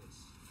 Do this.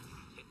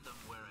 Hit them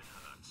where it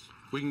hurts.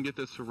 We can get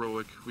this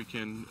heroic. We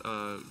can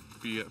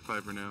be at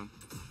 5 renown.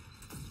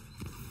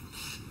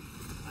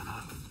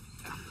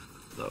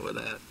 Lower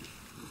that.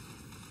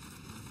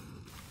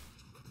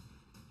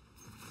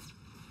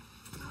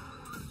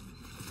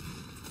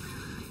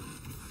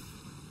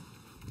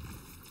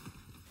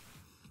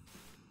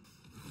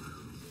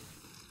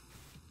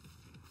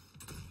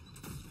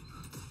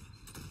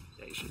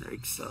 Station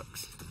rig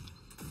sucks.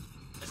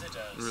 Yes, it It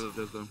does. really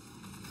does, though.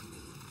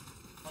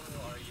 How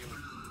little are you?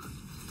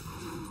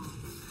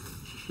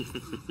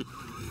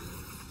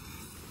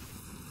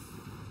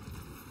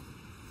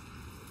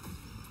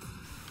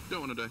 Don't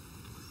want to die.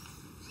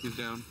 He's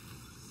down.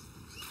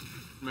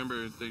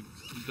 Remember, it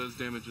does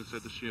damage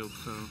inside the shield,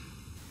 so...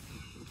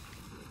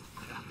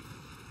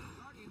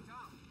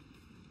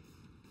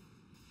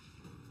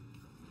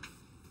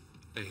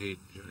 I hate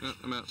injection. Oh,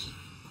 I'm out.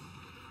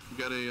 You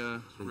got a,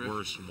 It's the rift?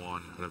 worst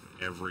one out of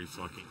every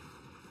fucking...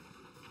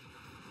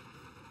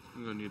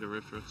 I'm gonna need a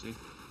rift, Rusty.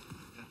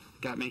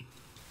 Got me.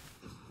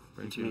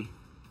 Thank To you. me.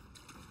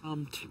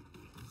 To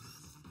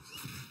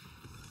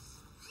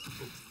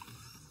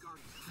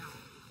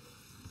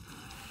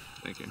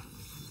Thank you.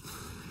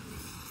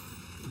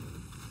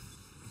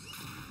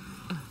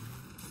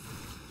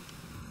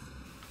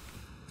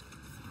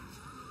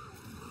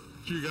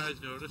 Do you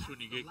guys notice when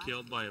you get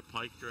killed by a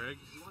pike drag?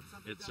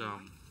 It's Good.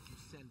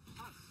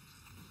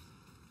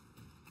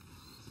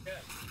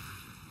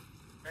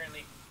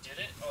 Apparently did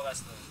it. Oh,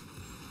 that's the.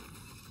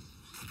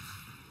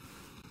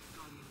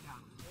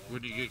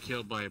 when you get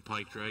killed by a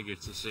pike drag,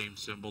 it's the same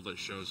symbol that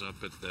shows up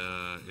at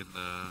in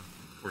the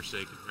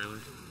Forsaken trailer.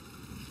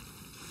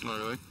 Oh,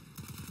 really?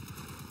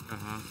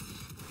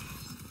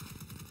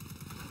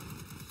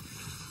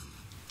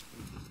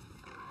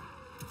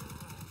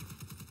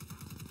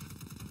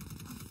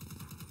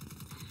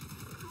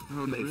 I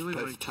would Move really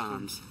both like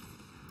times.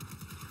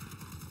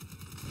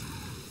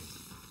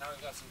 Now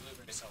we've got some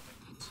blueberry helping.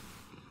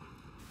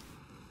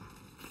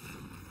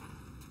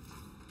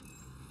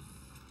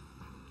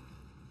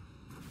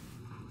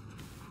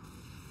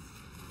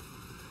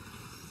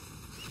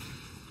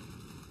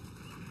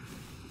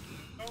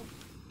 Oh,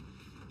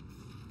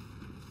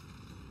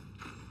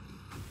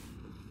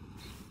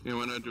 Yeah,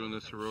 we're not doing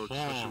this heroic,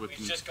 especially with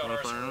we just got ours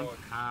bonfire on. heroic.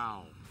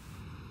 How?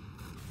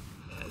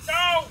 Yes.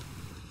 No!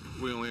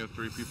 We only have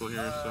 3 people here,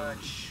 so Down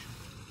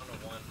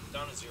to 1.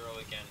 Down to 0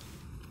 again.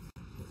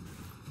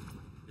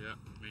 Yeah,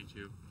 me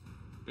too.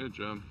 good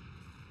job.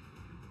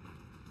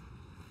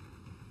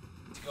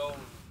 Let's go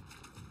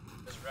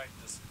resurrect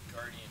this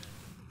guardian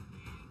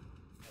and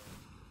kill him.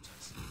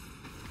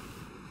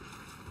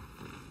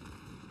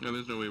 Yeah,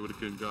 there's no way we would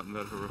have gotten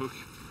that heroic.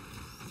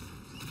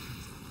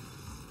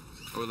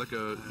 Oh, like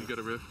you got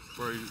a rift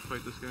before you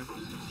fight this guy?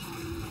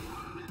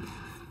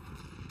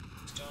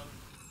 It's done.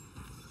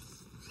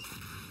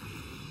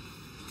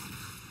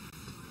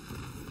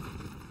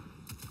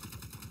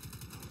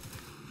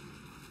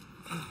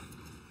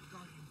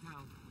 Guardian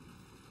down.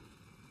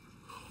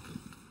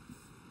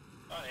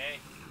 Oh, hey.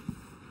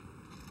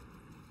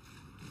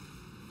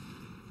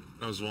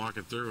 I was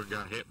walking through and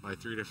got hit by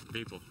 3 different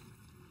people.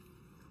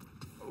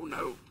 Oh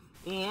no.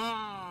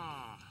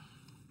 Wow!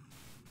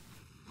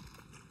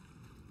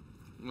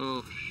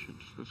 Oh shit,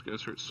 this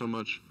guy's hurt so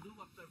much. Blew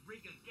up the rig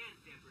again,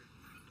 Deborah.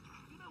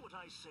 You know what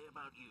I say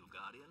about you,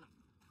 Guardian?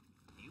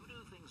 You do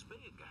things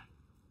big,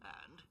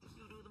 and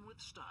you do them with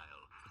style.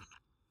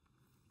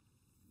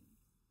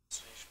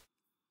 Station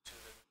to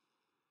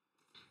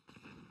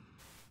the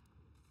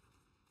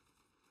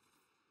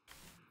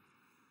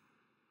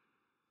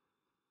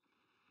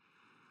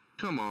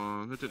Come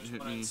on, that didn't There's hit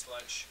one in me.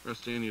 sludge.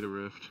 Rusty, I need a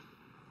rift.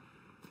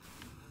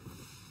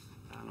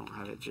 I don't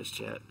have it just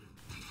yet.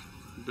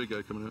 Big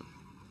guy coming out.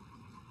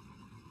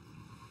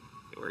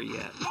 Where are you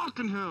at?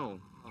 Fucking hell!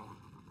 Oh.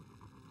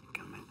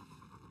 Coming.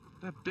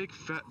 That big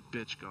fat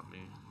bitch got me.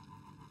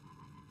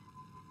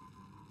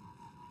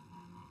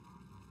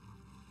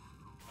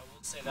 I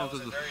will say Oh, that was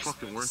this a is very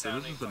fucking smooth worth it. This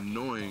sounding is fucking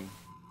annoying.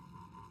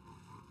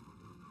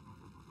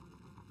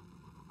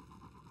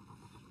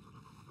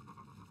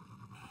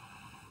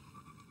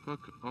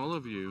 Fuck all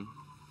of you.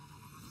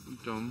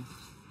 Dumb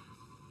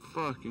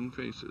fucking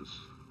faces.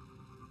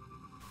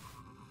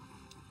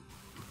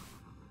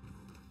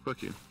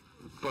 Fuck you.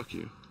 Fuck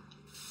you.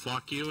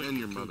 Fuck you And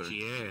your mother.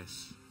 coochie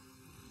ass.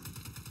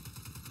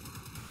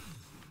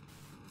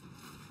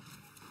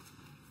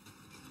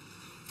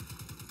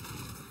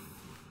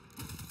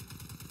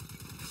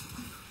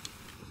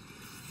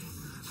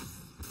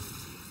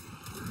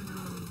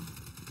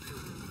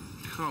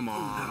 Come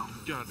on.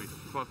 You gotta be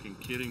fucking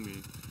kidding me.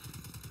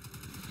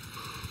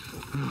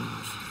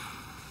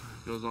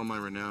 Goes all my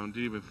renown.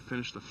 Didn't even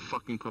finish the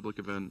fucking public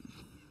event.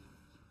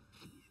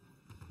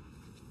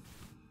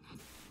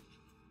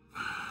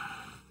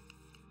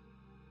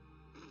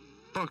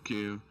 Fuck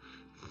you.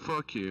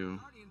 Fuck you.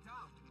 Guardian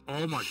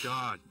down. Oh my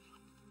god.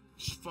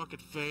 This fucking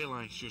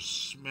phalanx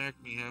just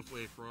smacked me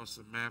halfway across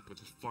the map with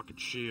his fucking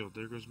shield.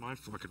 There goes my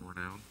fucking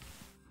renown.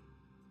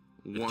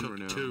 It One took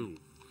renown. 2.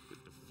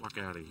 Get the fuck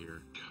out of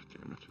here. God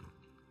damn it.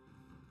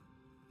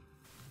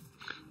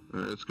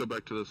 Alright, let's go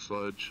back to the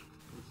sludge.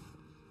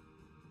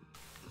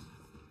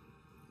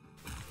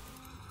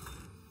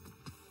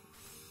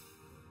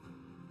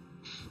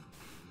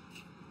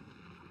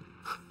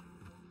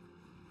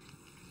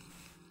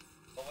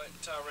 Well, what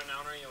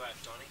renown are you at,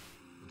 Johnny?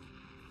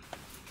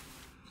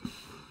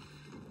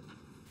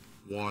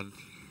 1.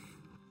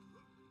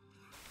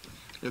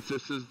 If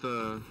this is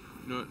the...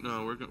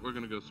 No, we're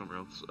gonna go somewhere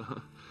else.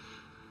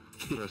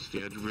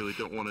 Rusty, I really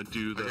don't want to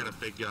do I got the... a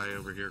big guy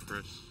over here,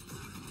 Chris.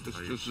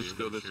 Just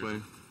go this way.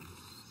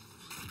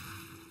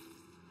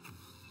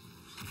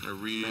 I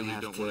really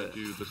have don't want to- to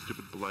do the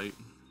stupid blight.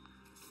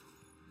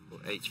 Oh,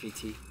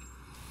 HVT.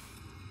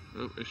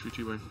 Oh,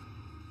 HVT way.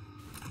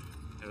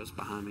 It was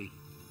behind me.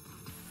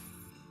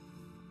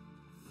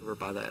 Over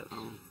by that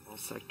wall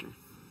sector.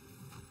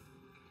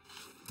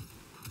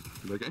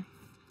 Okay.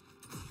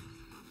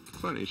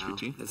 It's not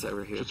HVT. No, it's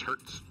over It here. just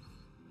hurts.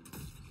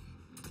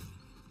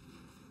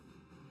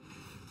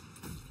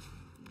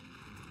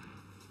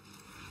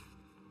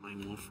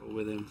 I'm waffle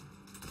with him.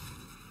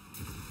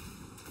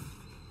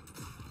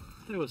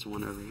 There was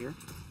one over here.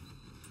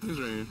 He's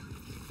right here.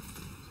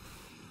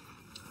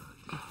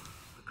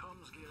 The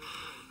comms gear is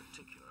very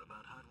particular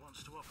about how it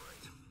wants to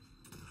operate.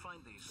 Find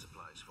these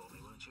supplies for me,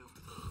 won't you?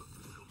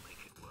 It'll make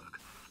it work.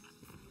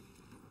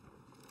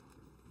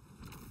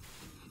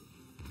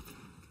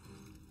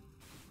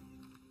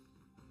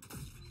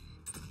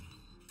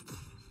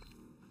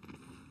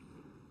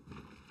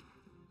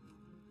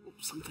 Oh,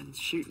 something's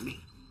shooting me.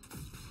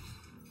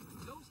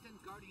 Ghost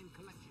and Guardian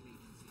Collection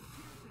Agency.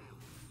 Here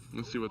now.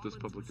 Let's see what this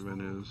public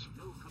event is.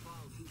 No cabal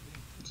too big.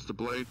 It's the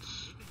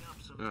blights. Picking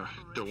up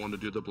some Don't want to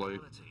do the blight.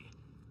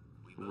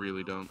 We both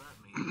Really know don't.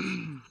 what that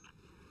means.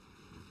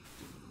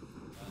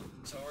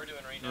 So what we're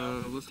doing right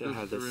now. Let's Still go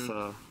have this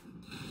through.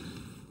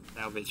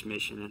 salvage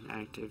mission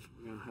inactive.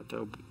 We're gonna have to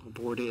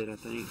abort it, I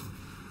think.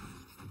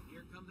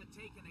 Here come the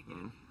taken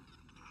again.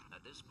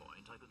 At this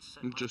point, I could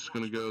set I'm my just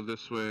gonna watch- go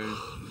this way.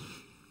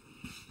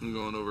 I'm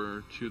going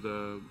over to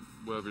the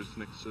whoever's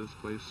next to this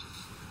place.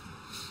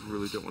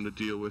 Really don't want to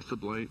deal with the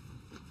blight.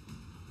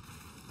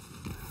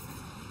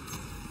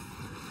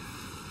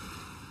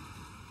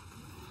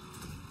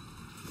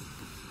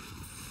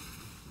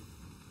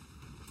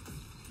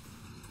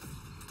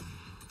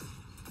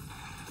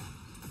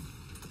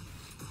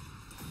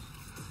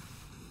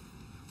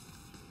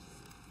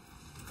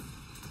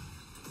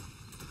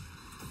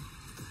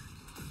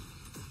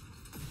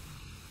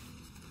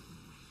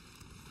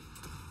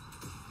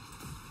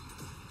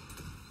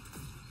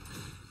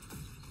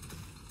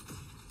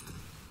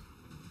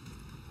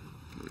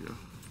 There we go.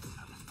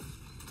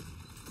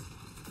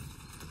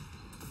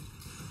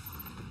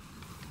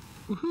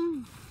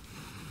 Woohoo!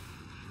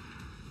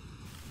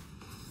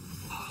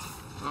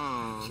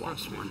 Oh,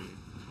 Lost that's one. me.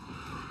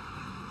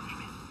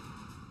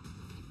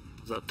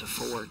 It was up to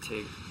 4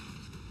 too.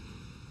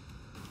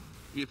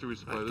 You get to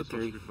resupply, Back to this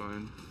one should 3. be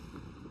fine.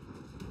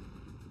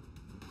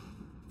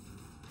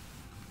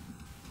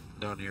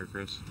 Down here,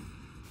 Chris.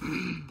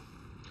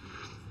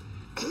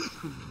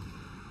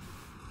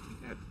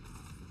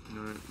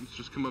 Alright, let's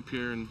just come up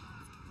here and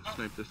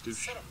snipe this douche.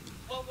 Shut up.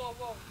 Whoa, whoa,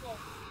 whoa, whoa.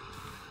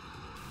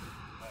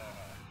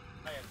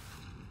 I am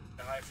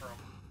die from.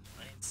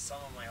 I need some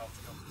of my health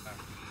to come back.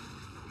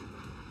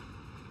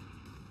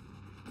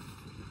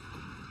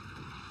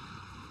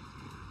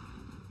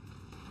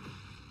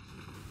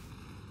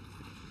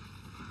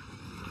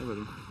 Hey,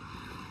 buddy.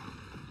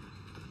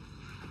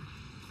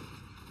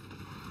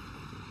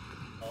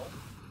 Oh?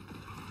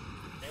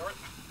 They were.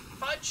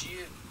 Fudge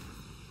you!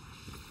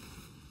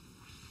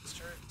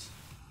 Start.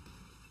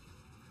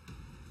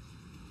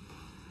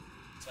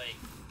 It's like.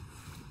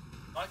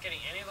 I'm not getting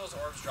any of those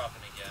orbs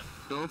dropping again.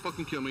 Don't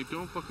fucking kill me,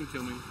 don't fucking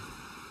kill me.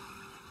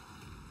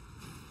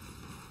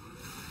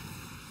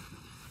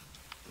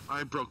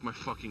 I broke my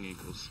fucking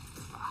ankles.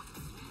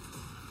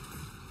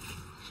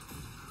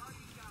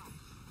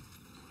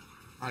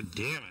 God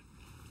damn it.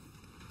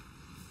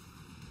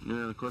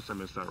 Yeah, of course I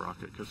missed that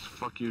rocket, because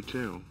fuck you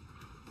too.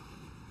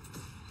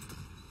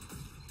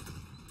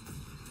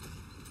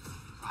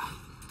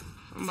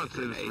 I'm about to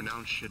say this Grenade.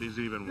 renowned shit is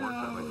even worth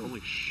it. Like,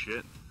 holy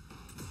shit.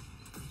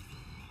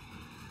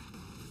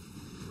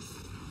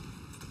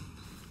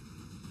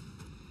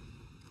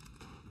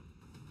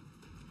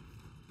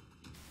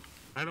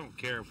 I don't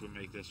care if we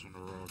make this one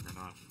heroic or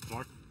not.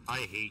 Fuck, I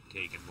hate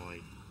taking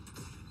blight.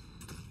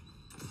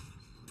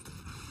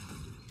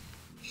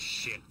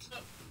 Shit.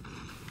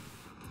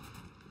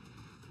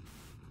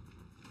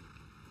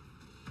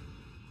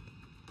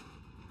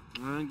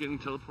 I'm getting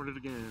teleported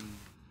again.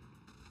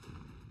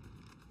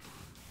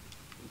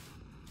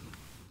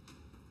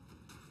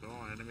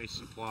 Oh, enemy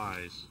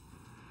supplies.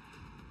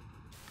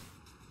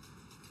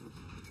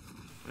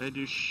 I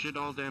do shit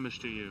all damage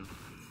to you.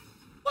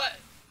 What?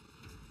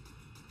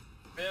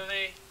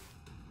 Really?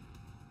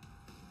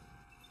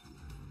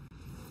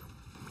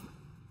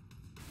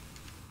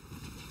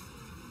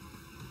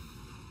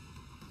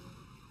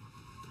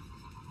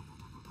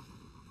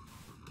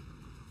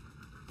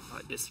 Oh,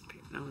 it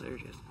disappeared. No, there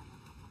it is.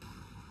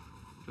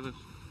 Look at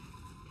this.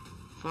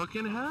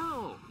 Fucking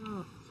hell!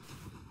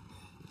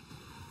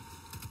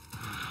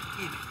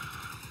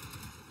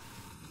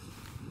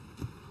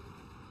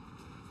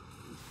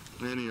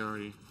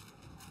 And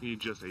he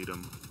just ate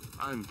him.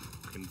 I'm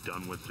fucking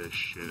done with this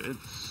shit.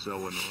 It's so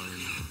annoying.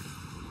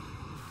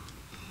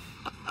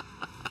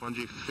 Why don't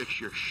you fix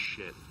your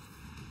shit?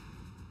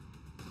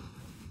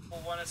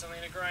 Well, wanted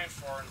something to grind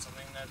for and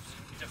something that's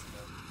gonna be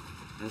difficult.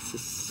 This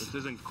is. This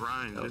isn't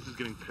grind. Oh. This is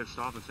getting pissed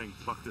off and saying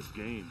fuck this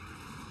game.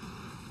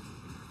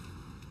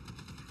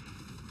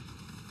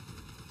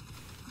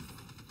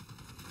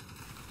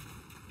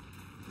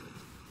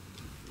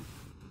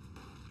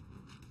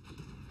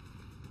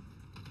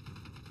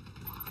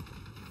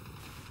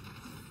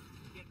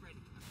 Get ready.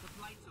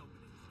 The light's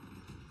opening.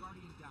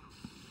 Guardian down.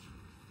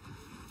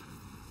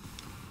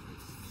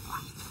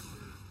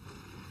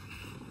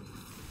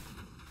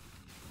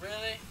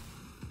 Really?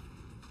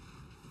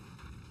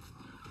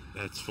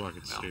 That's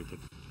fucking stupid.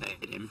 I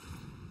hit him.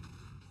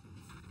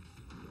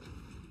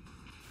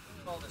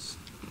 Look at all this.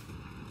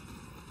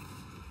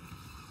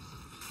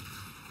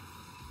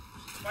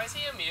 Why is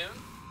he immune?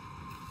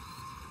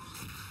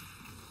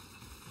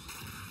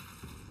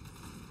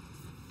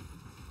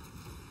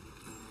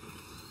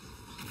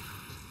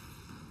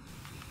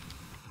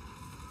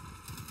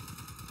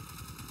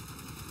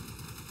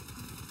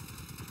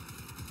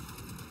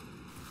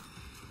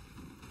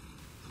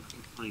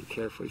 I don't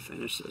care if we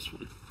finish this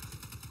one.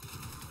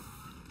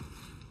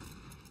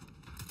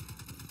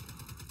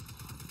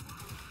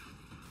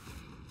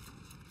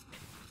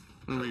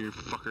 Over you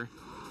fucker.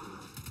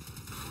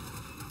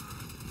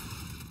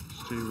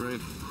 Stay right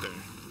there.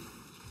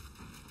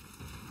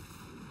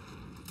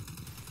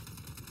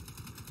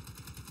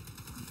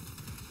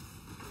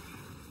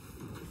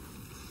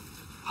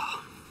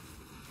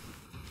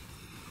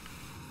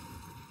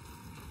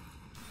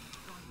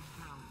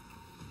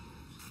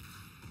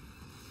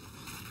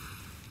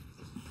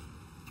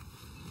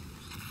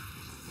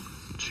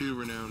 too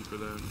renowned for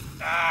that.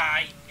 Ah,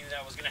 I knew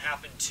that was gonna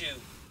happen too.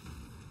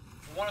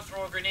 If you want to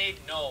throw a grenade,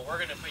 no, we're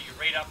gonna put you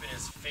right up in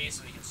his face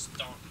so he can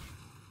stomp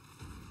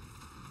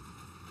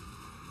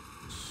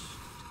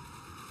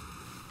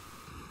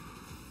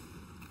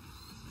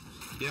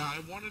you. Yeah, I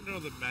want to know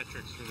the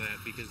metrics for that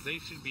because they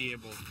should be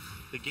able,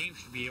 the game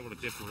should be able to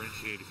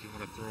differentiate if you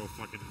want to throw a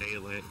fucking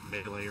melee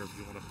or if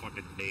you want to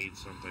fucking nade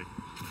something.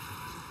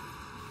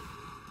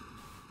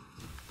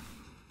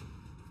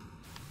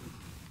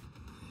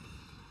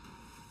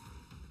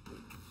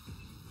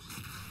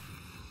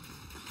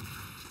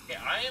 Yeah,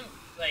 I am,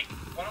 like,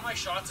 one of my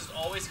shots is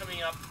always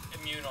coming up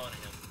immune on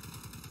him.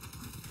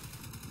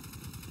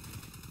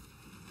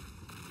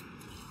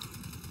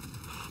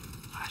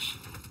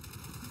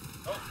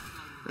 Oh.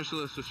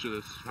 Actually, let's just do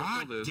this.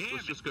 Ah, Let's damn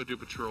it. just go do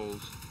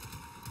patrols.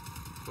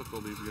 Fuck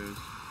all these guys.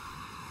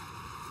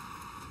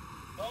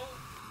 Oh,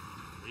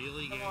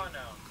 Really? come on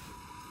now.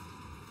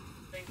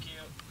 Thank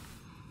you.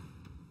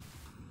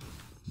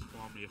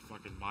 Spawn me a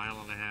fucking mile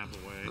and a half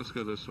away. Let's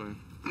go this way.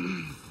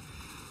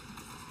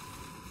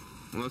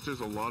 Unless there's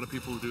a lot of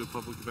people who do a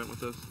public event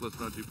with us, let's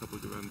not do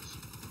public events.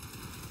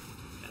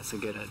 That's a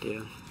good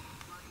idea.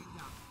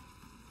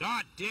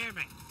 God damn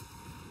it!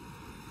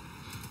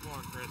 Come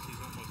on, Chris, he's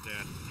almost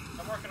dead.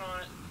 I'm working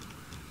on it.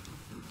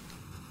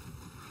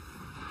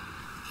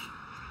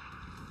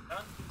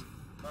 Done?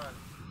 Done.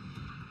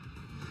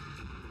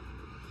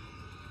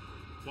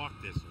 Fuck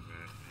this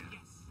event, man.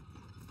 Yes.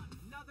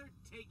 Another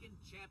taken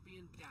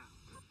champion down.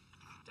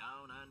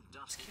 Down and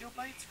dusty. Mosquito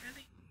bites,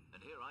 really?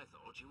 And here I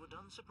thought you were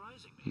done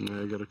surprising me.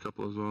 Yeah, I got a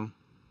couple as well.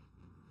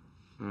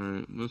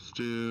 Alright, let's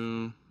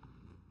do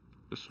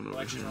this one over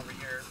Collection here. over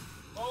here.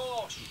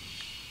 Oh, shoot.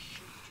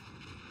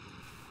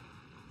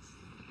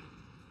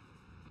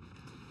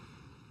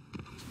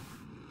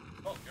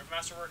 Oh, your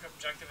masterwork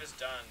objective is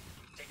done.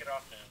 Take it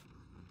off now.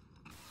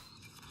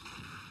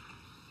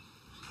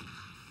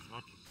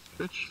 Fucking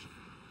Bitch.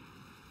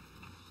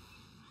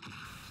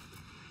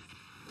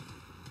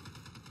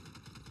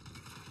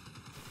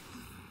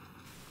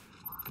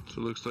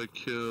 So it looks like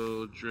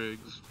kill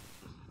Driggs.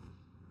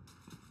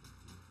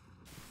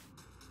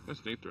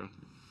 That's nade throw.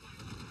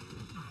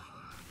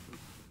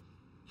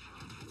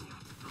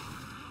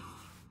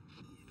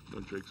 No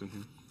Driggs in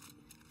here.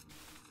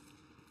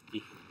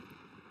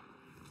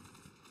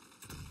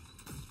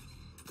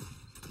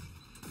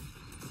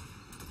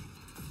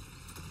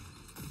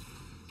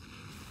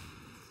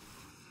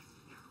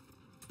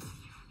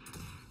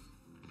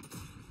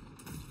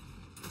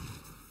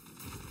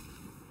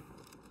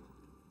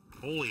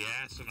 holy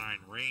asinine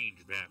range,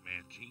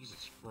 Batman.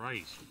 Jesus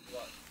Christ.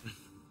 What?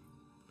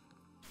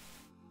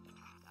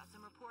 Got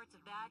some reports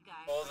of bad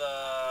guys.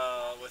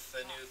 Oh, with the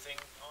new thing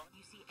on it?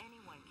 You see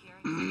anyone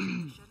carrying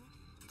something they shouldn't?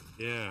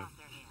 Yeah. Off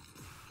their hands.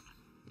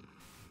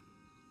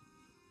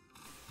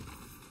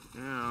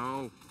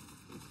 Ow.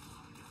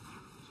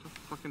 Stop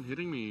fucking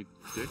hitting me,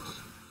 dicks.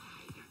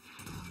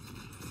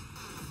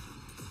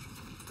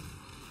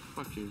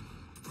 Fuck you.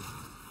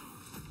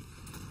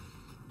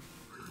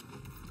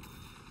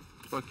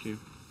 Fuck you.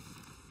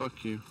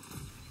 Fuck you.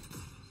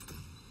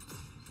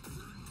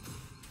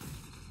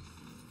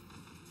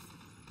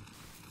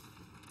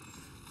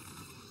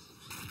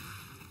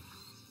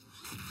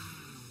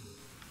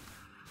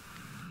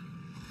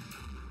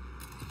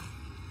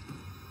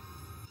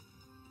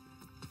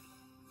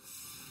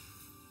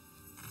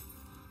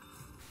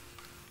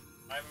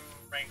 I'm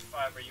ranked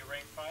 5. Are you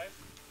ranked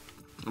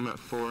 5? I'm at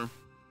 4.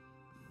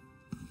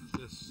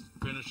 Just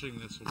finishing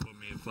this will put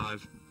me at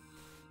 5.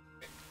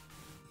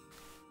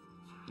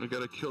 I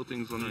gotta kill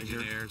things when right here.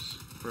 Engineers.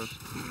 For us.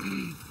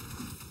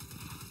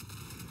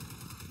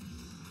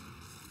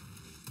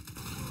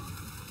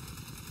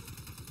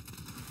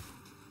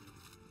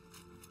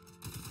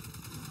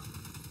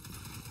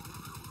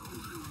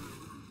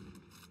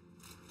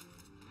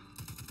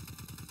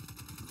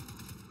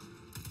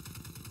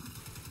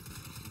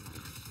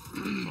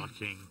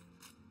 Fucking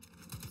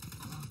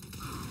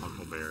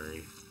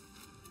Huckleberry.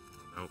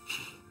 Nope.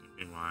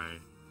 Give me my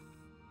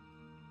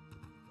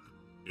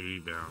duty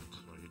bound so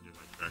I can do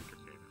my tractor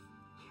cannon.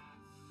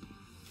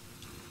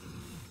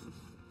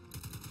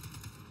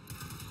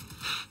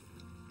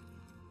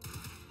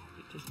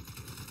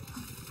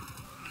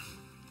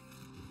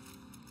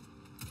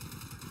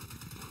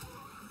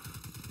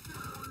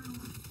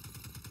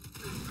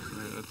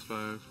 Alright, that's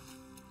 5.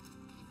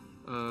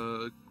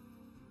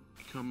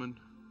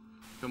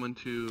 Coming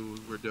to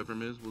where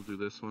Devram is, we'll do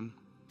this one.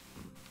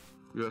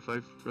 You at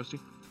 5, Rusty?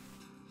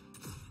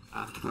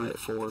 I'm at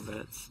 4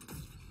 bets.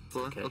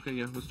 4? Okay. Okay,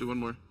 yeah, let's do one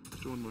more.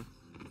 Let's do one more.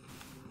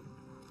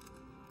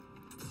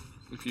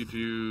 If you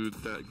do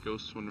that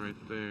ghost one right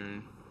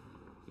there,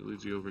 it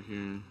leads you over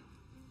here.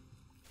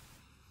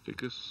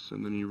 Take this,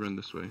 and then you run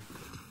this way.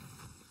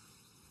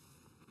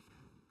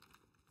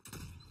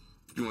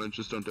 If you want,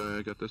 just don't die,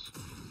 I got this.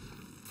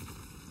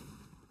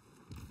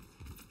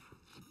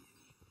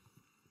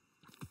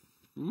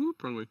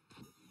 Whoop, wrong way.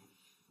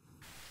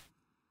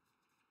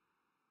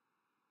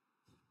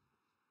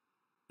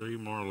 Three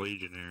more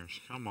Legionnaires.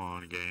 Come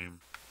on, game.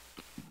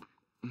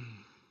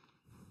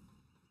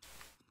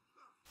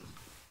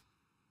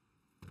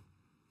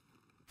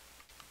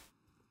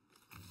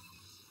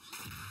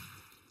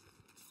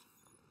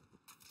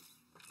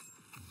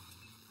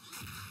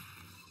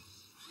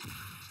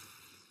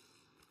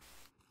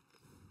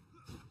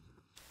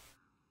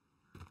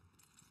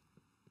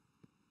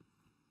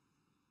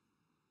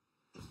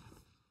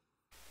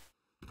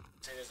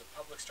 there's a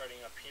public starting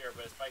up here,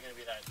 but it's probably gonna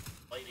be that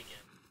light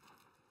again.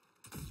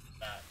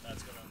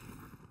 That's gonna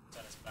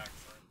set us back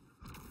for it.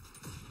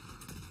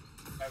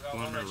 I've got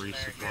one legendary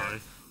resupply. here.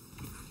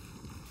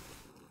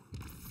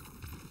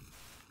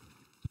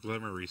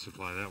 Let me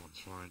resupply. That one's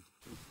fine.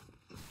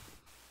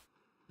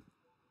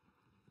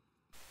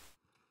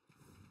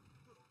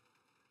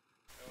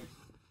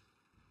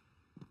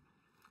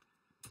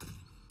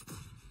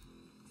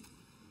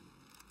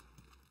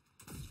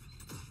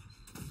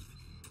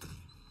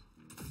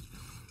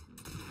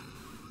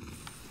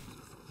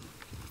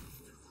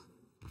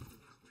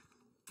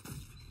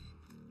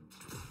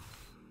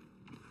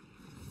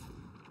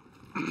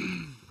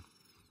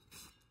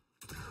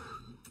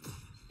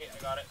 Okay, I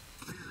got it.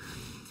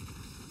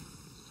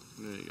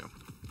 There you go.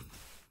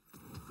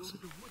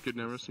 Good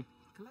now, Rusty.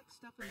 Collect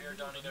stuff Right in here, the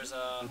Donnie, middle there's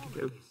of a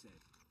the they said.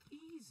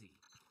 Easy.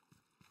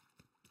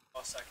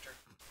 boss sector.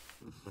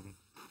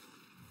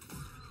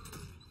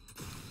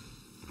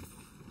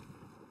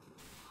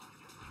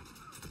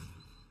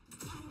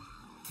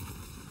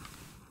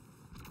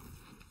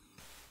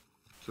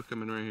 So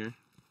coming right here.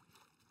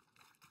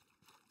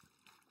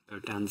 Go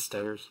down the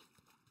stairs.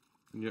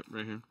 Yep,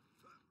 right here.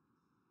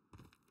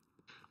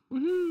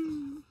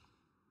 Woohoo!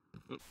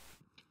 Oh.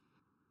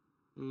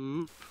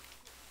 Oop.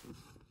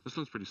 This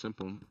one's pretty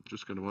simple.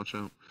 Just gotta watch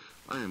out.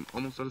 I am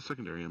almost out of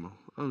secondary ammo.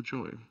 Oh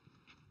joy.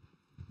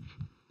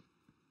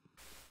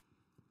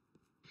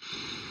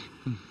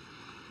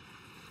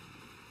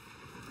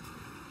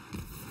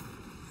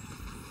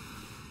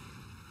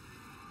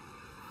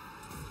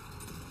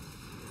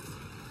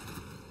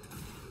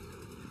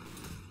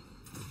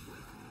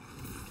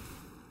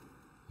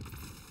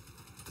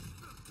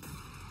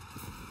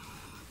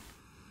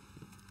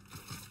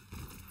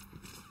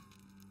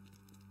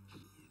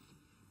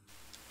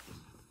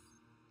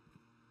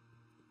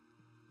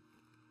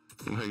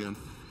 Oh, hang on.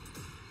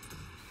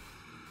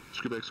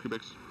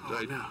 Screwbacks.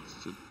 Died. no.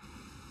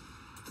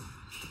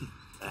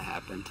 That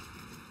happened.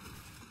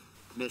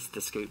 Missed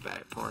the scoot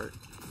back part.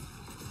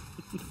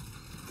 You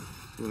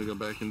wanna go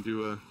back and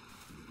do a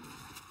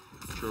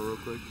intro real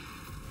quick?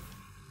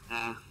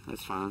 Nah,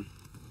 that's fine.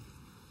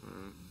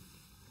 Alright.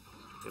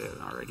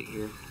 Yeah, already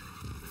here.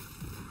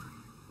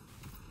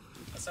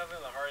 That's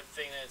definitely the hard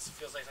thing. That it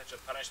feels like such a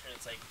punishment.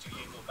 It's like, do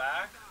you go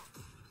back?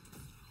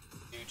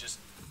 Do you just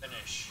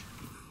finish?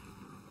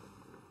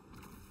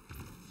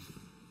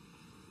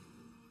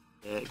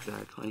 Yeah,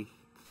 exactly.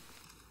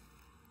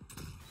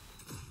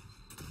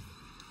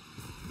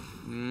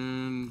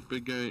 And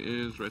big guy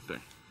is right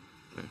there.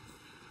 Okay.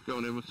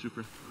 Going in with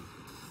super.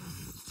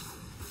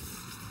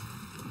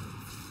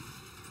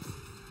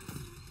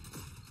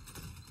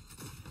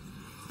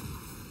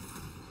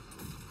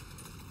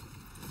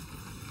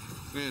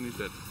 And he's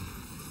dead.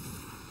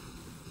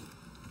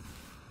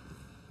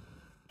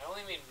 I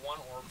only made one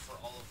orb for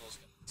all of those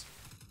guys.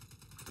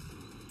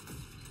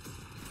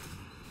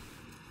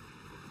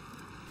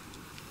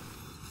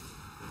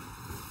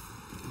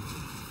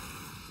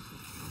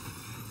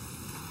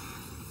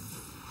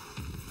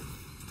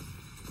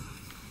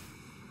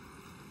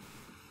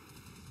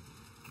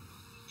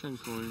 Ten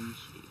coins.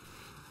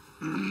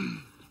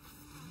 Find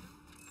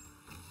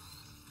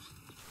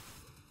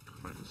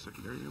the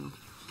secondary ammo.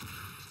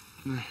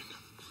 Alright.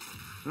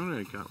 What do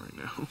I got right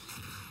now?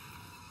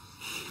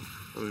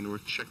 Probably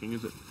worth checking,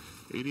 is it?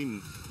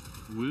 18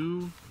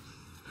 Woo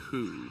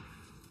Hoo.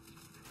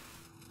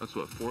 That's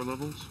what, 4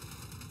 levels?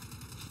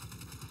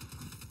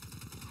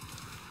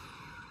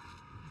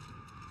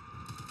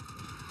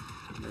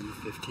 And then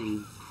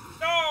 15.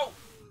 No!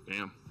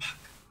 Damn.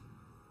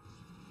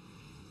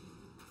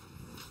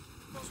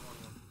 That was one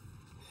of them.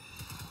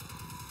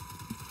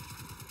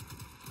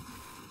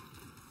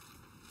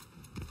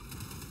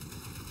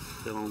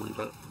 Still only,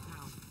 but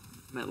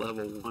I'm at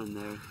level 1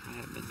 there. I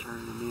haven't been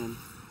turning them in.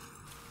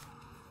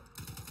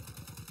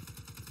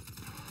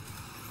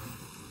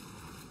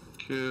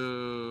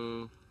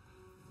 Kill.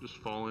 Just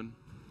falling.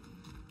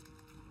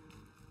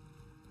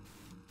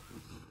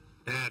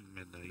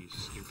 Admin, you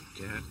stupid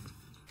cat.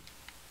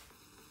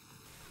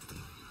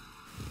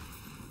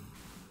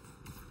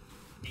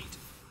 8.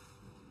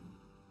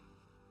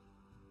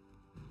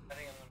 I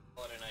think I'm gonna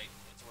call it a night.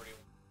 It's already.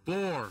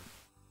 4.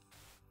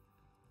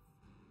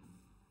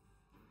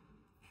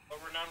 What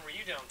renown were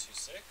you down to?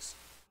 6?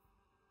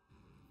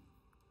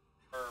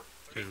 Or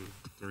 3? 2,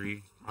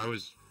 3. I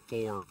was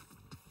 4.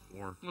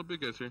 4. Oh,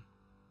 big guy's here.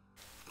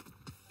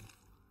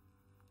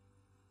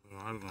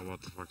 I don't know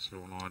what the fuck's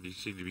going on. You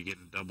seem to be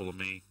getting double of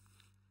me.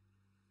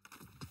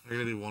 I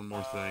gotta do one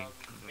more thing, and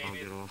then I'll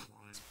maybe get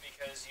offline. it's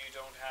because you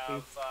don't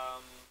have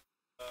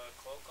the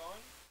cloak on?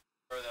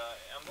 Or the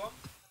emblem?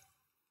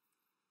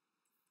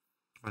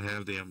 I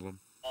have the emblem.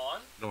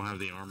 On? Don't have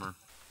the armor.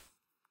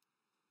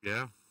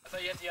 Yeah. I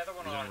thought you had the other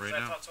one Yeah, on, 'cause right I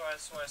now. thought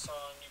that's what I saw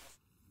on you before.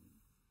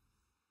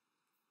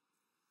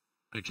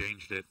 I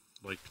changed it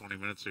like 20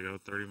 minutes ago,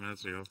 30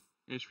 minutes ago.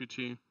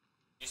 HVT. You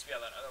used to be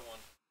on that other one.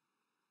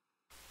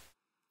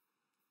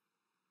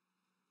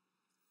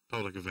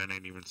 Public event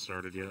ain't even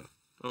started yet.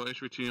 Oh,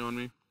 HVT on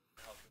me.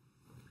 Help you.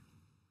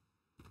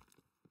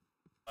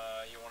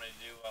 You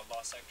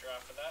lost sector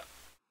after that.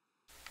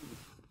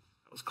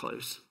 That was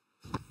close.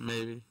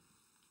 Maybe.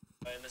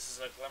 And this is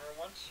a Glimmer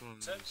one?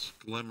 This Said? one's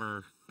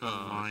Glimmer.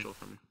 Mine. Mine. Still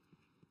from me.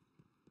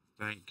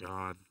 Thank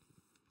God.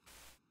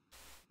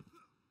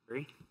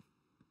 3.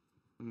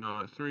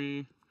 No,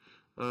 3.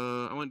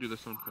 I want to do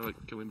this one. I like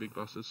killing big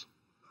bosses.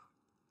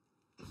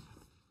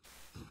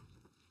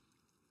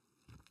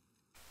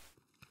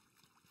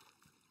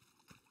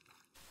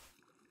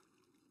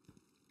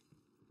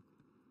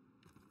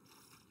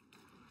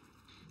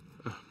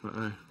 My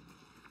eye.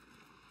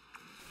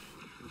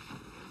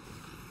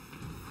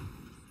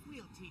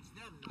 We'll teach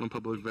them. One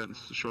public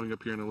event's showing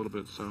up here in a little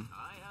bit, so.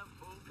 I have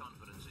full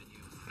confidence in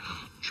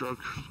you.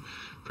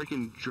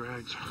 Freaking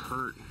drags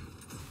hurt.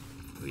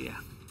 Oh yeah.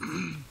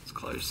 It's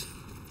close.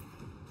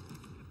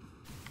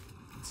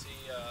 Let's see,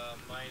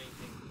 mining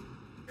thing.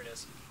 Here it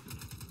is.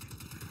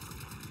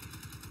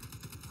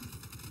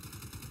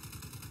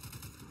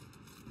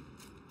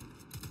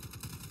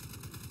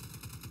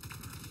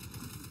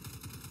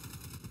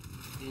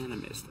 And I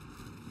missed it.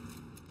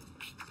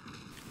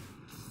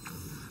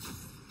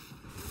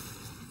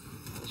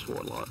 That was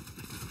Warlock.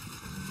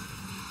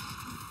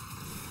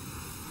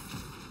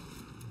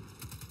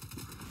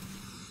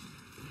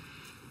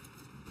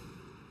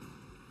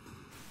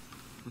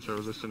 I'm sorry,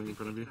 was I standing in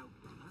front of you?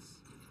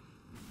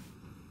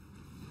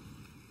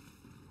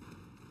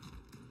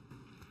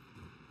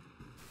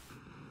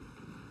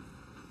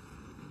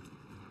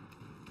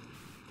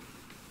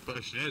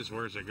 Question is,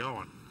 where's it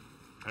going?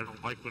 I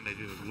don't like when they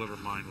do the liver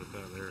mine with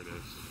that. There it is.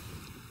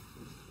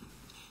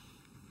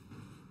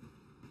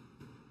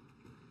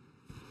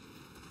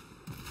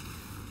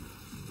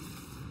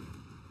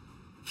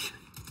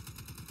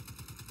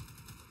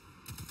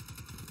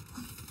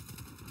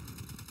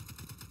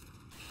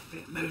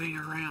 Bit moving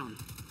around.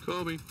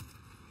 Kobe.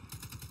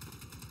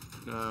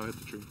 No, hit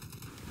the tree.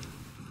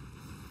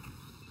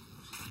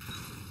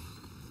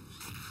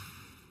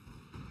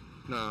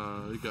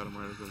 No, you got him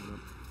right as I went up.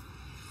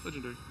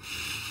 Legendary.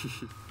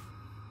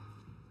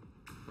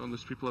 Oh,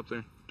 there's people up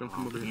there. Don't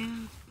come over here.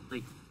 Man.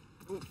 Like,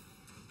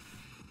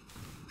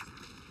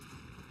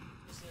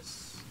 What's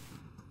this?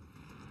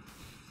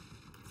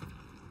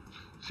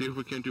 See if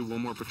we can do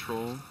one more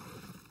patrol,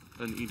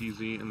 an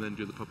EDZ, and then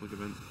do the public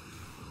event.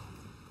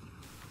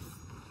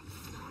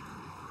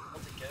 All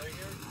together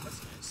here?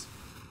 That's nice.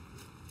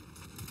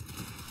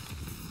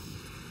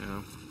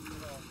 Yeah.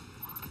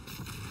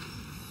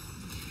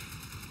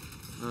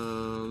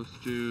 Oh, Let's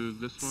do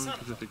this one, Son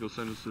because of I think it'll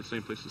send us to the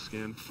same place to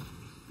scan.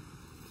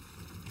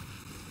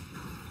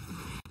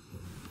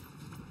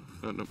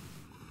 Oh, nope.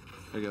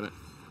 I got it.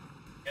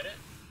 get it?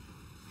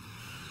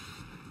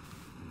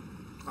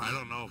 I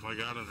don't know if I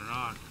got it or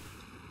not.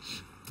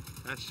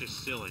 That's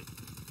just silly.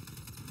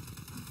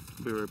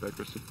 Be right back,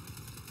 Rusty.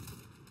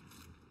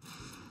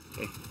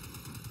 okay.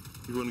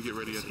 You want to get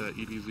ready at that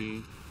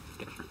EDZ.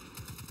 Different.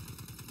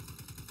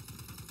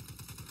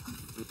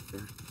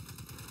 There. Yeah,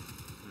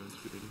 that's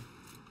a good idea.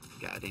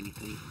 Got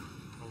anything?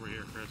 Over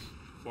here, Chris.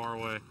 Far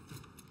away.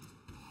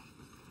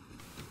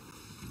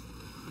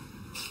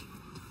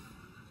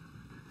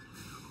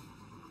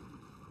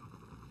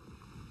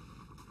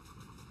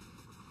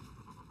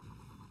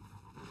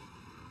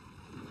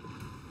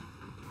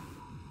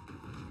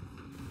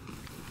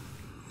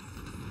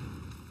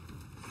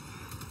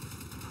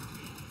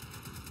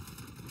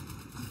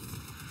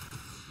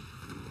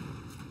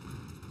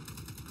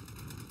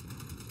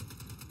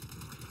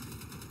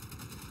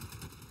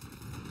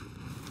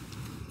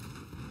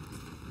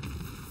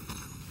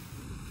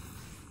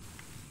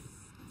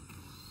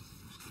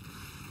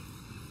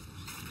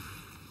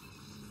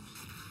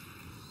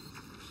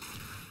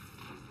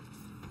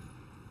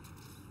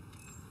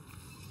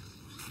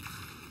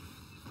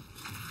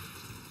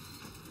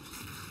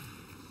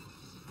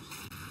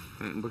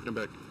 Alright, I'm looking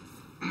back.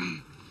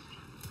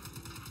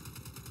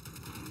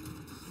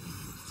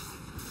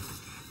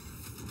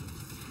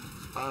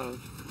 You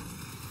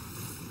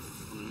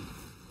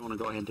want to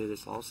go ahead and do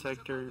this all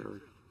sector,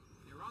 or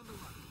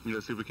Yeah,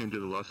 let's see if we can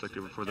do the lost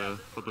sector before the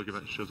public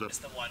event shows up. It's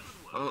the one.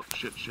 Oh,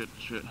 shit. I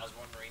was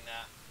wondering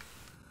that.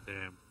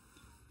 Damn.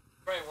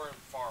 Probably weren't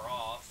far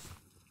off.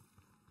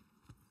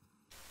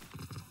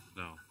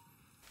 No.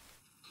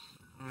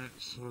 Alright,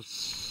 so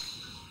let's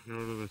go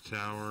to the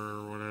tower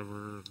or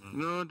whatever.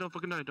 No, don't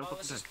fucking die. Don't Well,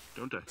 fucking die. let's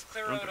Don't die. Let's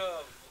clear Don't out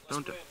die.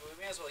 Don't we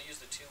may as well use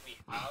the 2 we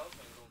have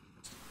and go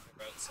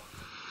clear out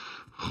something.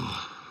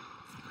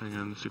 Hang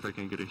on, let's see if I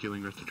can get a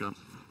healing rest to jump.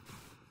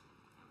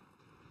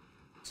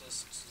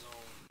 This zone.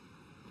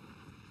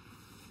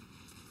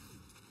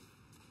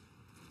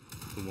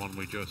 The one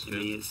we just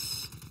did.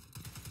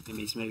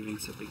 Enemy's moving,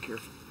 so be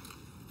careful.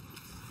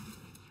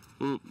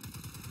 Ooh,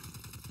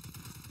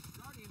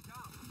 Guardian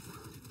down.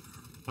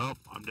 Oh,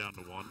 I'm down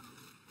to 1.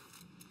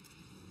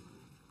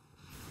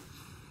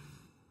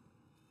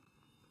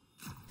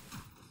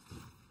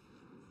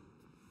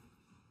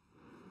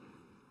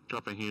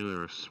 drop a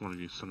healer or one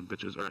of you son of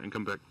bitches. Alright, and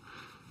come back.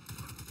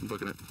 I'm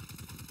booking it.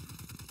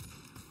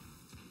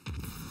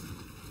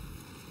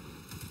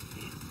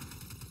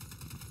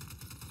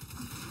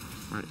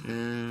 Right,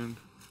 and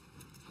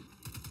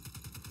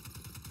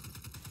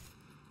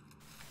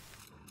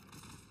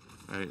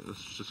Alright,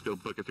 let's just go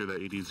book it through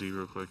that ADZ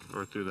real quick,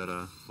 or through that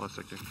last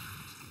sector.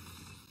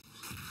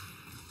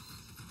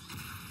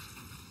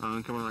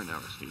 I'm coming right now,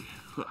 Rusty.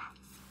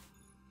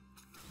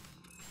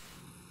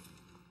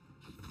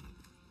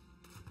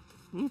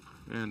 Whoop,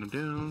 and I'm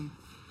down.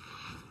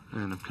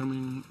 And I'm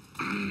coming.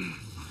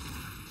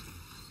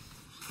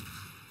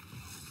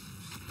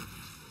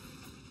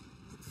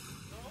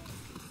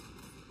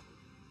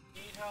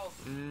 Need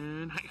health.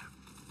 And hiya.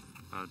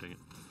 Oh, dang it.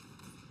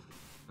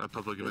 That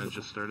public event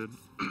just started.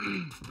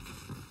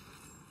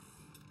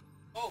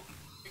 Oh,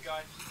 good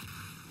guy.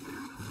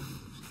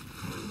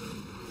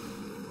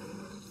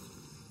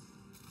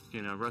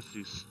 Okay, now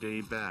Rusty,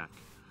 stay back.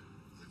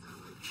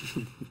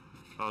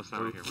 Oh, it's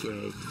not right here.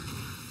 Okay.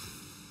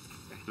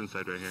 It's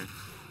inside right here.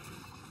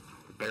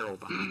 Barrel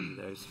behind you,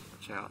 those.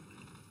 Watch out.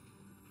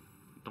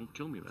 Don't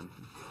kill me then.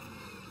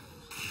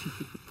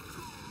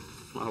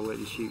 I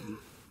wasn't shooting.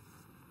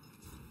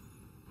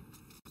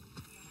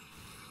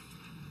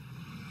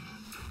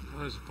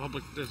 Oh,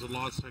 there's a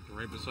law sector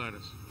right beside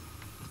us.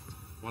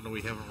 One that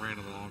we haven't ran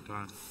in a long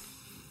time.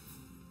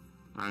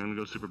 I'm gonna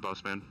go super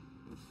boss man.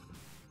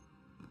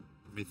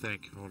 Let me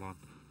think. Hold on.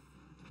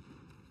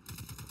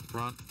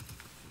 Front.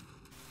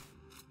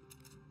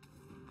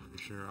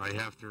 Pretty sure. I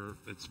have to.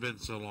 It's been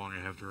so long.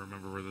 I have to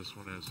remember where this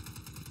one is.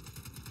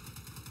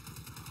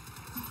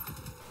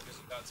 Because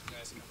we got some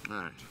guys coming.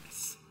 Alright.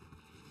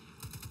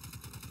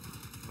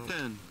 Oh,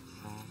 10.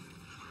 wrong.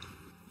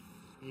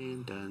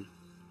 And done.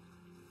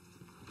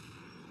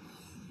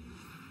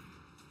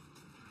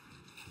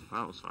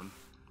 That was fun.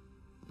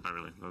 Not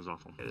really. That was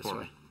awful. Okay, this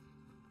Horrible. way.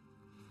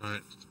 All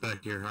right, it's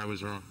back here. I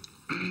was wrong.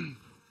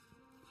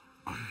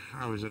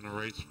 I was in the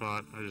right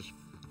spot. I just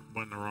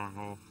went in the wrong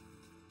hole.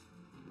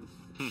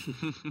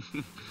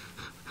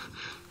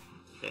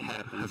 It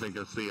happens. I think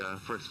that's the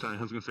first time.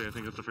 I was gonna say, I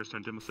think that's the first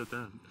time Tim has said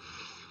that.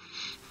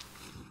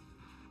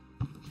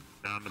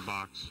 Down the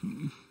box.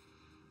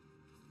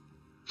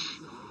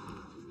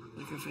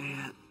 Look at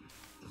that.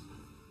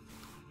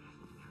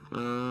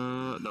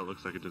 No,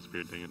 looks like it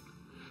disappeared, dang it.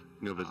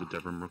 Go visit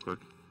Devram real quick.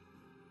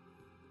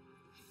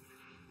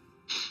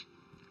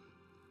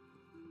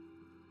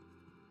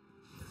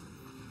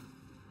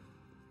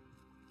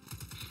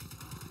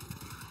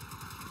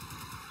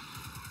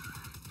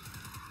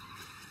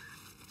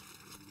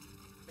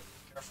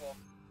 Careful.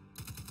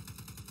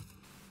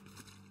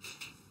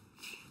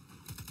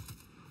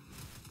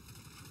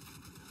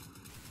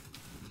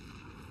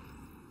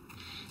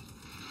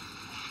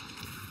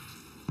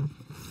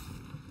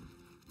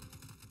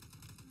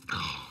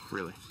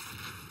 Really?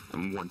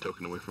 I'm one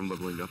token away from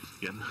leveling up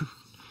again.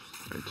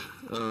 Right.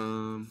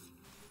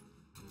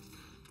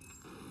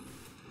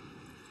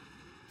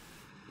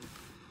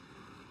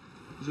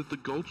 Is it the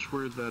gulch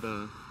where that,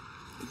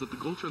 is it the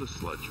gulch or the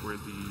sludge where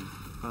the,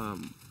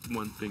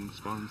 one thing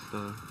spawns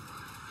the,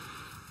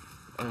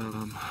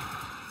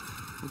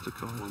 what's it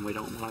called? One we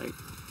don't like.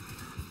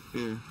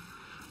 Yeah.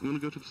 I'm gonna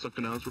go to the stuff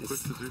canals real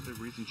quick because there's a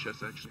reason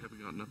chests I actually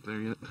haven't gotten up there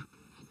yet.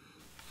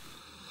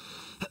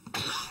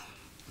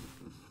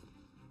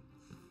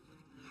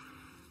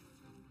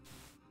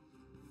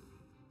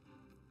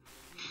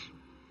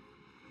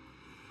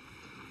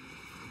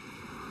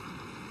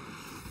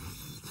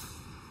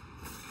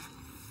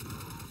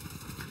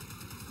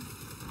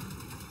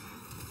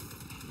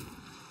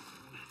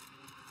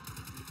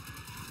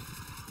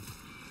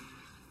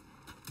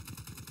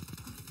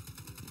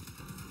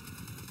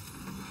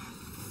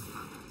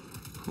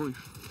 Holy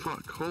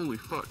fuck, holy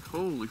fuck,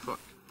 holy fuck.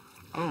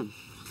 Oh.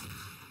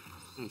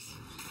 Nice.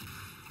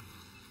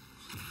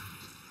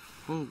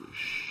 Holy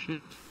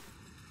shit.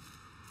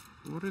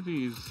 What are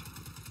these?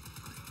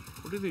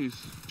 What are these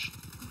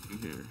in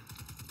here?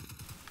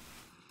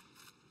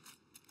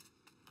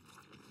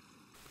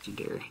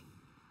 Legendary.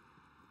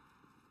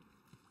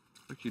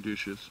 Fuck you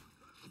douches.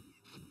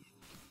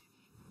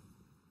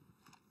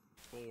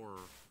 4.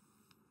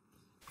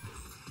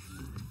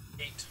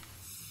 8.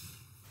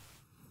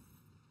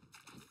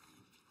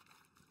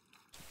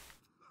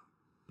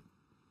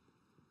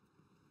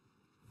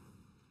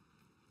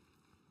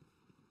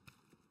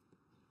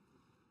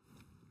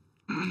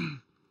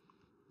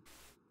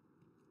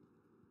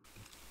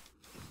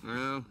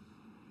 Well,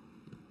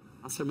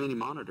 Not so many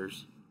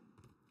monitors.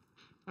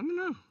 I don't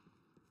know.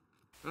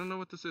 I don't know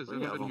what this is. I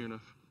Three haven't of been them. here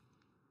enough.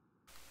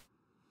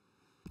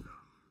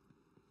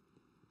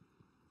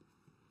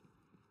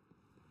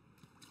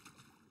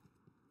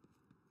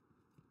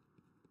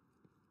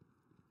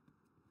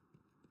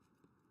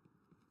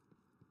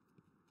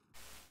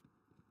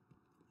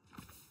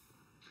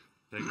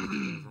 Take a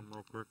them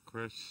real quick,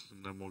 Chris,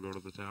 and then we'll go to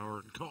the tower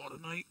and call it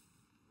a night.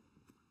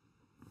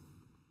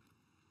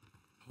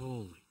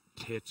 Holy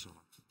tits on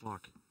a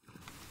fuck.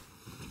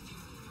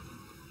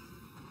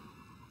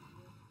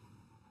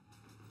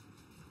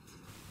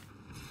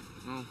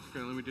 Oh,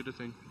 okay, let me do the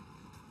thing.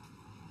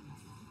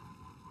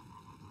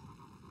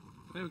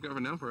 Hey, we got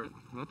renown for it.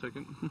 I'll take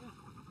it.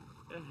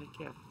 Yeah, heck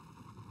yeah.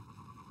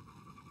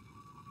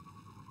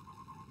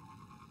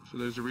 So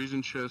there's a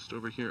reason chest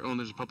over here. Oh, and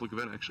there's a public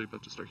event actually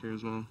about to start here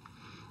as well.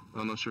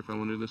 I'm not sure if I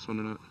want to do this one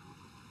or not.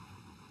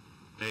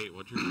 Hey,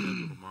 what's your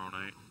schedule tomorrow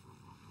night?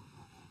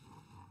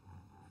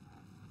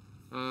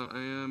 I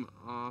am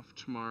off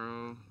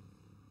tomorrow.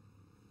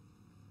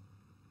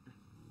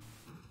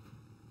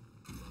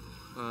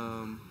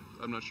 I'm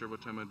not sure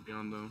what time I'd be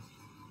on though.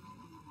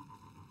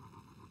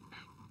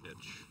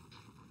 Bitch.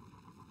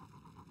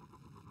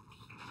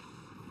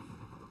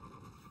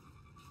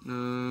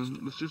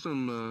 Let's do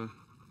some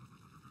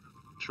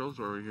trolls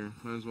while we're here.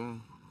 Might as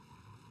well.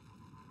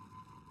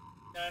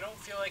 I don't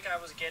feel like I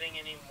was getting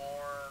any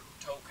more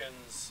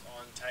tokens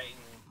on Titan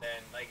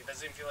than, like, it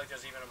doesn't feel like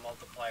there's even a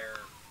multiplier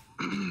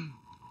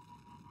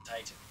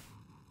Titan.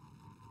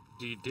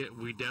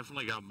 We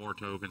definitely got more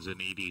tokens in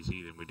EDZ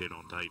than we did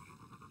on Titan.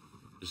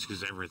 Just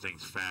because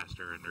everything's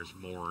faster and there's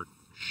more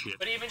shit.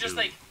 But even just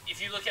like, if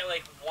you look at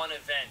like one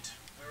event,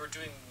 we were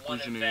doing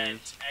one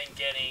event and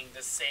getting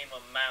the same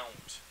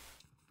amount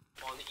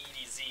on the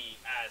EDZ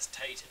as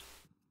Titan.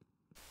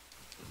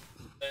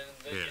 Then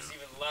there's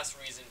even less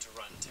reason to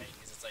run Titan,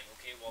 because it's like,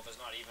 okay, well, there's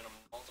not even a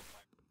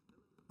multiplier.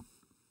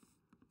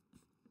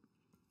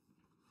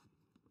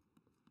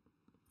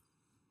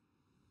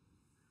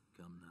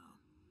 Come now,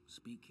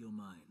 speak your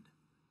mind.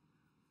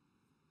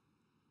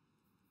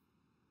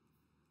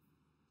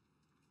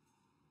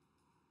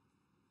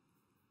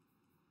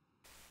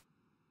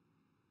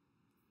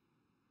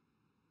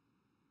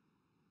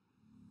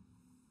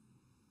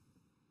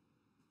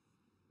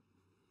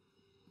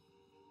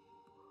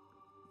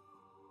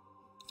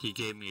 He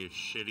gave me his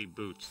shitty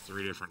boots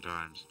 3 different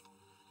times.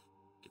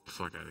 Get the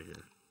fuck out of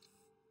here.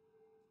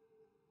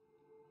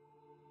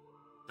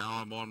 Now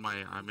I'm on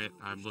my,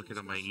 I'm looking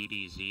at my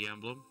EDZ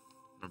emblem.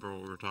 Remember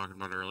what we were talking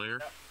about earlier?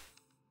 Yep.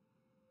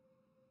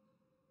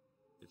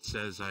 It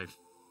says I've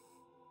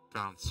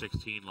found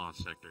 16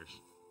 lost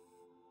sectors.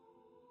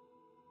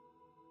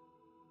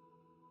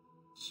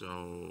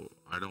 So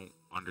I don't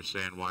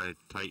understand why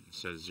Titan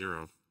says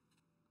 0.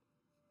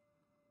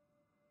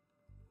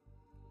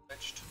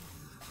 Switched.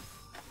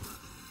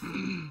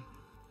 I'm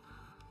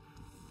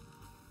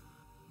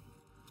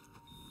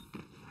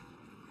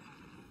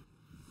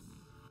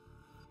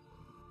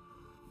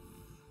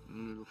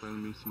gonna go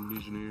find me some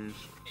legionnaires.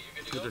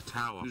 To the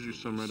tower. There's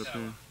some right up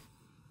here.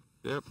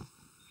 Yep.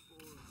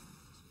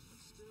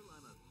 Still,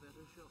 I'm a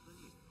better shot than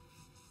you.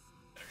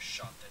 Better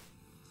shot than.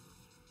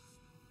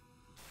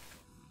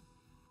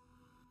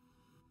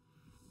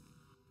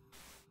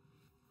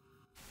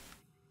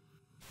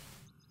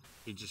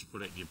 He just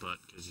put it in your butt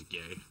because he's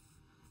gay.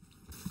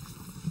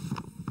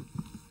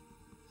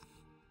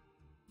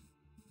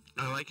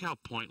 I like how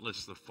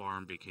pointless the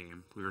farm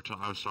became.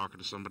 I was talking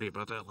to somebody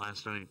about that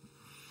last night.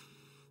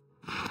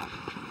 I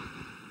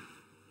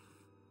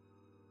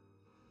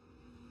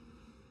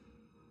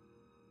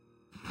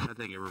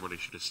think everybody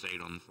should have stayed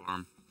on the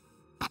farm.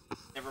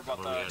 Never bought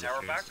Although we the had a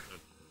tower chance back?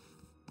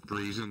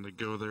 Reason to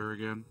go there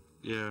again.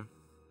 Yeah.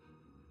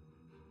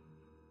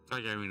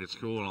 Like, I mean, it's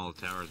cool and all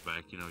the towers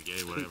back, you know,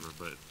 yay, whatever,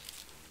 but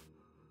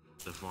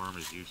the farm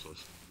is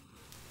useless.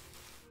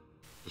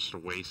 Just a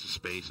waste of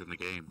space in the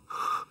game.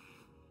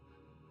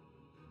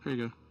 Here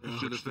you go.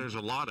 Which there's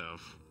a lot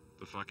of.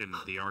 The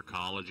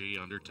arcology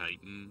under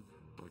Titan.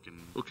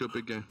 We'll kill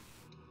big guy.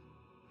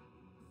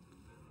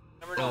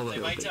 Never know, they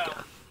might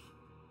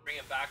bring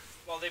it back.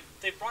 Well,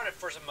 they brought it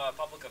for some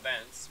public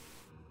events.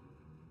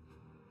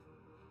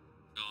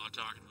 No, I'm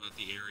talking about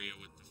the area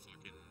with the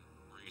fucking,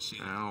 where you see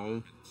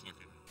Ow.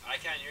 I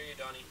can't hear you,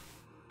 Donnie.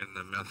 in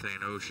the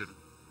methane ocean.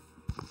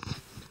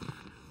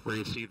 Where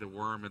you see the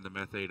worm in the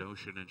methane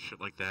ocean and shit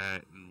like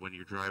that, and when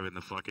you're driving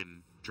the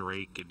fucking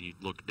Drake and you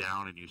look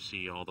down and you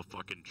see all the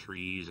fucking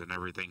trees and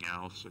everything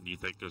else, and you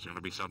think there's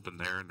gonna be something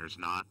there and there's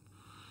not.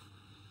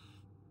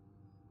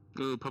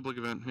 Oh, public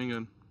event. Hang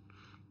on.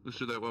 Let's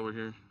do that while we're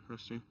here,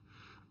 Rusty.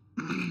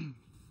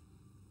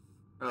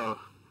 Oh,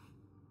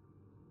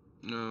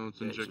 No,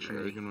 it's injection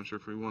rig. I'm not sure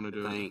if we want to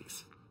do it.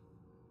 thanks.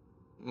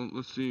 Well,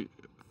 let's see.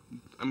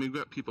 I mean, we've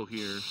got people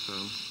here, so...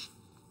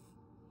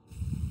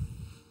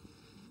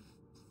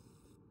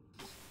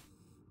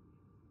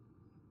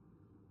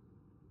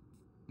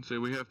 So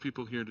we have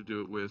people here to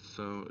do it with,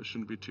 so it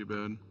shouldn't be too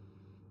bad.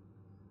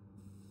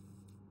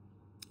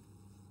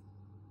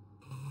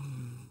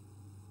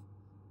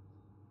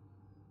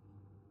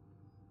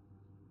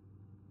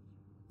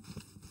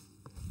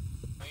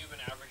 You've been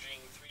averaging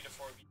 3 to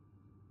 4 views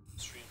a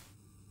stream.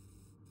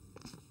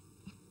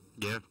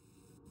 Yeah.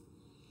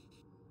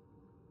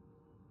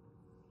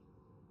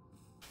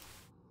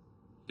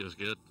 Feels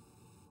good.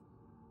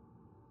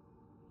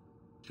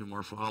 2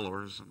 more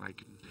followers and I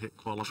can hit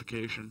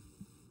qualification.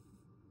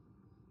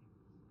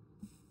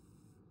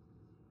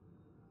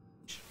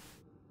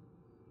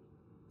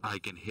 I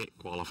can hit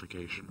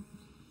qualification.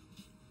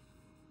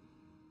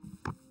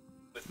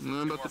 With I'm 3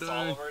 about more to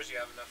die. followers, you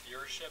have enough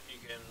viewership, you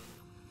can...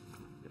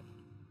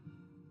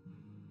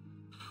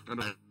 I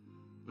don't...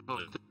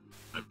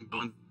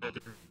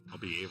 I'll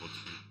be able to.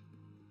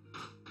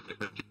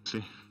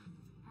 See.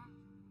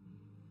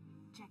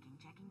 Checking.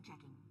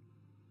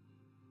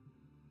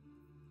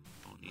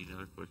 Don't need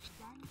another quick.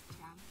 Done.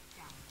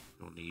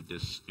 Don't need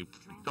this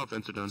stupid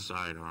Offensive done.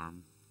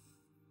 sidearm.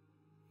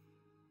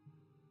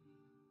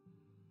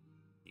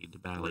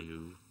 need the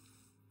ballyhoo.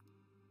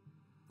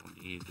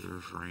 Don't need the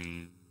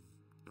refrain.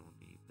 Don't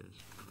need this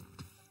one.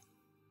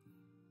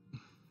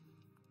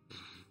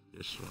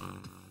 This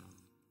one.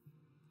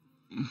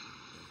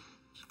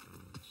 Let's go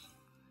with this.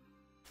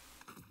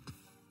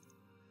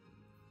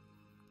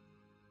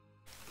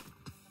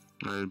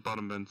 Alright,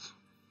 bottom vents.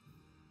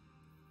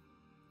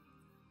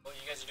 Well,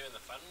 you guys are doing the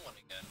fun one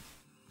again.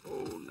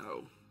 Oh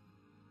no.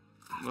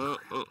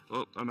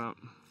 Oh, I'm out.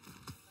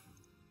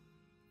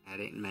 I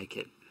didn't make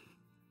it.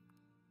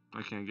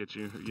 I can't get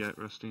you yet,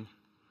 Rusty.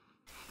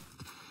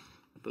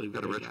 I believe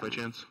Got a we rich by me.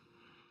 chance?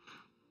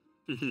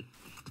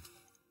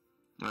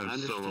 I'm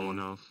so low on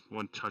health.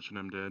 One touch and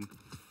I'm dead.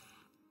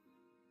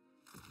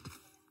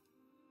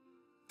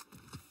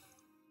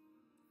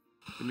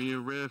 Give me a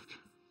rift.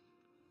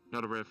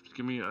 Not a rift.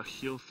 Give me a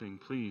heal thing,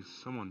 please.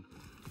 Someone.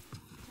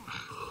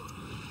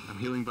 I'm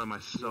healing by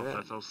myself. Yeah.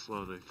 That's how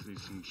slow these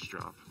things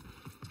drop.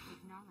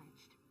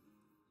 Acknowledged.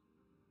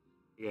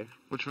 Yeah.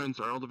 Which vents?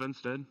 Are all the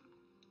vents dead?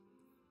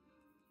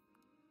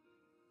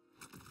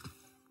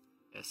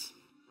 Yes.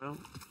 Well,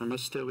 there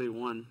must still be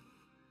one.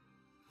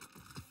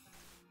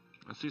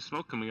 I see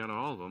smoke coming out of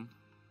all of them.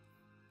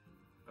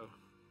 Oh.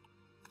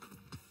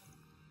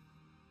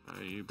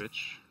 Hey, you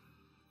bitch.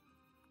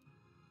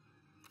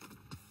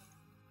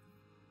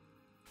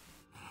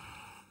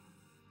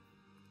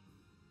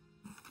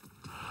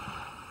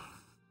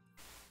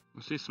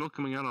 I see smoke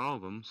coming out of all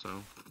of them, so...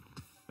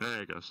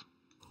 There it goes.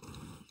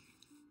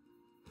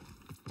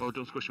 Oh,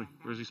 don't squish me.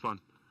 Where's he spawn?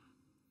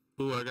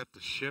 Ooh, I got the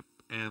ship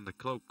and the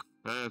cloak.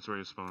 That's where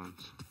he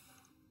spawns.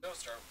 Go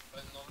start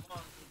putting them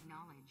on.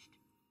 Acknowledged.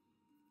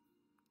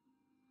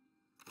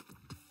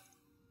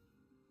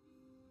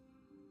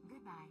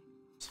 Goodbye.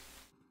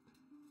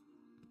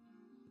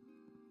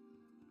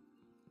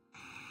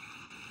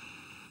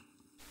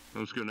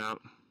 I'm scooting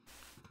out.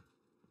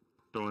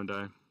 Don't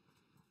wanna die.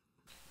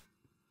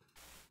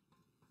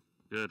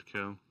 Good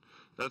kill.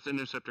 That's an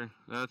interceptor.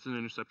 That's an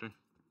interceptor.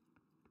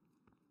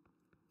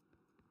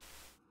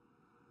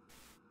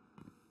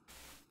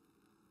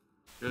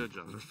 Good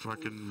job. The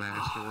fucking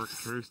masterwork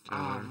truth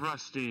teller. Oh,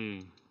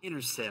 Rusty.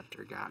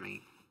 Interceptor got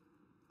me.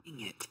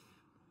 Dang it.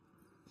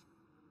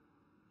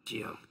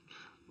 Geo.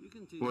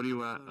 What are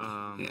you at,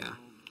 Yeah.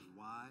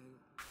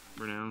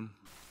 Renown?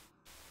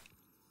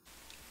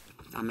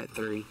 I'm at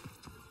 3.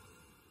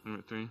 I'm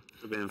at 3.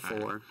 I've been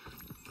 4.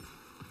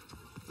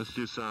 Let's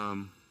do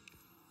some...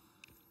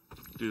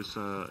 Do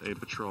a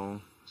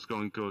patrol. Let's go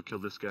and go kill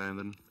this guy and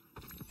then...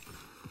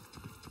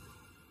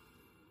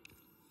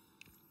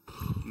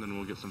 And then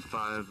we'll get some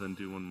 5, then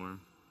do one more.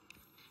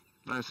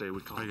 I say we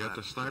call I got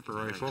that the sniper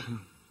a rifle. night.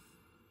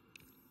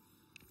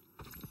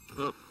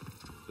 Oh,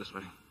 this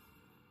way.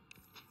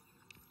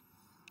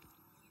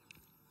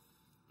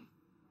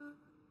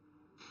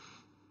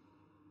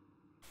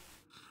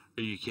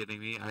 Are you kidding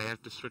me? I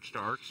have to switch to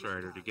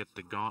Arcstrider to get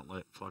the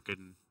gauntlet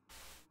fucking...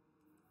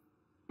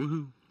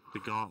 Woohoo! The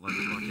gauntlet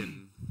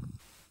fucking...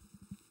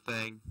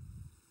 thing.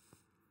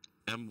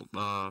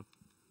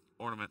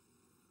 Ornament.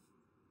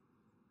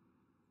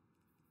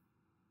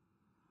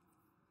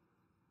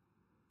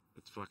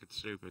 It's fucking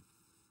stupid.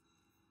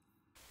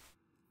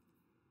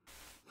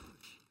 'Cause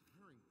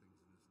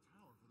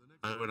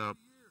I went up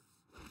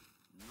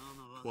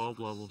 12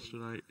 levels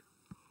tonight.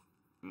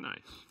 Nice.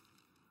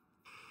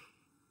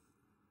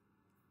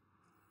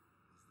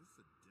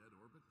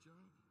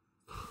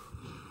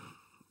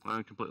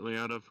 I'm completely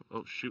out of...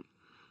 Oh, shoot.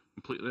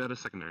 Completely out of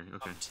secondary.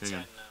 Okay, Up to hang 10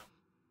 on. now.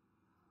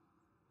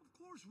 Of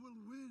course we'll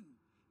win.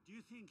 Do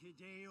you think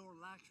Hideo or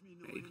Lakshmi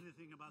know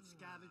anything about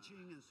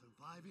scavenging and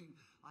surviving?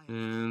 I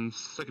And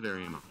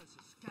secondary ammo. as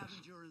a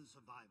scavenger and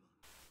survivor.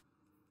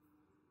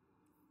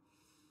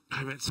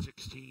 I'm at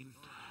 16.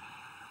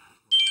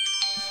 So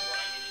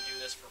I need to do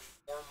this for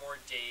 4 more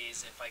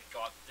days if I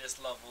got this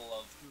level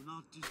of... Do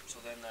not So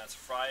then that's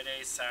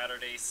Friday,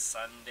 Saturday,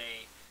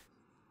 Sunday,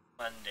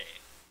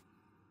 Monday.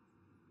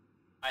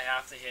 I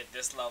have to hit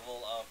this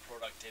level of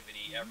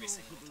productivity every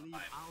single believe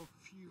time. our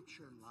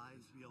future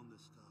lies beyond the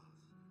stars.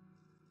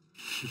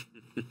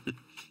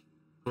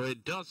 But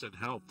it doesn't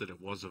help that it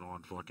wasn't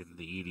on fucking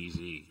the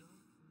EDZ.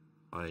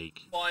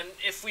 Like, Well, and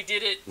if we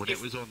did it, When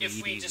it was on the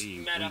if we just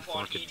EDZ, met we up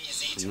on fucking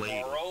EDZ slayed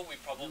it. tomorrow, we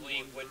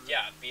probably would,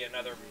 be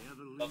another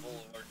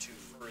level or 2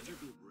 further.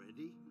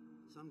 Ready?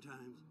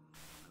 Sometimes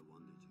I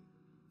wonder too.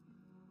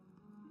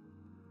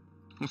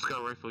 What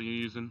scout rifle you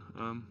using,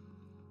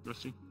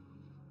 Rusty?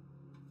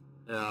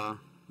 Banana.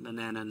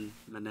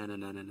 Banana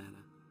and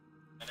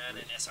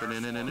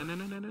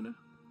SR4.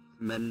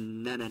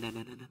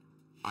 Banana.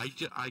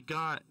 I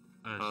got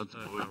Oh, it's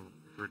a blue.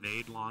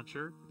 grenade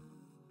launcher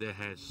that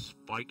has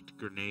spiked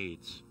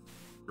grenades.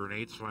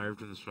 Grenades fired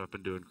from this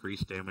weapon to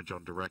increase damage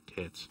on direct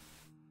hits.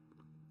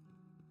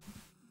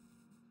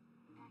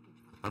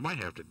 I might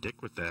have to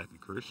dick with that in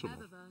Crucible.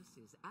 Eververse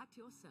is at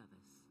your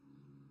service.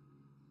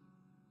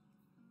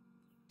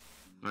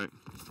 Alright.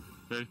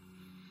 Okay.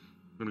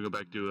 I'm gonna go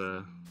back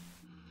to,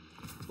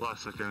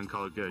 last sector and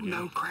call it good, yeah?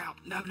 No crap.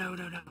 No.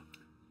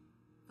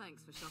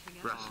 Thanks for shopping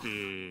out.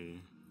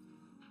 Rusty.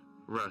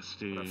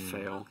 What a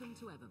fail. Welcome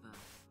to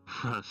Eververse.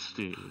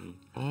 Rusty.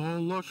 Oh,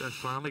 look, I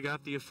finally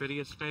got the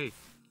Ophidius Faith.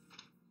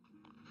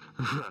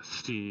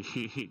 Rusty.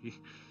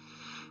 Bureaucratic.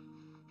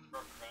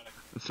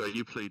 So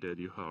you play dead,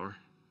 you whore.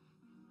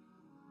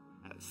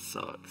 That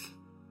sucks.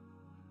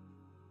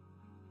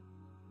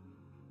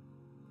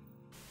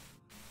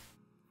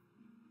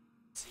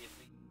 See if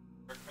we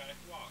bureaucratic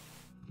walk.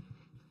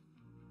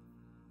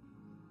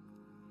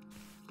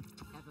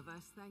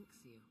 Eververse thanks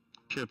you.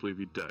 Can't believe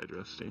you died,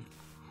 Rusty.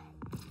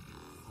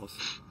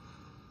 Awesome.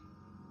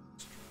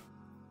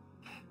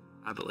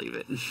 I believe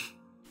it.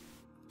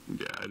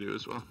 Yeah, I do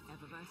as well.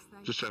 Eververse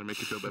thanks Just trying to make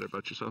you feel better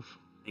about yourself.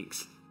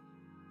 Thanks.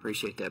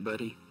 Appreciate that,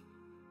 buddy.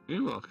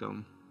 You're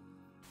welcome.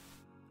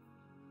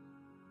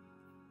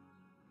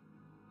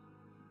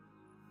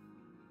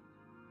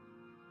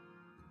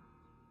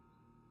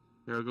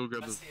 Yeah, I'll go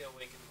grab That's the the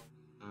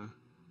awakened.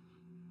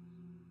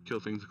 kill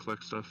things and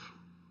collect stuff.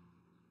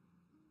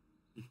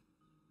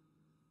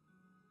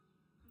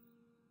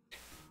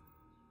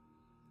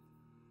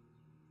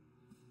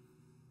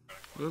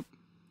 Oop.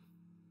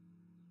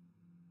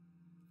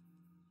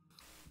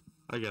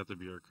 I got the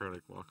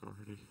bureaucratic walk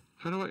already.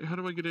 How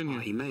do I get in Oh,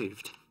 here? he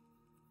moved.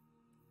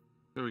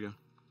 There we go.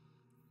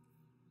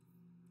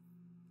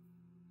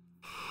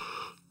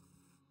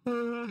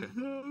 Okay.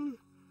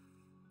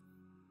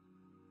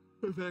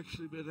 I've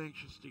actually been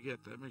anxious to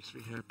get that. Makes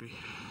me happy.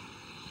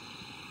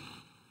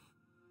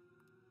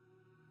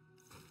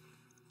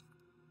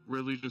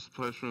 Red Legion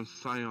supplies from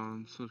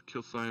Scions, so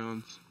kill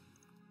Scions.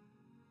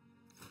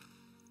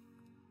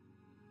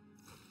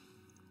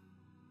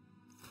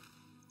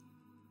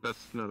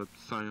 That's not a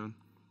Scion.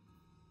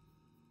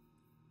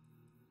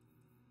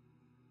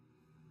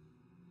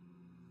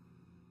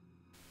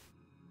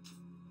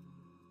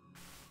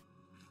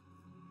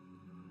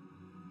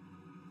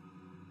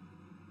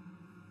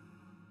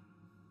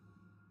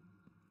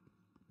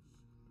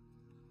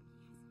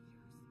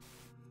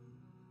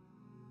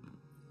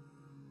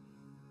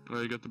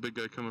 Oh, you got the big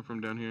guy coming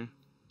from down here.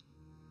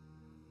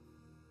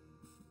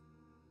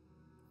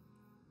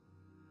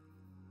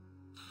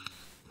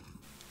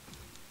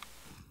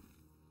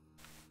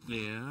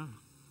 Yeah.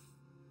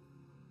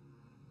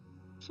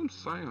 Some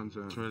Scions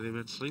out. That's where they've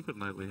been sleeping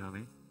lately,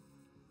 honey.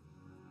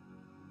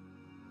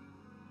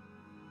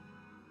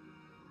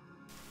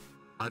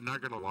 I'm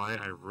not gonna lie,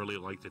 I really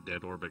like the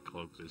Dead Orbit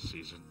cloak this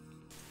season.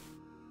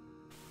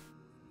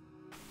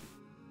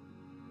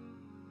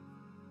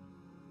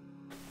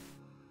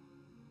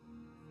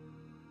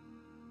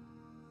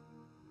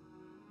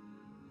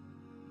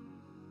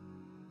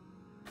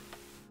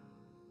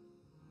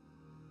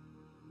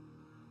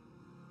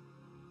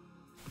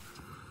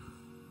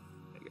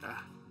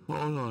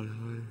 Hold on,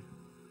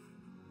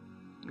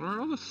 honey. Where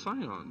are all the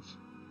Scions?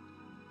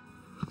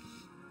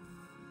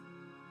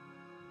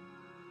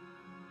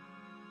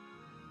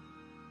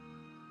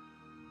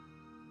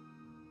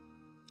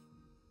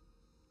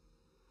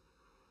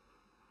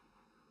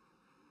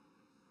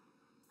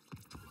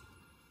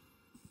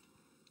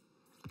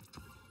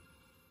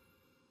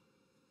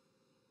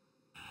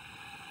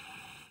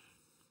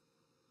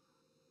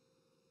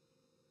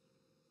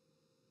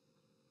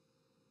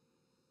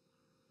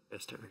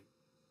 Best ever.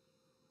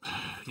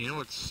 You know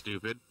what's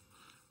stupid?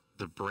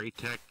 The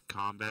Braytech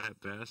combat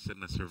vest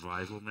and the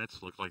survival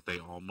mitts look like they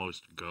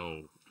almost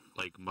go.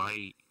 Like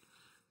my,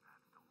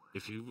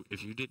 if you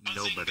didn't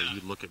know better,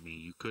 you'd look at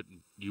me.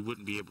 You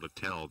wouldn't be able to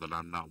tell that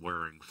I'm not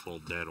wearing full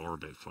Dead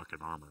Orbit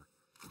fucking armor.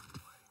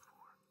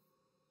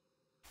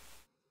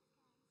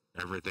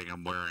 Everything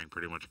I'm wearing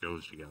pretty much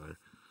goes together.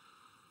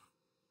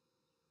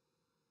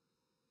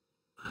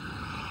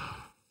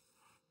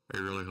 I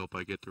really hope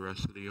I get the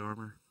rest of the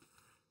armor.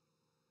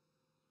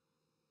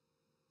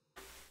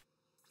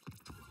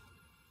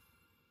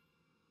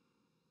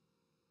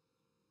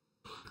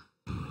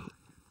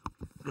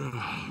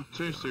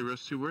 Seriously,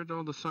 Rusty, where'd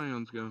all the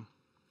Scions go?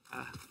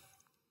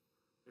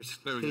 There's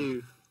There we go.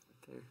 two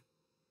right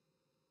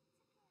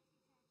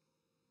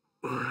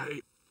there.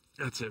 Alright,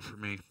 that's it for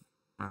me.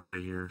 Out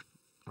of here.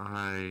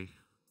 I'm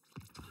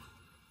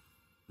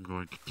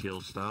going to kill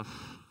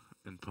stuff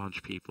and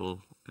punch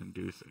people and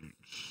do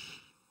things.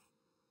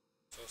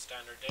 So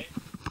standard day.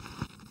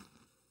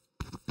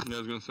 Yeah, I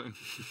was gonna say.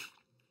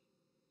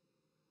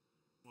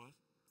 What?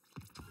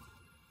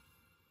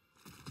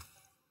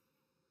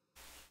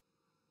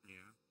 Yeah.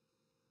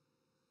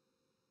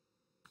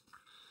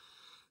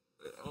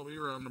 I'll be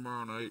around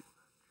tomorrow night.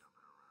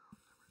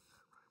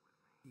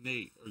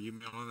 Nate, are you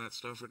mailing that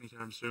stuff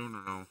anytime soon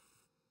or no?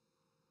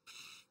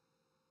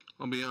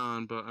 I'll be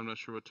on, but I'm not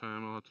sure what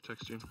time. I'll have to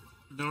text you.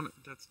 No,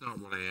 that's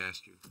not what I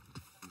asked you.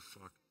 You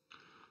fuck.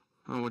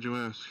 Oh, what'd you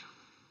ask?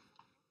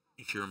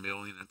 If you're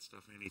mailing that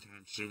stuff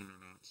anytime soon or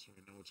not, so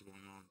I know what's going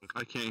on. With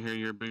I can't hear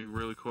you. You're being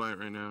really quiet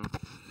right now.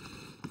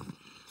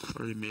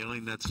 Are you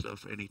mailing that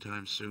stuff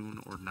anytime soon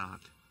or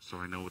not? So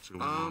I know what's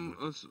going on.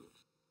 I'm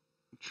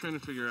trying to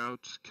figure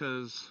out,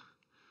 because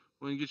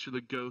when I get you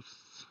the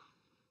ghosts,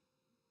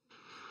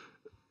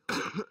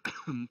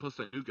 plus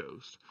that new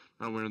ghost,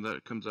 not when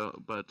that comes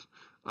out, but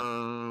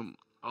I'll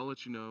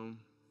let you know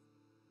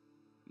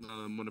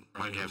When it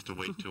Might have to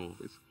wait till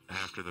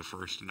after the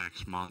first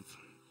next month.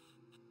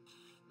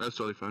 That's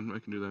totally fine. I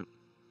can do that.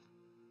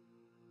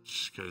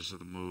 Just because of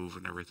the move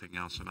and everything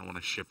else, and I want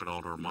to ship it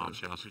all to her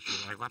mom's house. And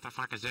she's like, "What the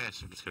fuck is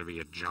this?" And it's gonna be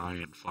a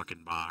giant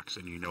fucking box,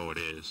 and you know it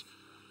is.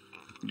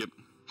 Yep.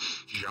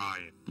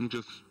 Giant. You're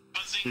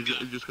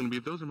just gonna be.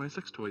 Those are my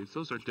sex toys.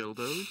 Those are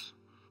dildos.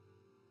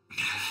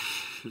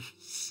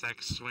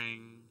 Sex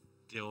swing,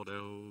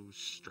 dildos,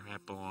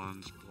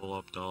 strap-ons,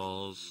 pull-up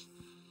dolls,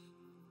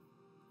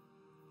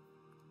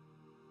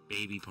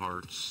 baby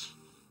parts.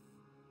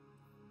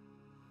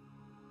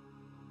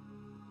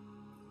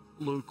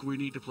 Luke, we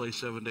need to play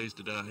 7 Days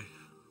to Die.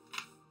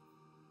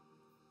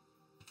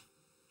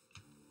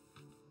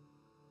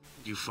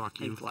 You fuck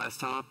I you. think the last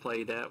time I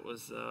played that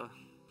was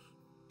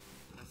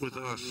With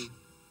us.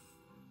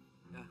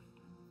 Yeah.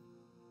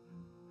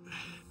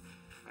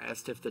 I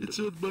asked if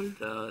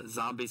the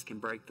zombies can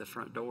break the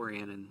front door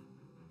in, and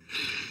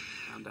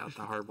found out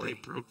the hard way. They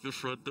broke the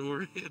front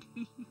door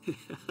in.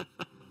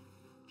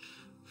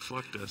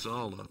 Fucked us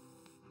all up.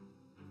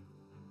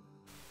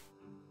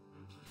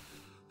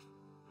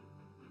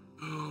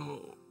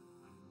 Oh,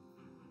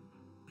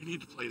 we need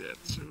to play that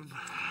soon.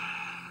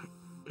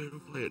 Maybe we'll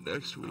play it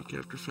next week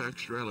after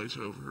Faction Rally's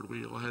over, and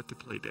we'll have to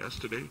play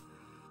Destiny.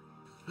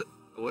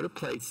 I would have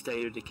played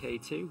State of Decay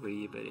 2 with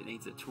you, but it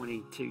needs a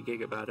 22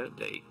 gigabyte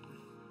update.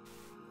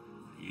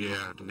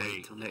 Yeah,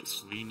 Nate, till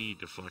next we need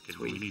to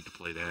we need to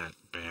play that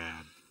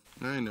bad.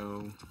 I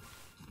know.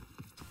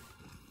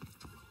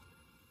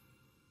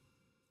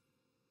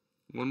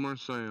 One more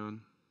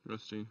Scion,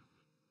 Rusty.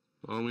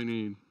 All we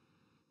need.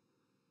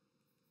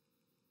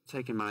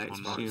 Taking my On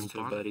Xbox CM to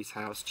a Punk? buddy's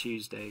house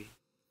Tuesday.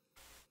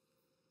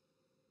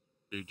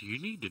 Dude, you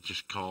need to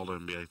just call them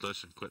and be like,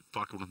 "Listen, quit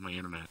fucking with my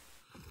internet."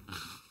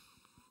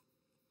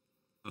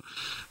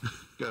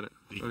 Got it.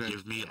 You Okay.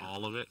 give me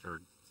all of it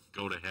or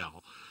go to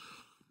hell.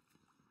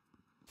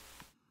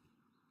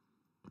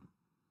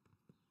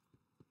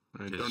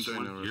 Alright, don't die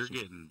now, You're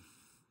Rusty.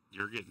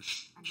 getting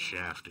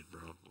shafted,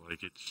 bro.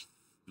 Like, it's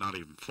not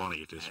even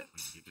funny at this point.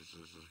 You just,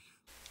 it's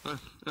like,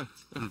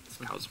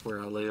 That's where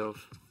I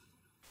live.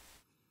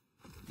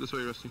 This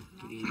way, Rusty.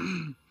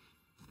 People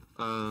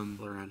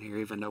around here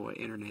even know what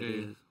internet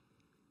Hey.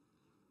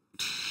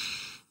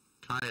 is.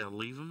 Kaya,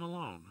 leave him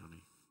alone,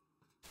 honey.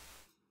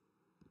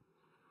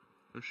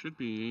 There should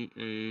be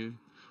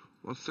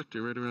a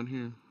sector right around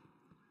here.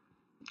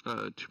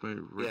 To my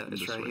right. Yeah,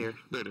 it's this right way. here.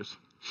 There it is.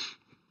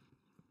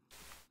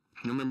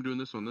 I remember doing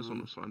this one. This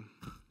one was fun.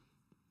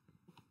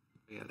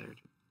 Yeah, there.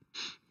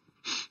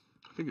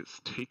 I think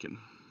it's taken.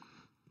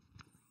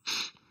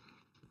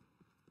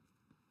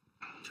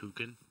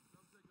 Toucan?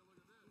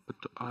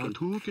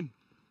 Toucan.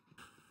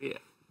 Yeah.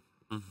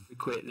 We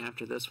quitting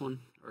after this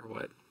one, or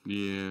what?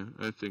 Yeah,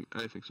 I think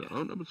so.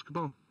 Oh no, it's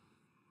Cabal.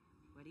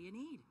 What do you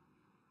need?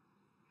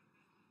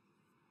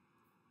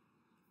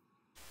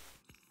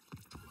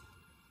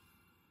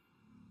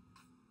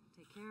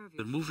 Take care of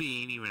The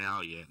movie ain't even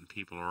out yet, and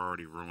people are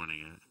already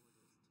ruining it.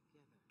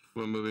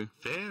 What movie?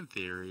 Fan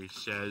theory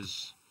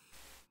says...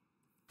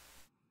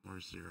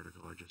 Where's the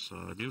article I just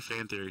saw? A new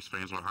fan theory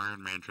explains why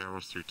Iron Man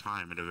travels through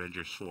time in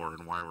Avengers 4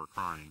 and why we're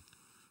crying.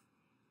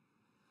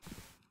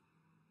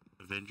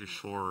 Avengers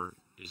 4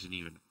 isn't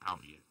even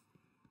out yet.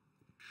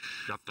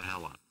 Shut the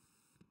hell up.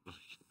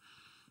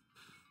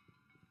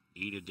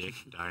 Eat a dick,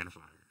 die in a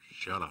fire.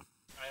 Shut up.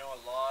 I know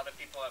a lot of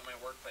people at my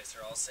workplace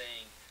are all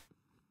saying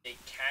they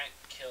can't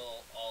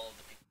kill all of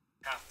the people.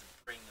 They have to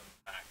bring them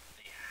back.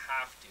 They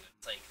have to.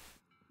 It's like,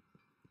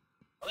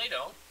 well, they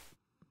don't.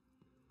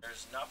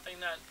 There's nothing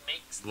that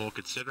makes. Well,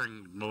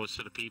 considering most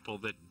of the people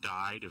that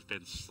died have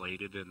been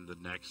slated in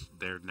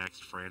their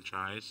next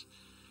franchise,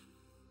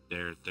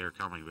 they're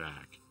coming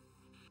back.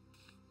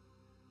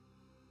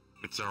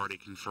 It's already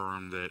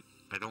confirmed that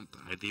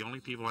the only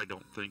people I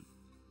don't think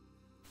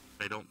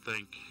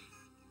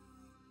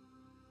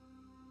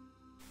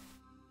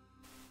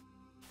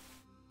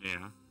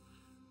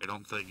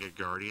a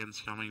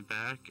Guardian's coming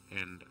back,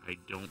 and I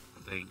don't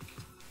think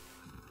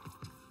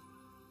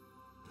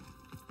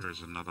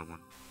there's another one.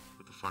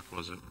 What the fuck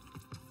was it?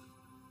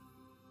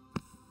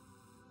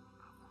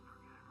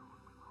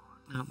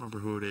 I don't remember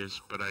who it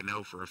is, but I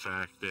know for a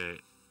fact that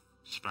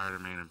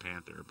Spider-Man and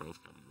Panther are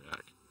both coming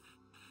back.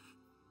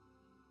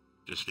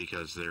 Just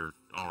because they're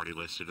already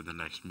listed in the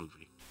next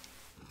movie.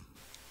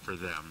 For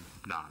them,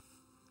 not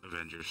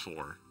Avengers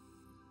 4.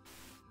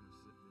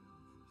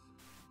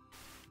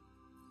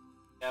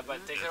 Yeah,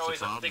 but they That's could the always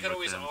problem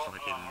with them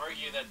fucking-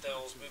 argue that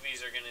those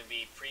movies are going to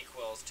be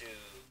prequels to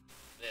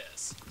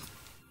this.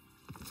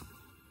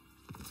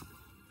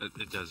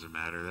 It doesn't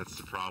matter. That's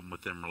the problem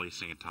with them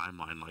releasing a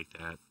timeline like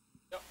that.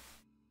 Yep.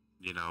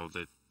 You know,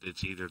 that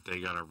it's either they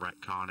gotta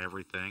retcon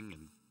everything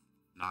and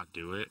not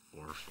do it,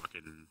 or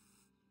fucking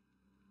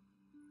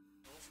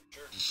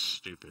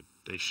stupid.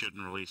 They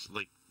shouldn't release,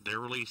 like, they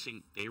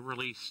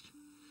released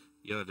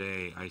the other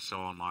day, I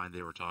saw online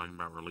they were talking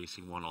about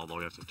releasing one all the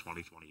way up to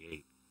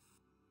 2028.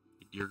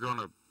 You're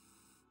gonna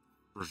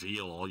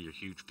reveal all your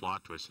huge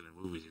plot twists in the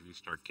movies if you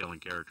start killing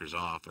characters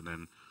off, and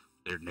then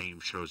their name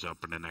shows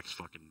up in the next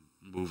fucking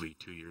movie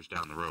 2 years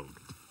down the road.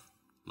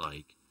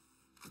 Like,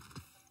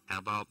 how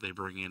about they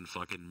bring in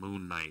fucking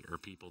Moon Knight or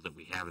people that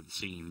we haven't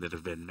seen that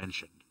have been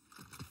mentioned?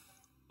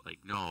 Like,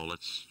 no,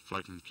 let's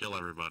fucking kill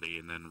everybody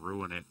and then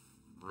ruin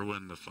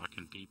the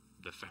fucking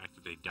the fact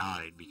that they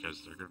died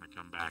because they're gonna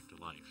come back to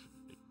life.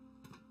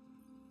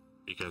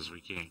 Because we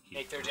can't keep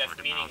Make their death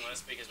fucking meaningless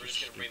mouths because we're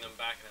just gonna bring them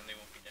back and then they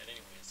won't be dead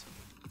anyways.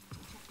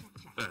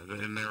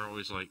 And they're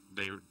always like,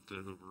 the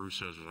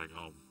Russos are like,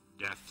 oh,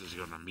 death is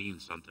gonna mean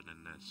something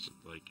in this.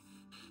 Like,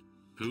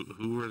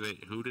 who are they?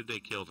 Who did they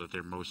kill that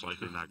they're most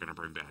likely not gonna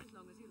bring back? As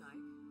long as you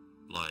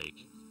like.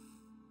 Like,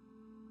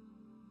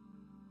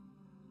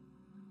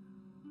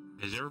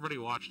 has everybody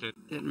watched it?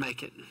 Didn't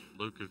make it.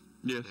 Luke,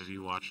 Yes. have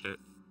you watched it?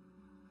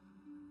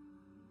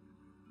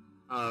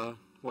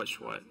 Watch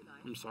what?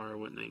 I'm sorry, I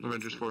wasn't English.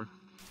 Avengers 4.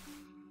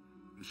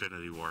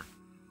 Infinity War.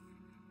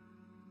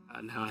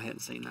 No, I hadn't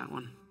seen that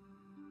one.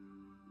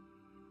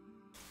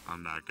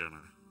 I'm not gonna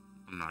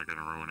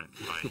ruin it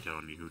by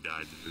telling you who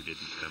died and who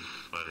didn't then.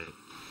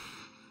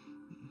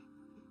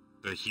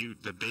 But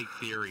the big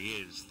theory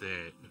is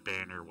that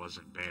Banner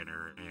wasn't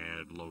Banner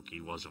and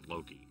Loki wasn't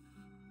Loki.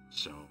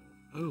 So.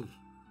 Oh.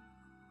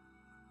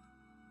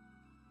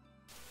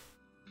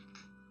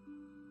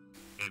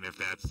 And if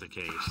that's the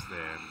case,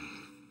 then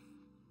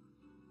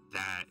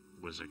that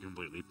was a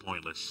completely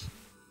pointless.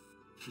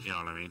 You know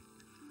what I mean?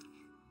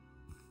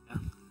 Yeah.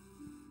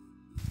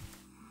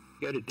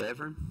 Go to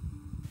Devon?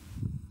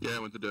 Yeah, I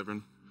went to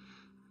Devon.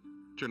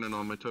 Turned in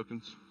all my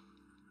tokens.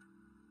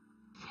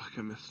 Fuck,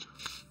 I missed.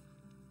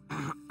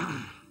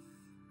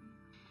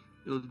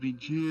 It'll be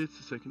just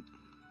a second.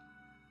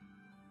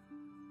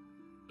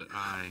 But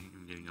I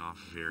am getting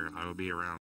off of here. I will be around.